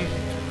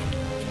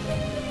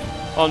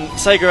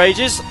Sega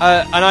Ages,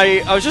 and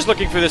I was just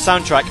looking through the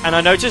soundtrack, and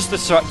I noticed the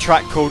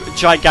track called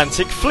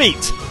Gigantic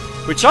Fleet,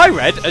 which I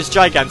read as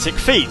Gigantic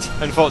Feet,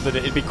 and thought that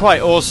it'd be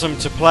quite awesome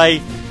to play.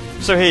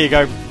 So here you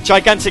go,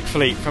 Gigantic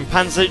Fleet from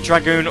Panzer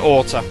Dragoon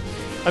Orta.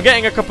 I'm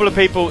getting a couple of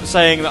people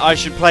saying that I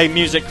should play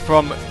music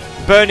from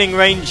Burning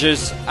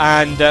Rangers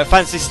and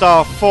Phantasy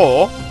Star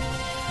 4.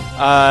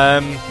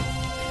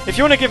 If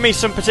you want to give me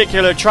some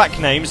particular track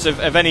names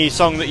of any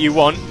song that you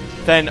want,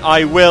 then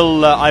I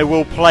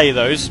will play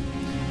those.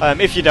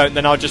 If you don't,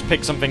 then I'll just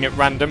pick something at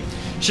random.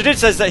 Shadid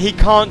says that he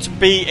can't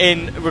be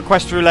in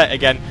Request Roulette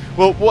again.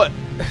 Well, what?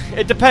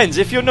 It depends.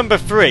 If you're number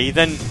 3,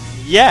 then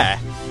yeah,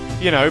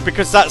 you know,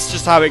 because that's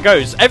just how it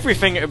goes.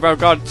 Everything in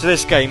regard to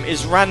this game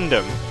is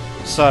random.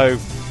 So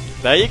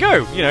there you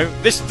go. You know,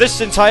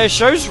 this entire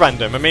show's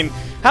random. I mean,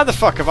 how the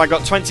fuck have I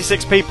got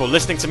 26 people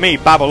listening to me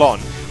babble on?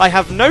 I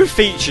have no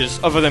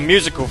features other than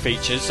musical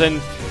features, and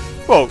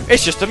well,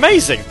 it's just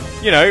amazing.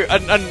 You know,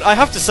 and I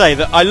have to say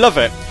that I love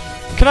it.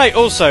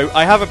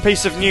 I have a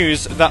piece of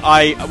news that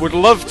I would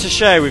love to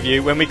share with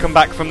you when we come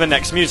back from the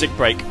next music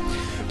break.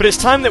 But it's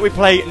time that we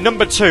play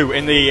number 2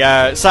 in the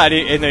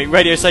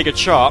Radio Sega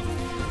chart.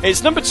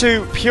 It's number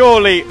 2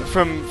 purely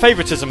from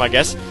favoritism, I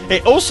guess.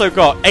 It also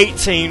got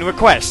 18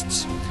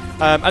 requests.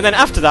 And then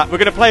after that, we're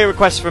going to play a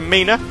request from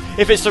Mina.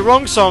 If it's the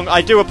wrong song,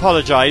 I do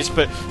apologise,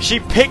 but she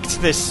picked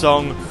this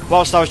song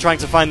whilst I was trying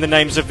to find the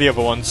names of the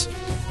other ones.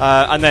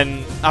 And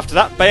then after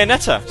that,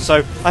 Bayonetta.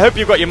 So I hope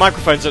you've got your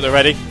microphones at the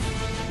ready.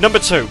 Number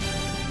 2.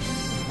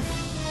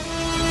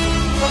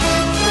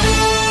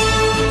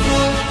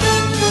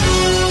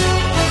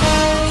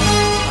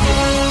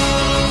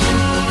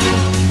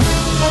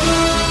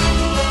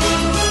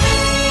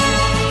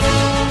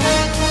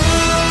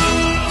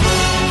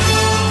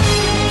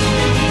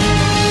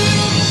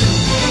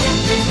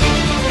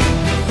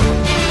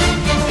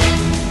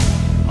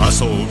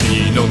 遊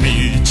びの道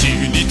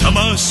に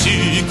魂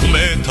込め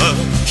た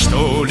一人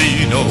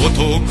の男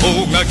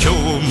が今日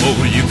も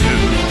行く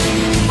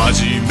真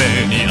面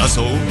目に遊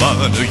ば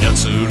ぬ奴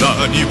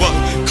らには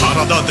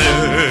体で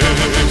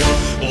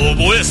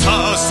覚えさ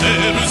せる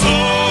ぞ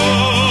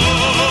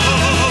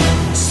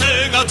セ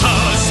ガタ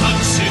三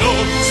四郎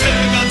セ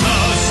ガタ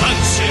三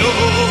四郎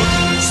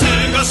セ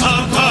ガサ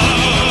タ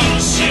ン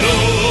四郎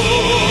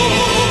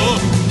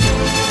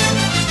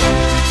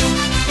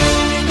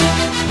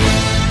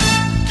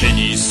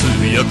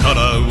やカ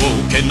ラオ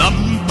ケナン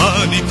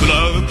パにクラ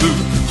ブ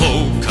他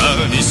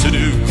にする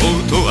こ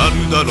とある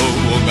だろう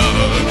が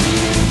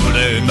触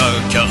れな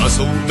きゃ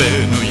遊べ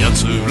ぬ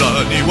奴ら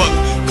には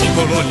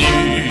心に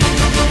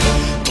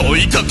問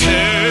いかける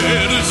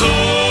ぞ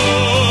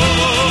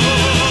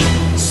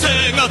セ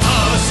ガタ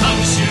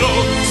三四郎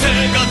セ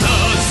ガタ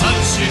三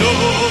四郎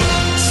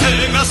セ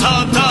ガサ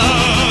タ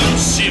ン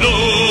四郎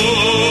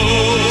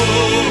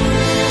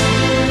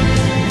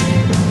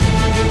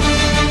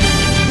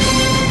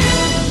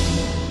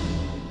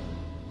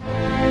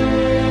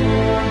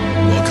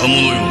若者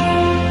よ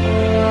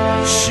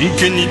真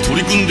剣に取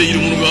り組んでいる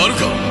ものがあるか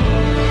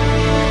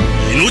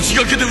命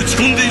がけで打ち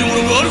込んでいるも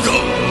のがあるか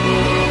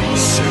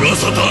セが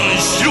サタン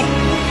しろ。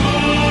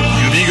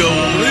指が折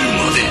れる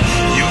まで、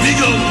指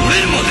が折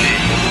れるまで。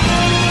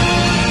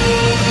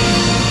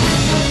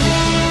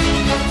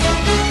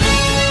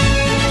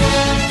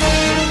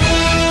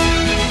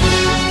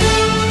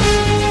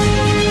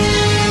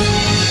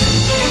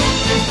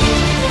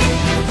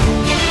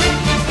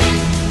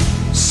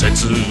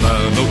刹那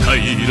の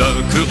快楽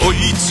追い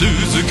続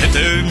けて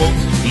も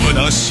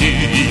虚しい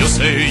余生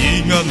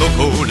が残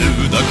る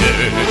だけ。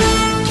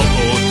とこ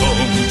と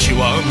ん極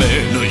め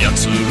ぬ奴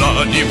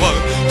らには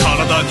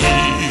体に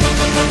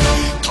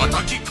叩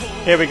き込む。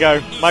 Here we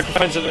go.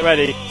 Microphones at the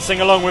ready. Sing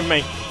along with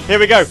me. Here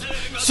we go.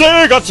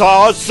 Sega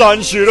ta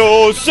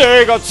sanshiro,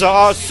 Sega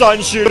ta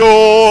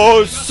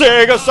sanshiro,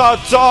 Sega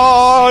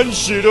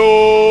sanshiro.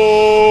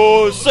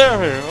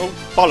 Oh,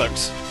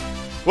 bollocks.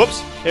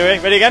 Whoops. Here we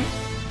go. Ready again?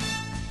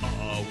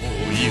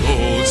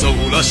 青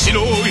空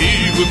白い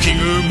浮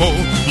雲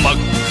真っ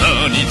赤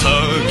にた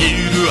ぎ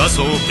る遊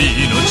び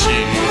の地。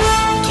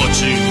途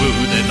中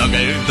で投げ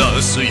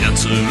出す奴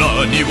ら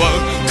には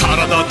体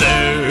で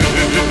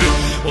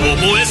覚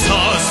えさ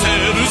せ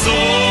るぞ。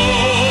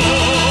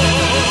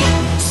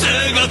セ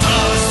ガタ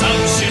三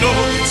四郎、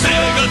セ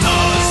ガタ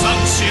三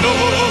四郎、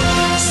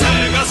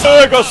セ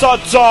ガサ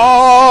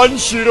タン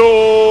シロ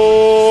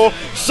ー、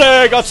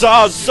セガ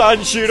タ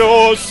三四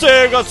郎、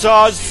セガ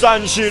タ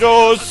三四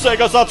郎、セ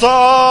ガサタ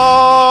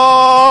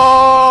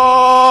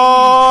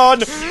ン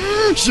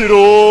シロ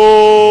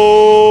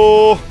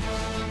ー。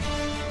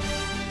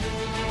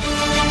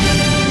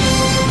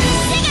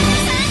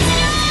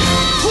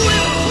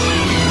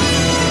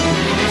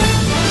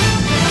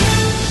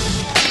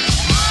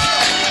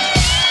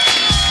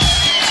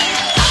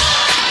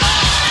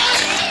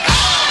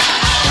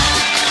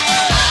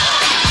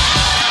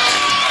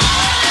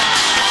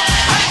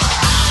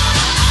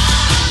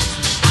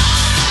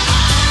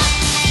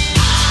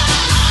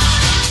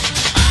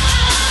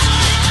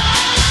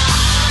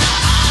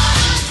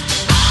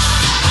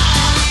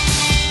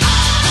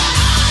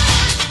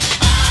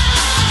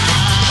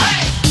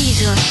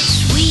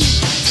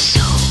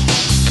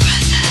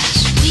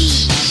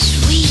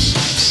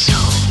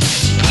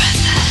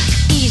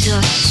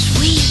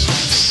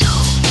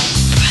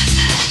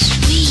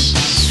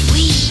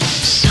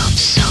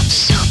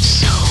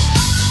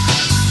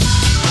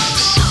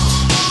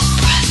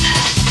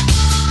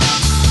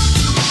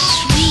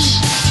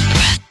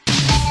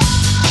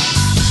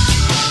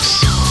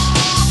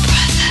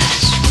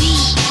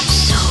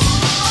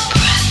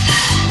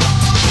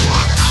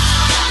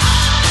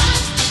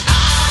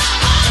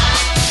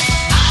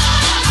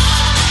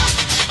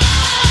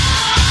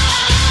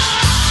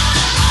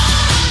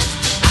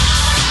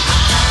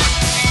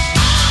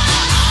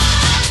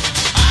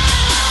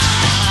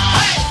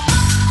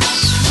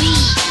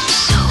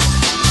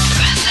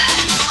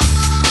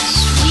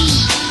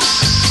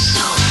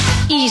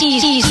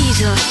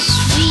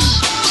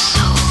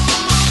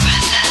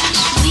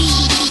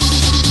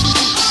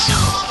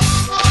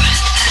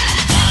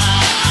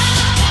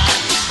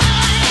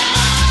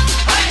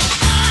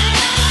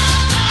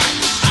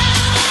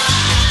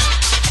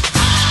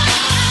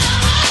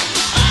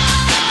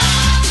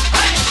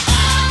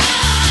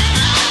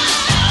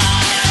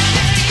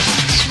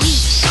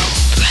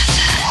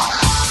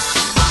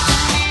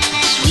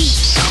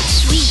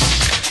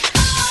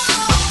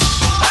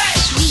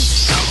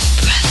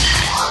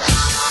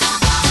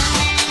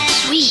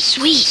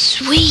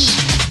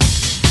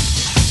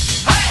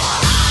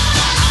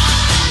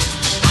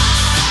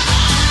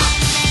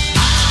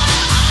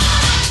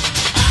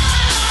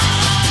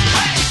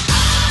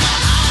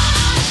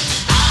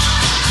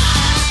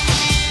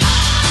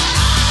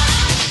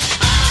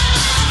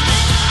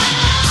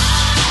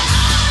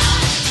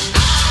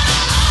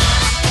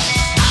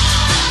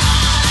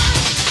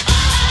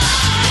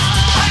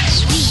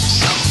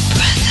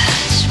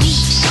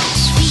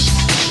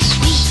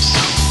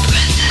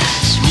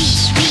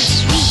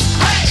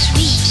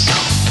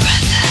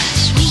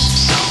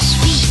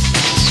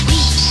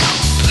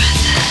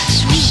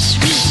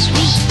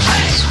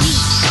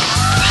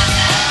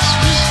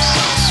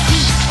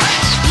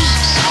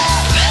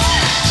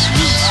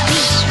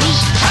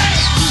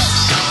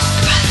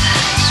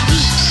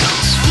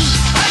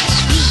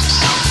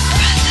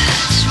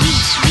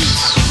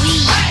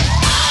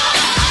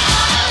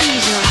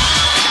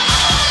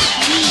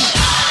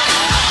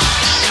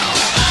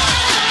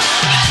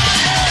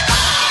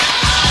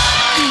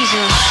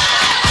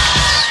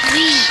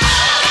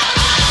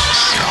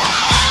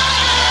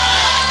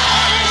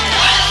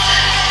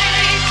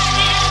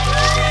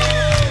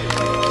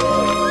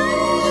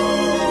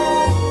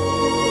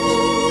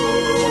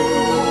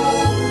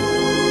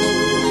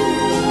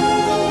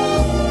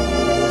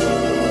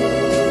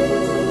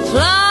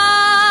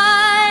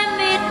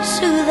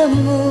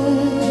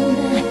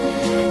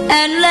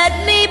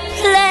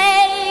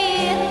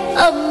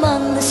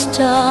among the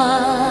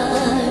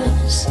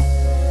stars.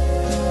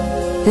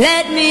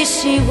 Let me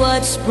see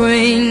what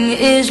spring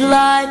is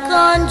like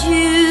on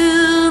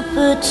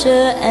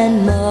Jupiter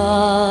and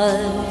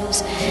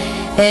Mars.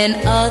 In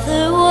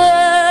other words,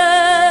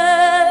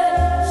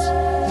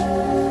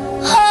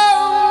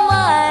 hold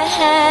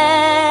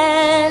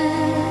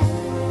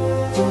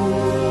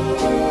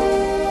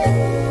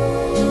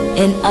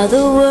In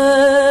other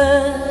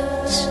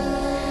words,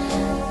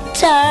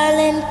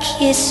 darling,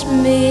 kiss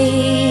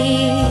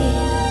me.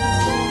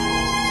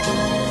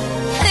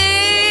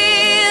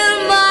 Fill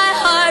my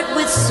heart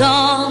with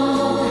song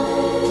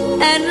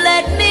and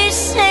let me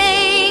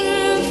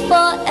sing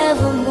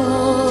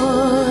forevermore.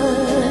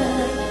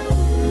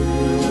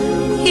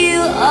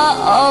 You are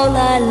all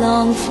I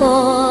long for,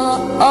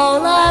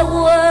 all I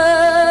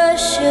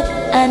worship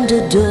and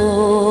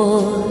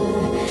adore.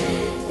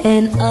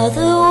 In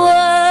other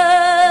words,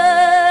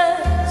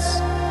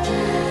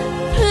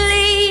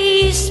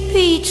 please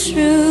be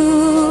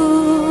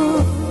true.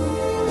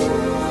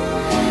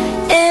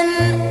 In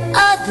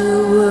other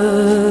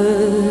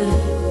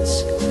words,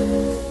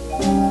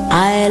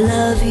 I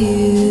love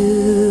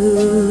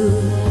you.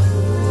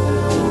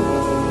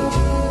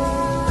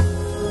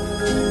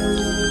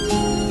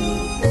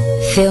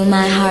 Fill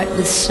my heart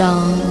with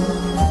song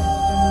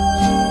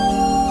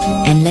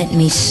and let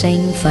me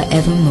sing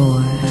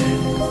forevermore.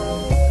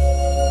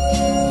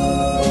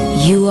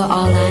 You are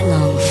all I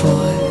long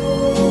for,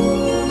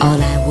 all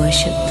I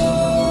worship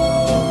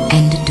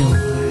and adore.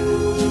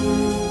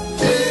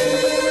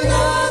 In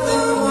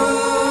other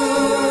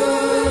words,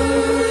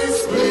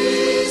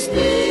 please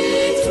be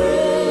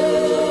true.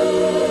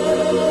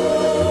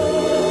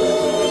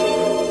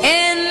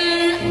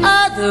 In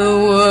other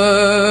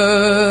words,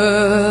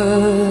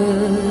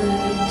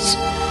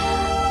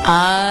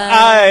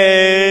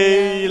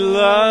 I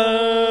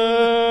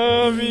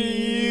love you.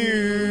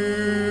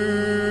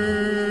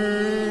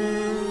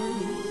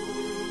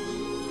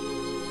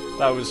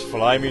 That was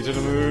Fly Me to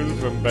the Moon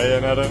from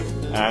Bayonetta.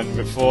 And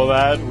before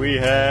that we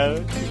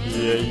had,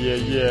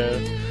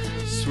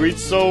 Sweet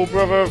Soul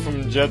Brother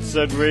from Jet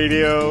Set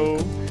Radio.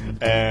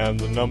 And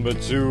the number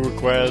 2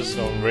 request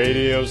on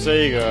Radio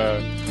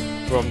Sega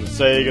from the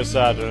Sega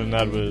Saturn.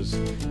 That was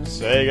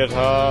Sega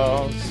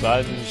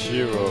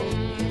Sanshiro.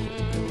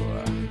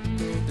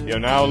 You're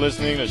now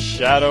listening to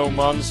Shadow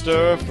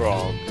Monster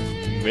from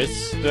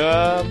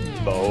Mr.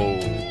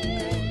 Bones.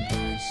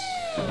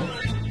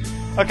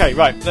 Okay,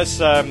 right, let's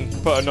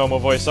put a normal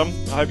voice on.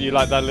 I hope you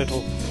like that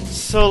little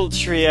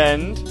sultry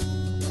end.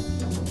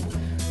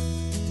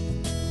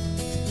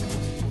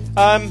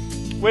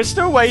 We're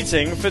still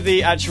waiting for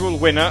the actual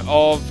winner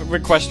of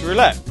Request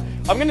Roulette.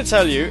 I'm going to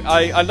tell you,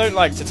 I don't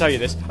like to tell you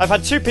this, I've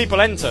had 2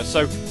 people enter,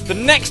 so the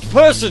next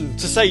person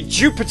to say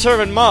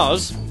Jupiter and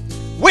Mars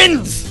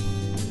wins!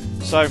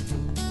 So,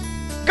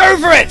 go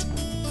for it!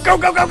 Go,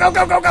 go, go, go,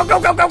 go, go, go, go,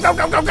 go, go, go,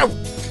 go, go, go!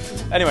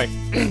 Anyway,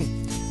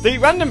 the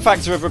random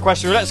factor of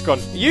Request Roulette's gone.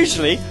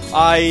 Usually,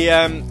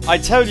 I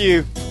tell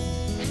you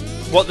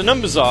what the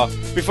numbers are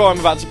before I'm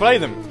about to play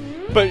them.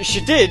 But she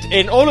did,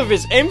 in all of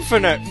his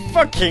infinite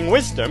fucking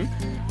wisdom,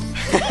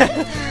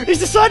 he's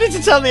decided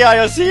to tell the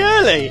IRC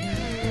early.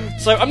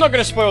 So I'm not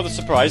going to spoil the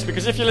surprise,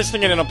 because if you're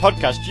listening in on a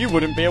podcast, you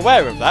wouldn't be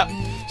aware of that.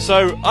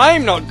 So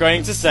I'm not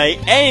going to say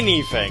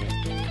anything.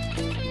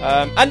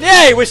 And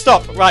yay, we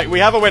stop. Right, we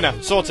have a winner.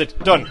 Sorted.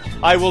 Done.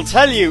 I will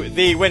tell you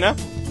the winner.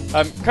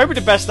 Cobra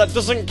the Best, that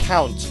doesn't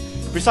count.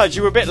 Besides,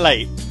 you were a bit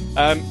late.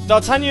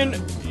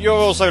 D'Artagnan, you're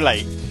also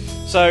late.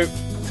 So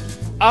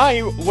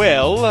I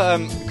will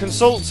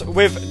consult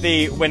with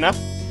the winner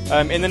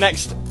in the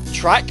next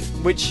track,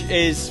 which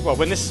is, well,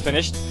 when this is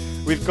finished,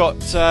 we've got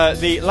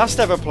the last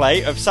ever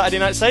play of Saturday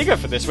Night Sega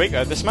for this week,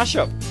 the Smash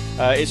Up.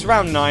 It's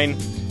round 9,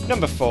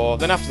 number 4.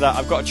 Then after that,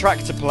 I've got a track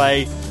to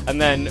play, and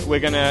then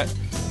we're going to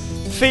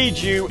feed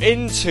you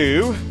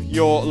into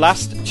your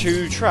last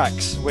 2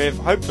 tracks with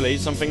hopefully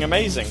something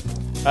amazing.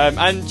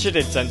 And she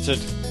did enter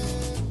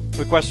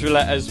Request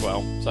Roulette as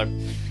well, so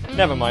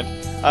never mind.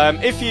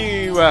 If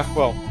you,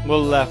 well,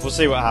 we'll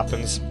see what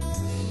happens.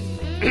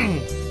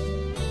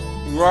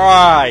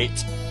 Right.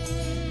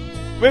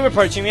 We're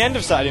approaching the end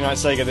of Saturday Night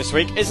Sega this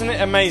week. Isn't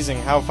it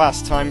amazing how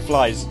fast time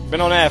flies?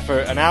 Been on air for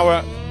an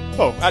hour.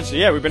 Well, actually,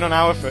 yeah, we've been on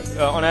air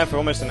for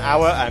almost an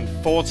hour and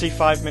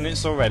 45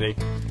 minutes already.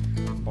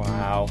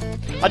 Wow.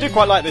 I do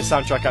quite like this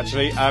soundtrack,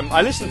 actually.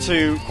 I listened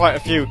to quite a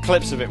few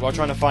clips of it while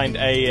trying to find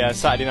a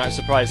Saturday Night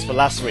surprise for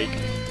last week.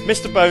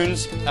 Mr.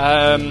 Bones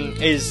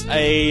is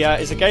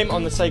a game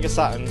on the Sega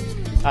Saturn,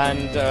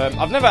 and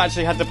I've never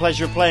actually had the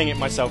pleasure of playing it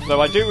myself,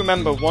 though I do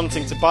remember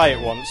wanting to buy it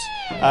once,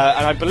 and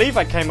I believe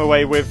I came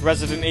away with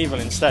Resident Evil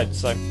instead,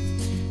 so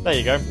there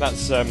you go.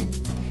 That's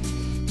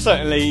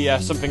certainly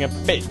something a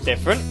bit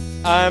different.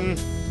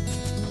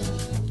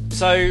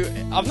 So,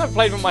 I've not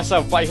played one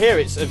myself, but I hear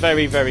it's a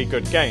very, very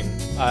good game.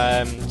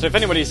 So if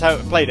anybody's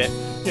played it,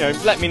 you know,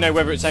 let me know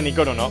whether it's any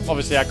good or not.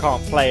 Obviously, I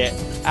can't play it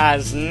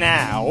as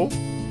now,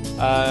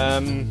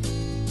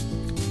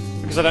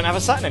 because I don't have a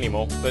Saturn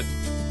anymore, but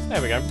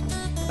there we go.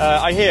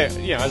 I hear,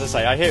 you know, as I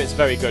say, I hear it's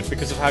very good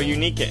because of how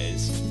unique it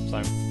is.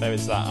 So, there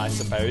is that, I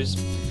suppose.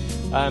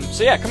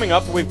 So yeah, coming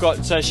up, we've got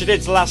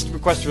Shadid's last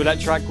Request Roulette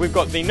track. We've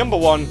got the number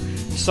 1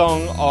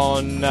 song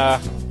on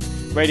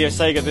Radio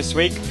Sega this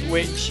week,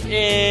 which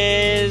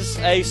is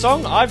a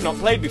song I've not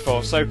played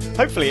before, so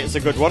hopefully it's a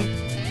good one.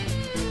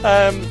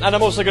 And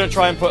I'm also going to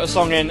try and put a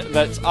song in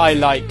that I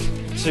like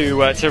to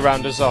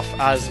round us off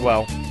as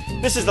well.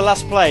 This is the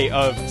last play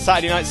of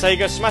Saturday Night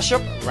Sega Smash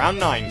Up Round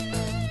 9.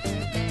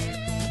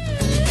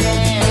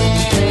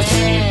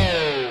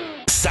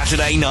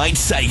 Saturday Night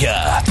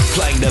Sega,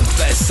 playing the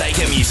best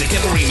Sega music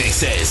and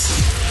remixes.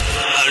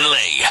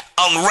 Only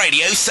on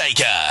Radio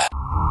Sega.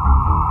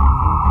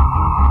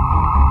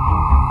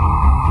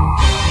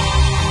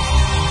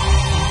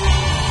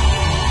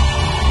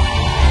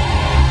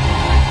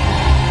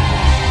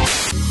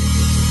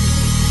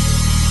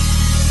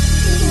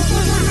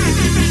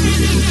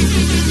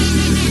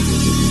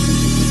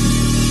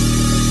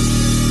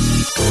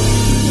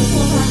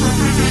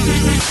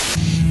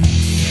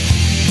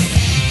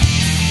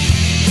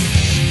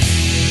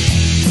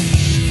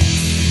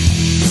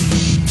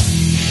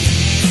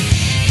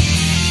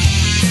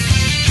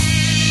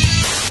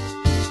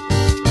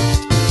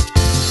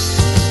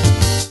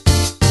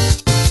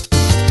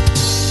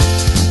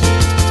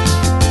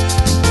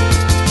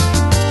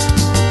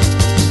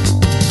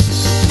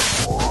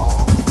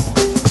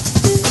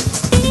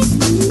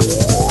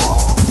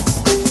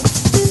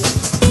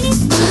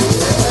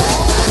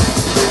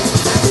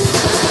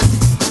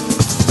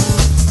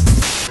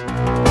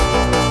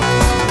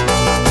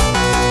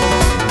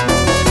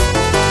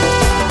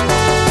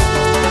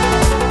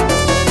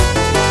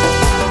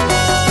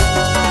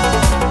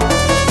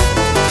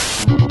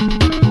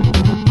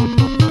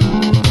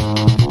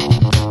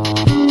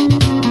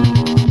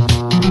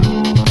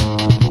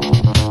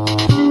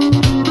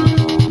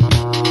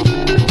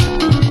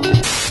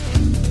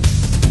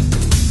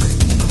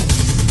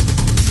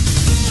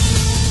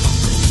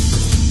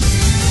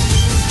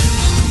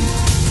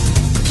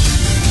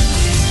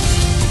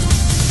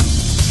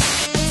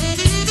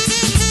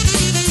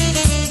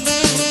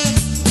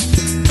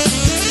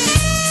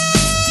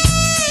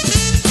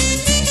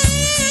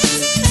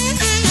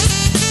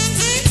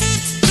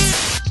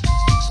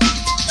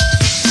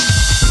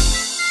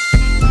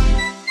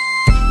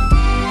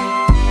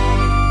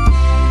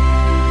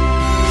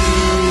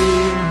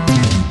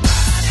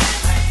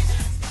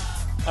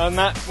 And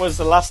that was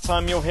the last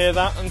time you'll hear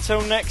that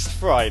until next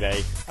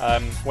Friday,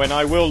 when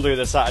I will do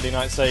the Saturday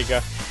Night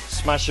Sega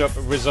Smash Up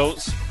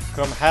results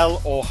come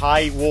hell or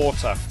high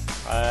water.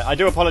 I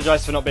do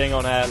apologise for not being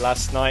on air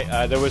last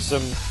night. There was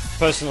some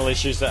personal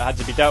issues that had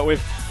to be dealt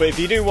with. But if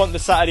you do want the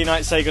Saturday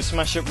Night Sega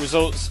Smash Up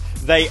results,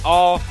 they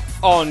are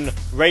on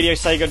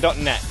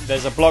radiosega.net.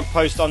 There's a blog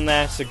post on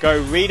there, so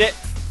go read it,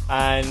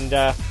 and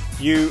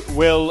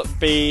you'll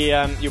be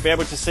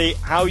able to see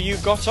how you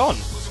got on.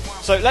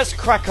 So let's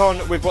crack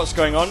on with what's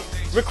going on.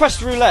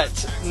 Request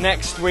Roulette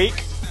next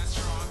week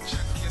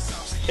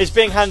is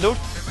being handled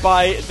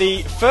by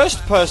the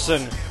first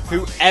person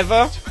who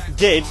ever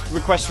did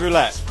Request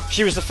Roulette.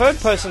 She was the third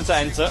person to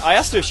enter. I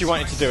asked her if she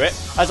wanted to do it.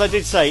 As I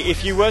did say,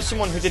 if you were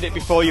someone who did it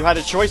before, you had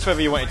a choice whether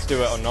you wanted to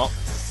do it or not.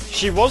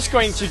 She was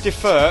going to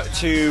defer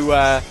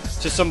to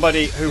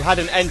somebody who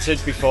hadn't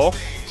entered before,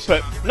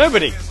 but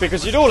nobody,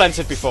 because you'd all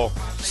entered before.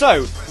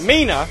 So,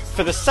 Mina,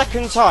 for the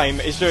second time,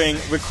 is doing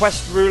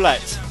Request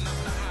Roulette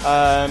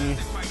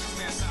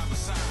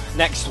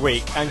next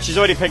week, and she's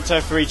already picked her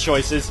 3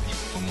 choices,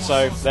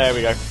 so there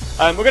we go.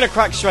 We're going to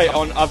crack straight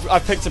on.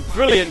 I've picked a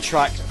brilliant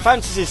track,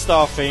 Phantasy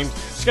Star themed.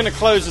 It's going to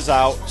close us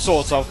out,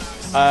 sort of.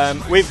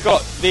 We've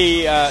got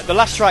the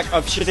last track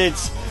of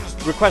Shadid's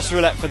Request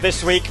Roulette for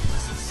this week,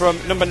 from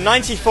number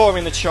 94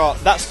 in the chart.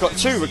 That's got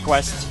 2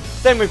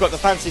 requests. Then we've got the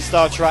Phantasy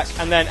Star track,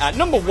 and then at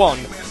number 1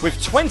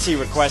 with 20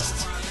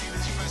 requests,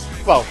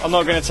 well, I'm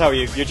not going to tell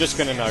you, you're just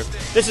going to know.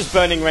 This is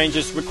Burning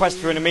Rangers, Request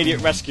for an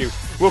Immediate Rescue.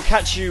 We'll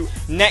catch you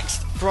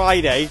next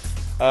Friday,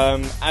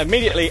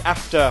 immediately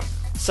after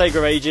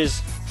Sega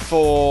Ages,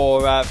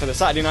 for the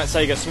Saturday Night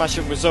Sega Smash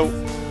Up result.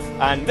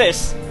 And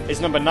this is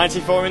number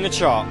 94 in the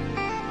chart.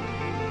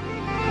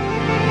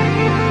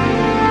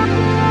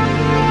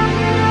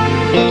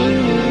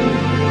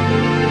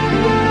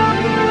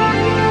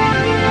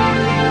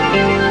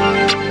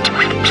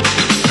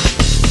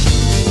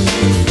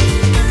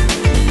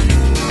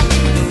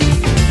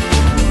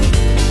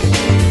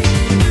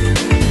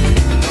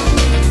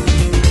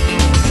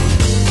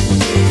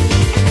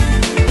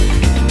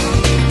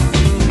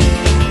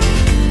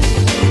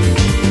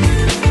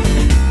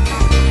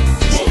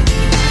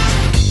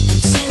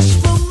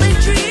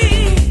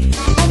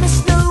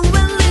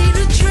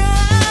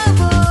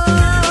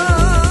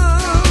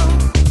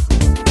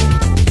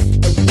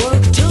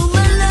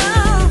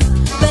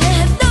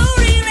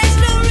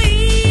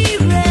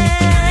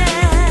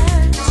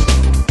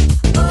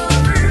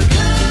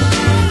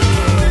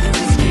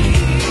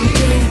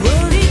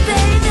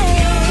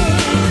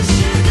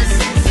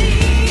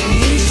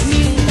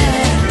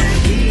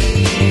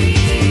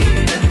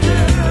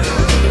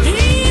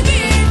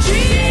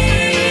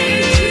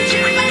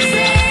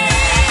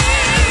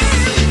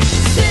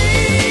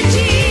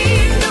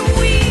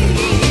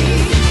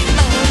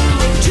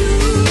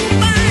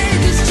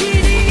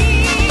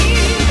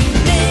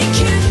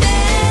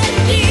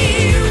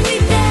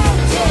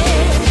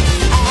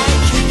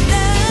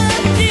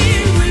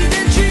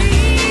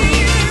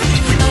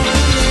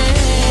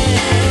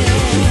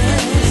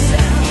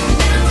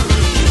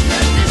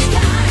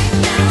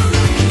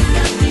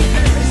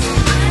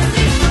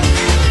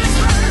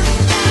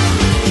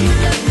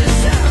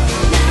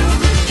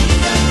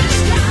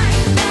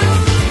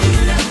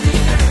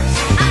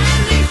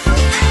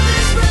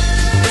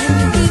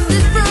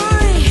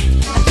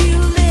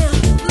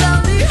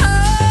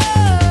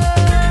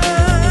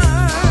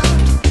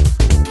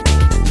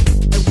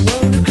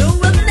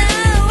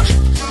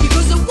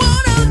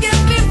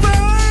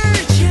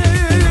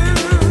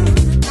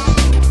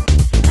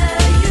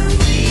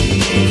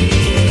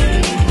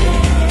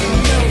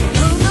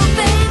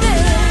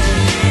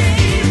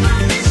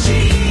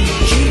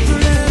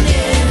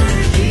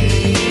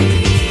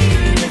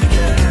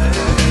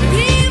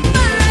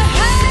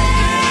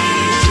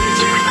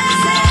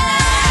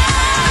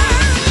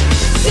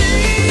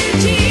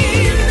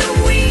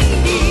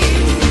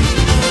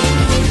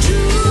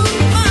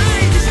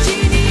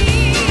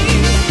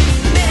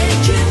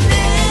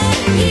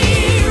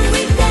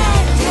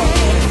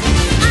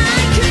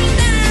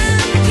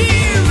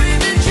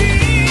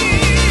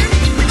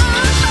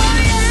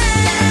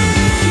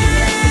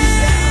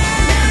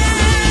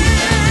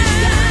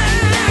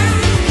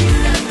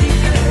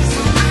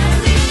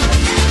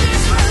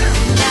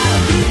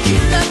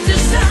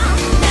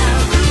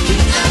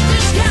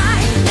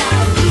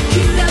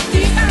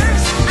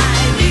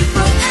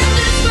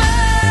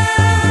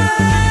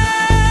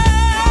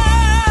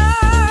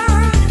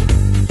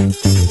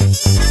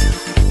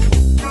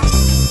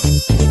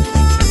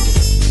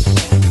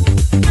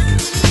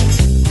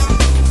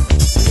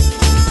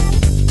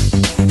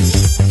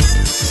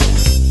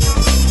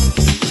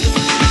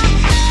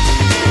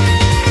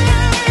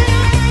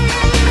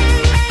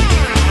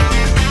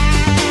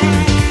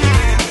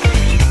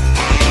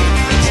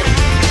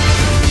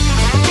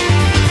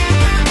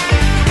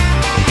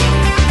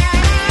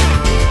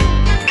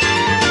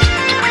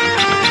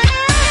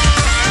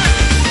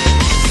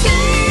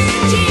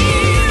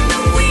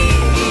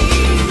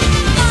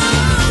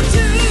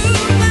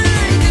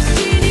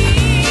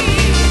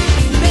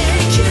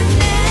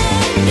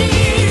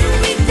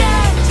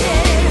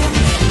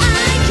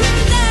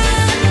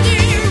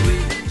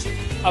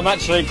 I'm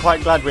actually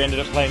quite glad we ended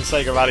up playing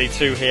Sega Rally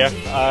 2 here.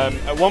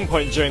 At one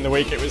point during the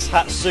week it was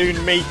Hatsune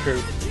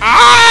Miku.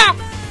 Ah!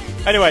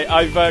 Anyway,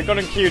 I've gone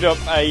and queued up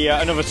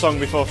another song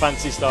before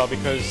Phantasy Star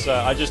because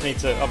I just need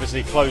to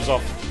obviously close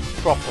off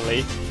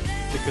properly,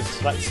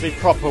 because that's the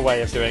proper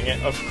way of doing it,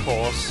 of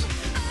course.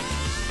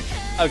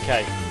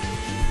 Okay,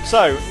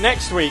 so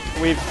next week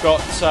we've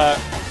got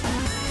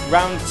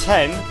round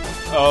 10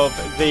 of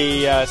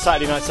the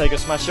Saturday Night Sega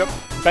Smash Up,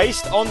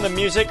 based on the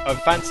music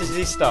of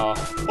Phantasy Star.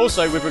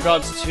 Also, with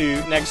regards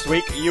to next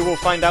week, you will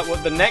find out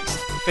what the next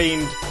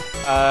themed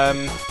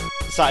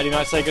Saturday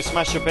Night Sega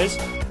Smash Up is,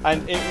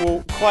 and it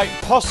will quite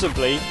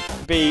possibly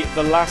be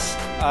the last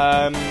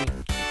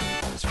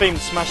themed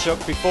Smash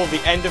Up before the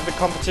end of the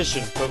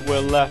competition. But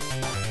we'll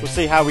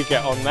see how we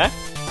get on there.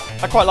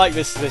 I quite like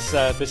this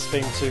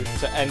theme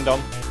to end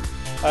on.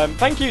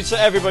 Thank you to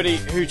everybody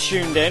who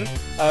tuned in.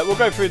 We'll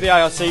go through the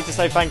IRC to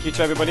say thank you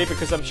to everybody,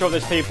 because I'm sure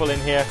there's people in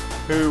here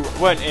who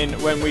weren't in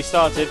when we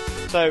started.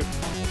 So,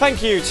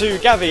 thank you to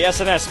Gavi,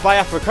 SNS,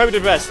 Biafra,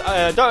 Coded Rest,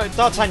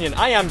 D'Artagnan,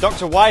 I Am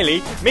Dr.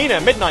 Wily,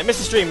 Mina, Midnight,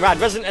 Mr. Stream, Rad,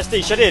 Resident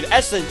SD, Shadid,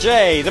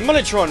 SJ, The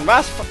Mulletron,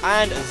 Rasp,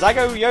 and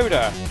Zago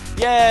Yoda.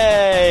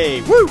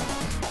 Yay! Woo!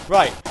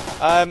 Right.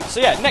 So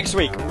yeah, next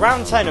week,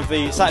 round 10 of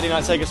the Saturday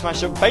Night Sega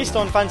Smash Up based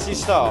on Phantasy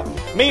Star.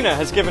 Mina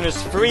has given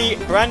us 3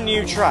 brand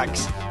new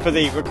tracks for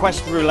the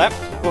Request Roulette.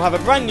 We'll have a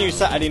brand new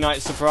Saturday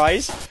Night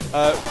Surprise,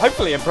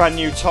 hopefully a brand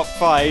new Top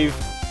 5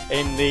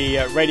 in the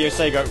Radio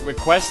Sega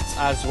requests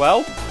as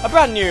well, a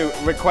brand new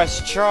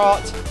request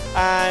chart,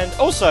 and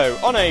also,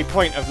 on a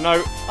point of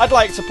note, I'd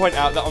like to point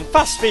out that on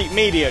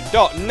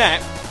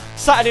fastfeetmedia.net,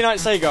 Saturday Night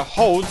Sega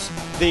holds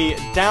the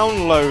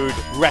download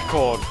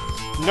record.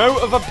 No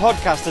other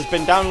podcast has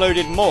been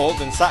downloaded more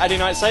than Saturday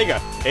Night Sega.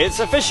 It's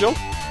official.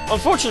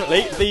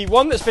 Unfortunately, the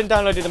one that's been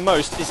downloaded the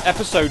most is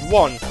episode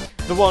 1.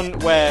 The one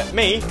where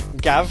me,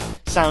 Gav,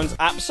 sounds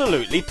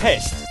absolutely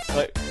pissed.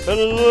 Like,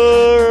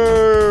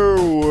 hello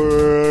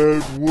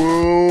and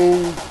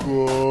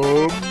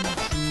welcome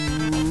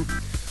to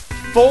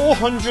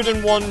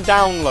 401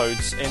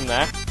 downloads in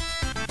there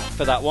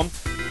for that one.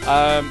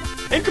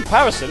 In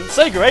comparison,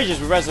 Sega Ages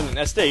with Resident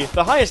SD,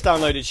 the highest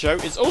downloaded show,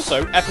 is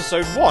also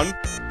episode 1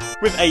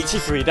 with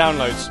 83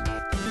 downloads.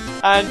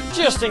 And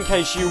just in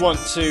case you want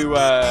to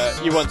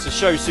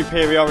show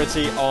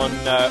superiority on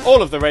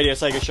all of the Radio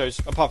Sega shows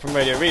apart from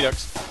Radio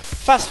Redux,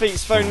 Fast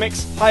Feet's Phone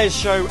Mix, highest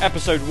show,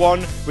 episode 1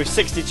 with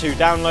 62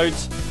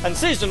 downloads, and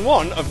season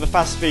 1 of the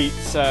Fast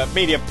Feet's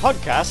Media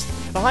podcast,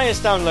 the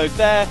highest download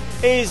there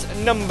is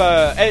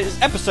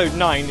episode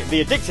 9,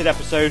 the Addicted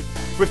episode,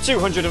 with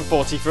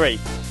 243.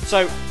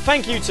 So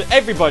thank you to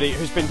everybody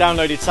who's been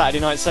downloaded Saturday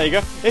Night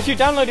Sega. If you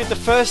downloaded the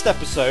first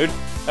episode,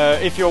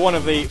 if you're one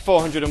of the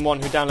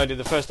 401 who downloaded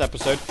the first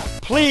episode,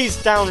 please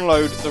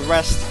download the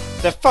rest.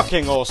 They're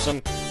fucking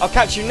awesome. I'll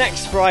catch you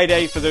next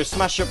Friday for the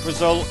Smash Up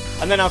result,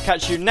 and then I'll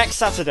catch you next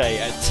Saturday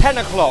at 10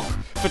 o'clock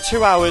for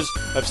 2 hours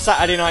of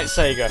Saturday Night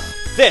Sega.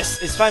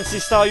 This is Phantasy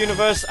Star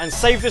Universe and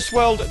Save This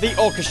World, the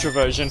orchestra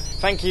version.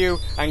 Thank you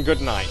and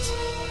good night.